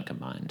else he's done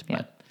combined.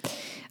 Yeah.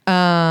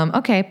 But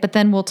Okay, but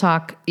then we'll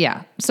talk.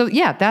 Yeah. So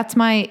yeah, that's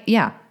my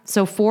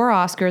So 4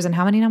 Oscars and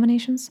how many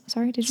nominations?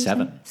 Sorry, did you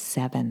 7. say?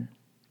 7.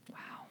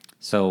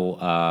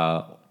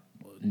 So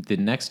the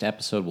next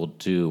episode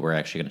we're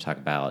actually going to talk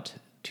about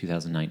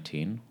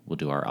 2019. We'll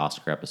do our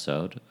Oscar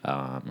episode,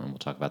 and we'll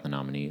talk about the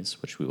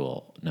nominees, which we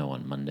will know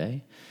on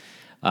Monday.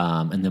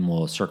 And then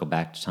we'll circle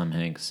back to Tom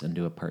Hanks and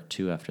do a part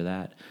 2 after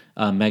that.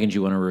 Meghann, do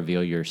you want to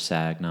reveal your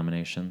SAG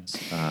nominations?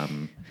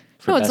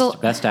 For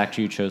best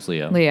actor, you chose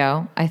Leo.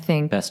 Leo, I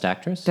think. Best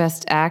actress?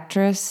 Best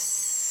actress,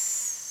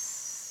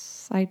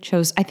 I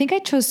think I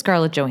chose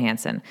Scarlett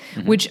Johansson,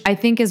 which I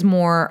think is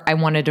more, I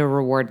wanted to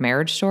reward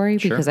Marriage Story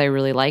because I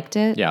really liked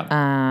it. Yeah.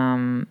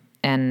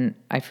 And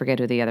I forget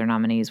who the other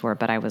nominees were,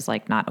 but I was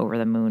like not over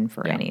the moon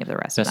for any of the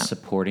rest of them. Best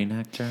supporting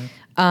actor?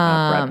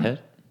 Brad Pitt?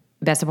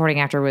 Best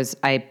supporting actor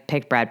I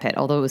picked Brad Pitt,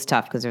 although it was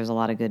tough because there's a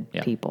lot of good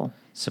people.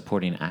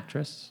 Supporting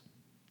Actress?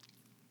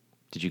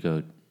 Did you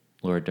go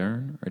Laura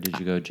Dern or did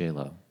you go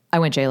J-Lo? I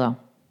went J-Lo.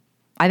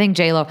 I think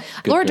J-Lo.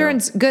 Laura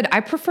Dern's good.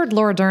 I preferred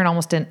Laura Dern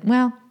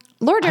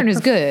Laura Dern is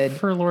good. I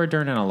prefer Laura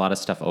Dern and a lot of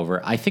stuff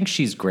over. I think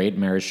she's great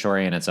in Marriage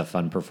Story and it's a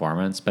fun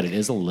performance, but it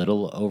is a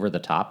little over the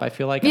top, I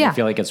feel like. And I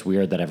feel like it's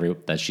weird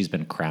that she's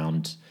been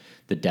crowned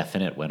the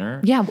definite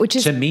winner. Yeah, which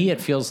is... To me,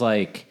 it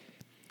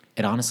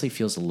honestly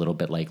feels a little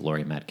bit like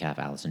Laurie Metcalf,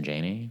 Allison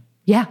Janney.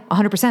 Yeah,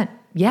 100%.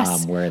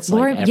 Yes. Where it's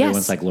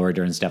everyone's like, Laura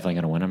Dern's definitely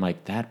going to win. I'm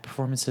like, that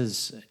performance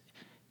is...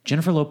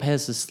 Jennifer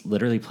Lopez is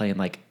literally playing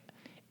like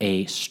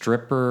a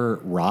stripper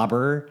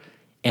robber,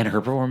 and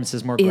her performance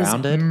is more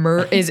grounded.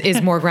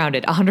 Is more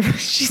grounded. 100%.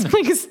 She's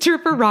playing a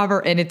stripper robber,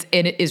 and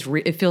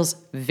it feels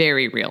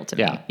very real to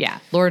me. Yeah.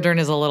 Laura Dern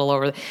is a little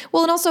over.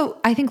 Well, and also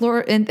I think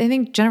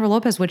Jennifer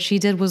Lopez, what she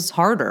did was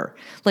harder.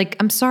 Like,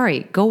 I'm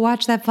sorry, go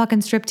watch that fucking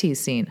striptease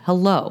scene.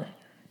 Hello,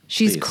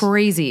 she's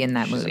crazy in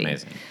that movie.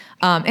 She's amazing.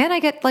 And I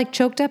get like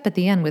choked up at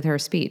the end with her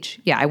speech.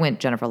 Yeah, I went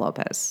Jennifer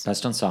Lopez.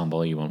 Best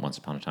ensemble, you went Once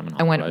Upon a Time in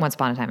Hollywood. I went Once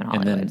Upon a Time in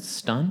Hollywood. And then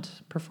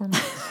stunt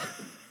performance.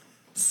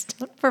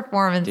 Stunt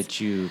performance. Did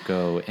you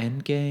go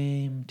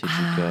Endgame? Did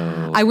you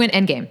go? I went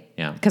Endgame.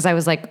 Yeah. Because I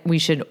was like, we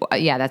should.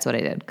 Yeah, that's what I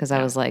did. Because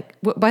I was like,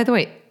 by the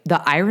way,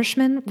 The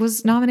Irishman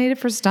was nominated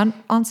for stunt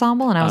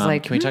ensemble, and I was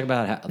like, can we talk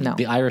about how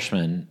The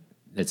Irishman?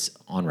 It's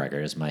on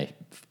record as my,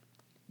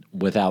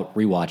 without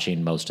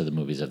rewatching most of the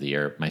movies of the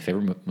year, my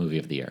favorite movie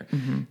of the year.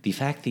 Mm-hmm. The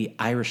fact The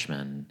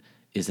Irishman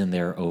is in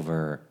there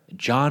over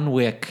John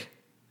Wick,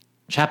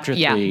 Chapter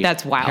 3,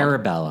 that's wild.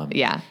 Parabellum.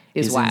 Yeah,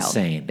 is wild.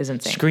 Insane. Is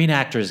insane. Screen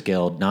Actors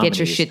Guild nominees. Get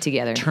your shit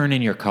together. Turn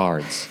in your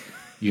cards.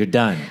 You're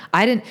done.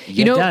 I didn't.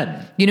 You're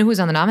done. You know who's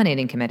on the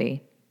nominating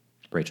committee?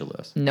 Rachel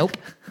Lewis. Nope.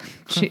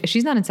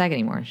 She's not in SAG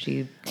anymore.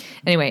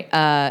 Anyway,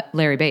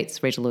 Larry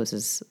Bates, Rachel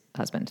Lewis's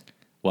husband.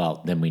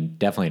 Well, then we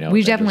definitely know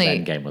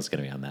Endgame was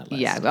going to be on that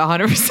list. Yeah,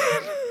 100%.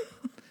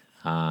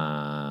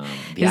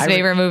 His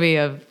favorite movie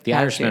of The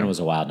Irishman was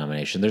a wild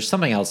nomination. There's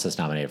something else that's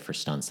nominated for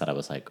stunts that I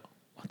was like,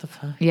 what the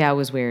fuck? Yeah, it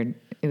was weird.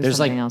 There's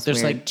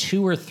like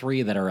 2 or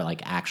 3 that are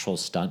like actual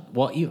stunt.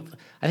 Well,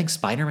 I think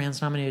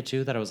Spider-Man's nominated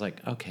too. That I was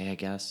like, okay, I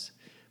guess.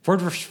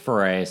 Ford versus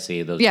Ferrari. I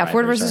see those. Yeah,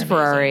 Ford versus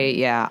Ferrari.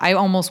 Yeah, I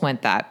almost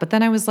went that, but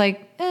then I was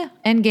like,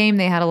 Endgame.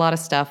 They had a lot of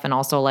stuff, and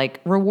also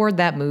like reward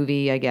that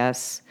movie, I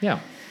guess. Yeah.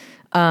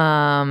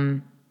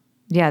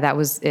 Yeah, that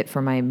was it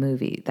for my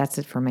movie. That's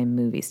it for my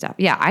movie stuff.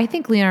 Yeah, I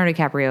think Leonardo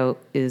DiCaprio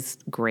is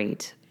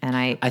great, and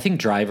I think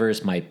Driver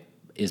is my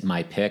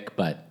pick,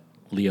 but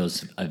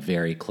Leo's a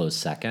very close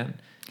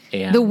second.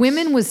 And The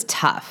Women was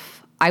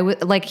tough. I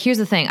would like. Here's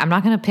the thing: I'm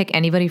not going to pick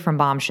anybody from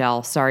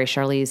Bombshell. Sorry,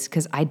 Charlize,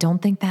 because I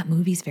don't think that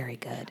movie's very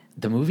good.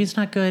 The movie's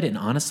not good, and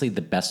honestly,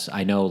 the best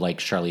I know, like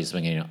Charlize,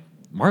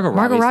 Margot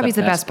Robbie's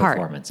the best part.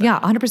 Yeah,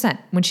 100%.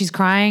 When she's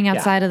crying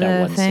outside of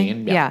the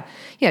thing. Scene, yeah,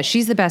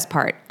 she's the best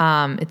part.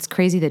 It's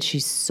crazy that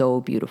she's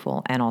so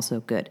beautiful and also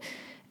good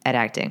at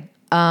acting.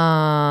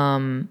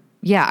 I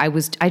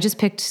just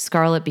picked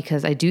Scarlett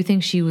because I do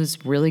think she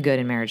was really good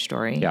in Marriage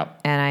Story. Yeah.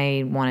 And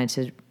I wanted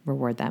to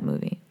reward that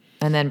movie.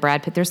 And then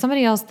Brad Pitt. There's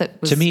somebody else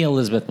that was... To me,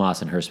 Elizabeth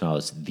Moss in Her Smell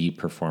is the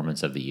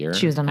performance of the year.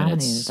 She was not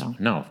nominated, though.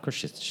 No, of course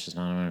she's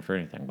not nominated for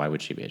anything. Why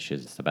would she be?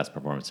 She's the best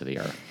performance of the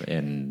year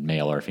in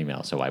male or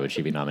female, so why would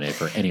she be nominated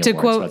for any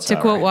awards whatsoever?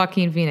 To quote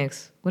Joaquin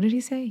Phoenix, what did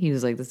he say? He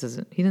was like,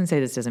 he didn't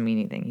say this doesn't mean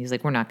anything. He's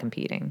like, we're not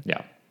competing.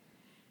 Yeah.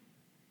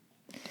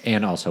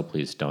 And also,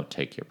 please don't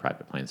take your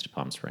private planes to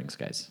Palm Springs,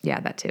 guys. Yeah,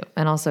 that too.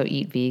 And also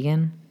eat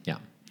vegan. Yeah.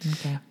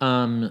 Okay.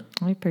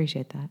 I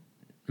appreciate that.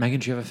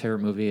 Meghann, do you have a favorite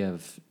movie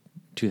of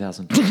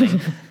 2020?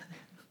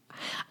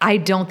 I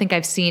don't think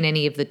I've seen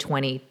any of the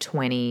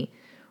 2020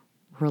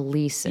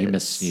 releases.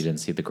 You didn't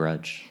see The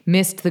Grudge.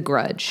 Missed The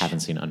Grudge. Haven't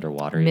seen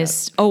Underwater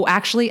yet. Oh,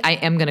 actually, I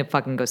am going to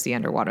fucking go see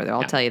Underwater, though.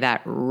 I'll tell you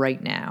that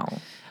right now.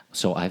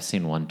 So I've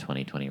seen one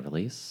 2020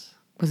 release.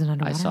 Was it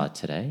Underwater? I saw it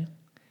today.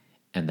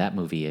 And that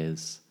movie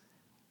is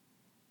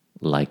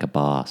Like a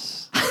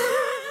Boss.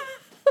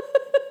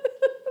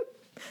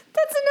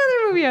 That's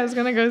another movie I was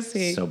going to go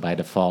see. So by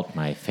default,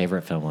 my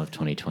favorite film of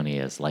 2020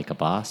 is Like a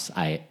Boss.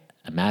 I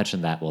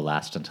imagine that will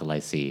last until I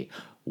see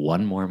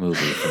one more movie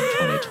from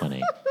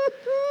 2020.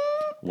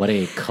 What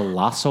a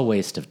colossal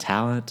waste of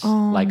talent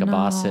Like a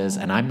Boss is.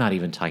 And I'm not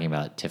even talking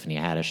about Tiffany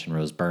Haddish and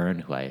Rose Byrne,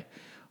 who I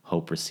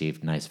hope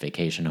received nice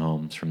vacation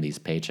homes from these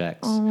paychecks.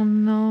 Oh,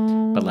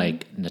 no. But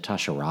like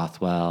Natasha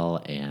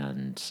Rothwell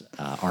and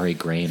Ari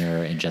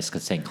Grainer and Jessica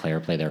St. Clair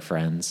play their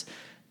friends.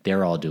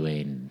 They're all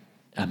doing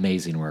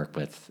amazing work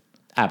with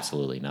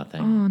absolutely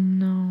nothing. Oh,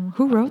 no.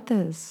 Who wrote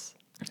this?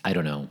 I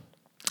don't know.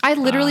 I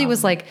literally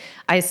was like,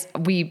 I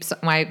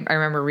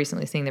remember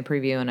recently seeing the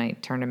preview and I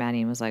turned to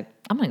Maddie and was like,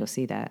 I'm going to go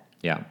see that.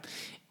 Yeah.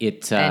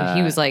 And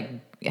he was like,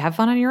 have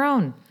fun on your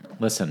own.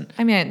 Listen.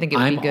 I mean, I think it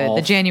would be good.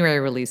 The January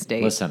release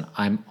date. Listen,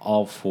 I'm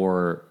all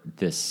for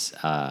this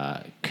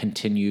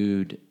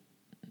continued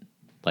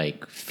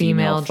like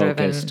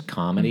female-focused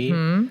comedy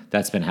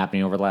that's been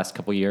happening over the last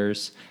couple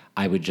years.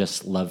 I would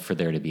just love for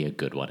there to be a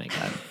good one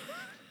again.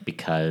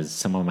 Because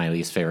some of my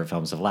least favorite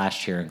films of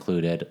last year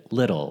included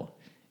Little,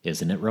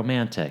 Isn't It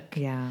Romantic?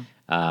 Yeah.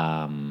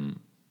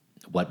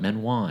 What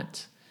Men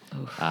Want.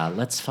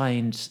 Let's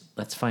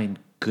find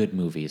good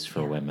movies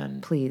for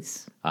women.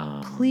 Please.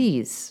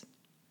 Please.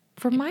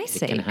 For my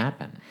sake. It can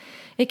happen.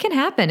 It can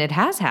happen. It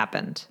has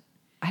happened.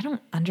 I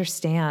don't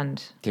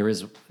understand. There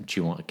is.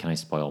 Can I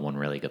spoil one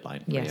really good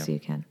line for you? Yes, you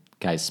can.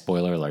 Guys,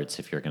 spoiler alerts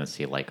if you're going to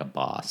see Like a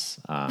Boss.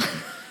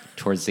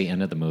 Towards the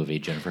end of the movie,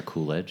 Jennifer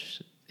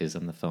Coolidge is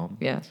in the film.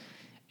 Yeah.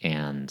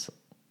 And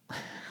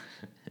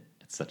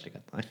it's such a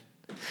good line.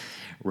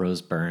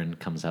 Rose Byrne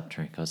comes up to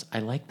her and goes, I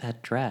like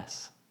that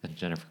dress. And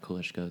Jennifer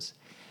Coolidge goes,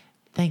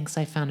 thanks,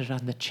 I found it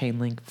on the chain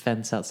link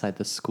fence outside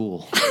the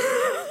school.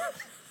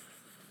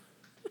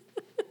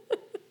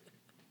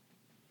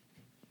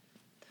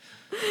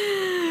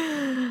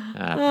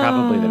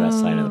 Probably the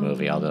best line of the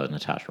movie, although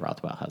Natasha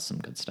Rothwell has some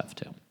good stuff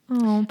too.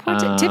 Oh, poor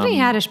Tiffany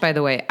Haddish, by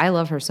the way. I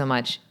love her so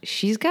much.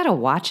 She's got to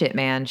watch it,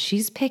 man.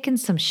 She's picking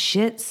some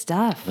shit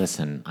stuff.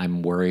 Listen,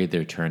 I'm worried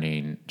they're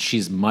turning...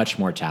 She's much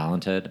more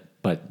talented,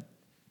 but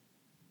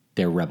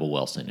they're Rebel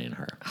Wilson in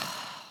her.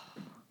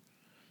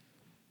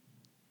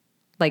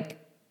 Like,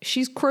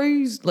 she's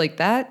crazy like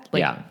that?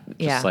 Like,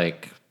 yeah.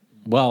 Like...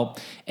 Well,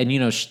 and you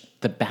know,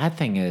 the bad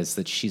thing is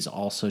that she's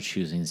also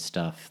choosing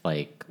stuff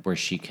like where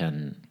she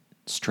can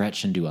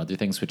stretch and do other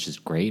things, which is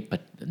great,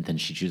 but then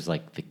she chooses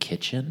like The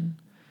Kitchen.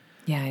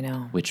 Yeah, I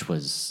know. Which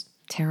was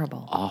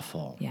terrible.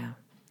 Awful. Yeah.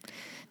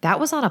 That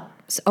was on a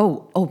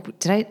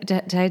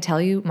did I tell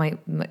you my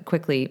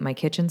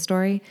kitchen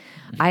story?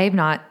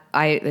 I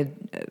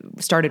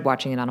started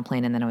watching it on a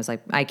plane and then I was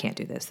like, I can't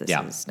do this. This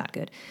is not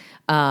good.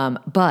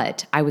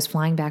 But I was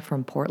flying back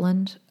from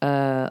Portland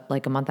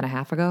like a month and a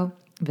half ago,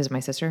 visit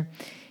my sister,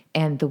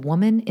 and the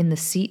woman in the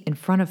seat in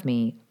front of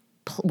me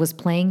was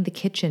playing The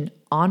Kitchen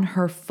on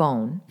her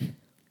phone,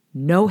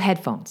 no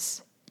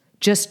headphones,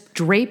 just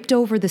draped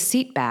over the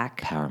seat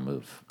back. Power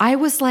move. I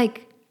was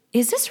like,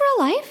 is this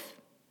real life?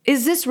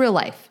 Is this real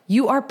life?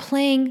 You are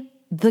playing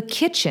The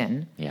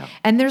Kitchen. Yeah.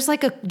 And there's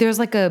like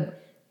a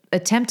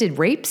attempted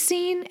rape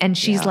scene and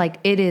she's like,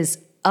 it is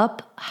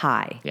up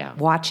high. Yeah.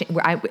 Watching.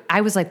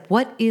 I was like,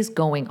 what is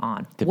going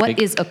on? What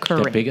is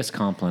occurring? The biggest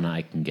compliment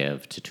I can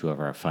give to two of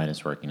our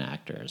finest working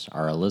actors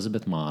are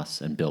Elizabeth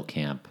Moss and Bill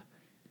Camp.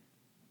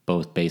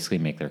 Both basically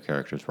make their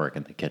characters work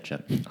in The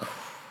Kitchen,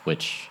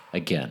 which,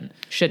 again,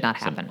 should not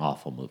is happen. An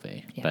awful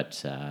movie. Yeah.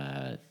 But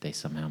they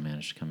somehow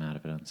managed to come out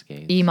of it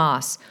unscathed. E.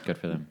 Moss. Good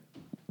for them.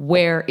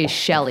 Where is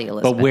Shelley,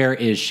 Elizabeth? But where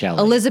is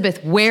Shelley?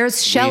 Elizabeth,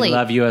 where's Shelley? We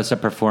love you as a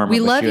performer.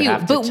 We love you,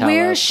 but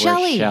where's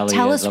Shelley?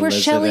 Tell us where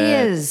Shelley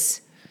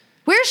is.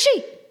 Where is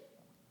she?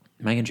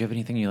 Meghann, do you have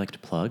anything you like to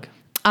plug?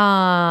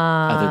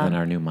 Other than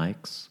our new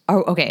mics?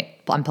 Oh, okay.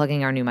 I'm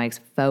plugging our new mics.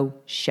 Faux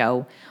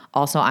show.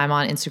 Also, I'm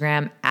on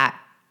Instagram at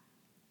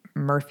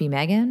Murphy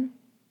Meghann.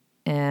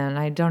 And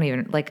I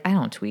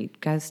don't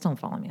tweet. Guys, don't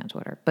follow me on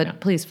Twitter.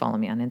 But please follow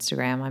me on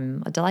Instagram.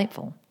 I'm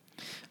delightful.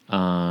 You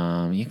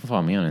can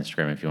follow me on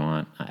Instagram if you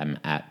want. I'm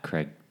at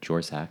Craig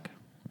Jorzak.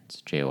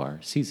 It's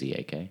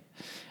Jorczak.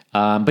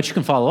 But you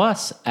can follow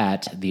us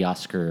at The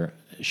Oscar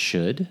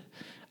Should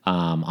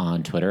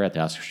on Twitter, at The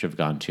Oscar Should Have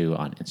Gone To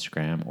on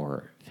Instagram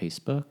or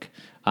Facebook.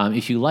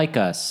 If you like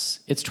us,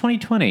 it's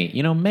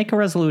 2020. Make a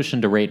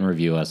resolution to rate and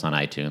review us on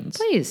iTunes.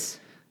 Please.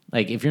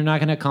 Like, if you're not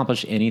going to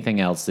accomplish anything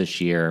else this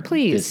year,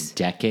 this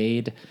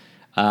decade,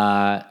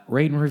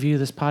 rate and review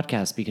this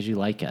podcast because you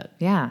like it.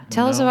 Yeah.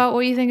 Tell us about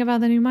what you think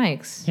about the new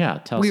mics. Yeah.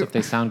 Tell us if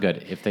they sound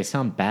good. If they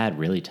sound bad,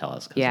 really tell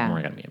us because then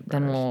we're going to be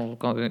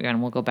embarrassed.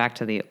 Then we'll go back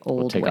to the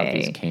old take way. out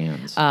these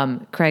cans.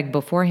 Craig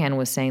beforehand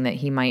was saying that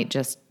he might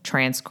just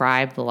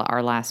transcribe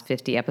our last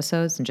 50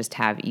 episodes and just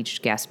have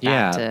each guest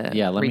back to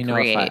let recreate. me know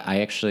if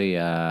I actually,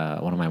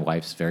 one of my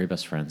wife's very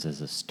best friends is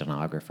a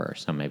stenographer,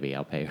 so maybe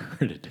I'll pay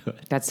her to do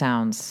it. That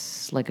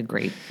sounds like a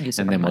great use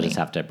of And then money. we'll just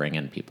have to bring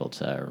in people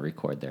to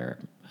record their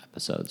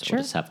episodes. Sure.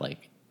 We'll just have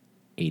like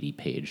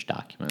 80-page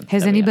documents.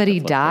 Has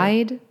anybody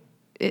died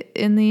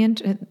in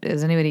the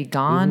has anybody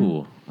gone?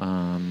 Ooh,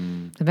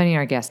 Have any of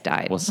our guests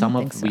died? Well,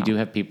 we do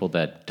have people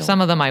that don't.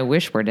 Some of them I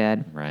wish were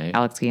dead. Right.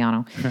 Alex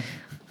Guiano.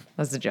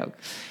 That's a joke.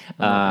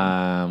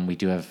 We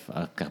do have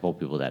a couple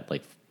people that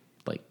like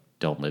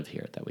don't live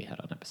here that we had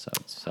on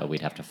episodes, so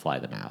we'd have to fly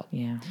them out.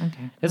 Yeah.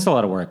 Okay. It's a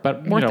lot of work,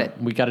 but Worth it.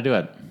 we got to do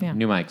it. Yeah.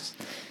 New mics.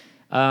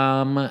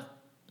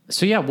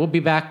 So yeah, we'll be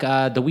back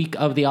the week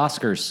of the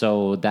Oscars,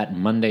 so that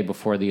Monday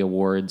before the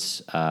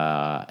awards.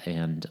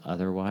 And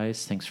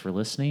otherwise, thanks for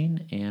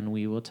listening, and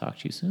we will talk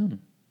to you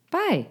soon.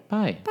 Bye.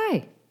 Bye.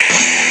 Bye.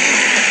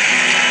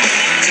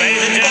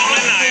 Ladies and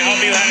gentlemen, I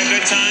hope you had a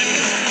good time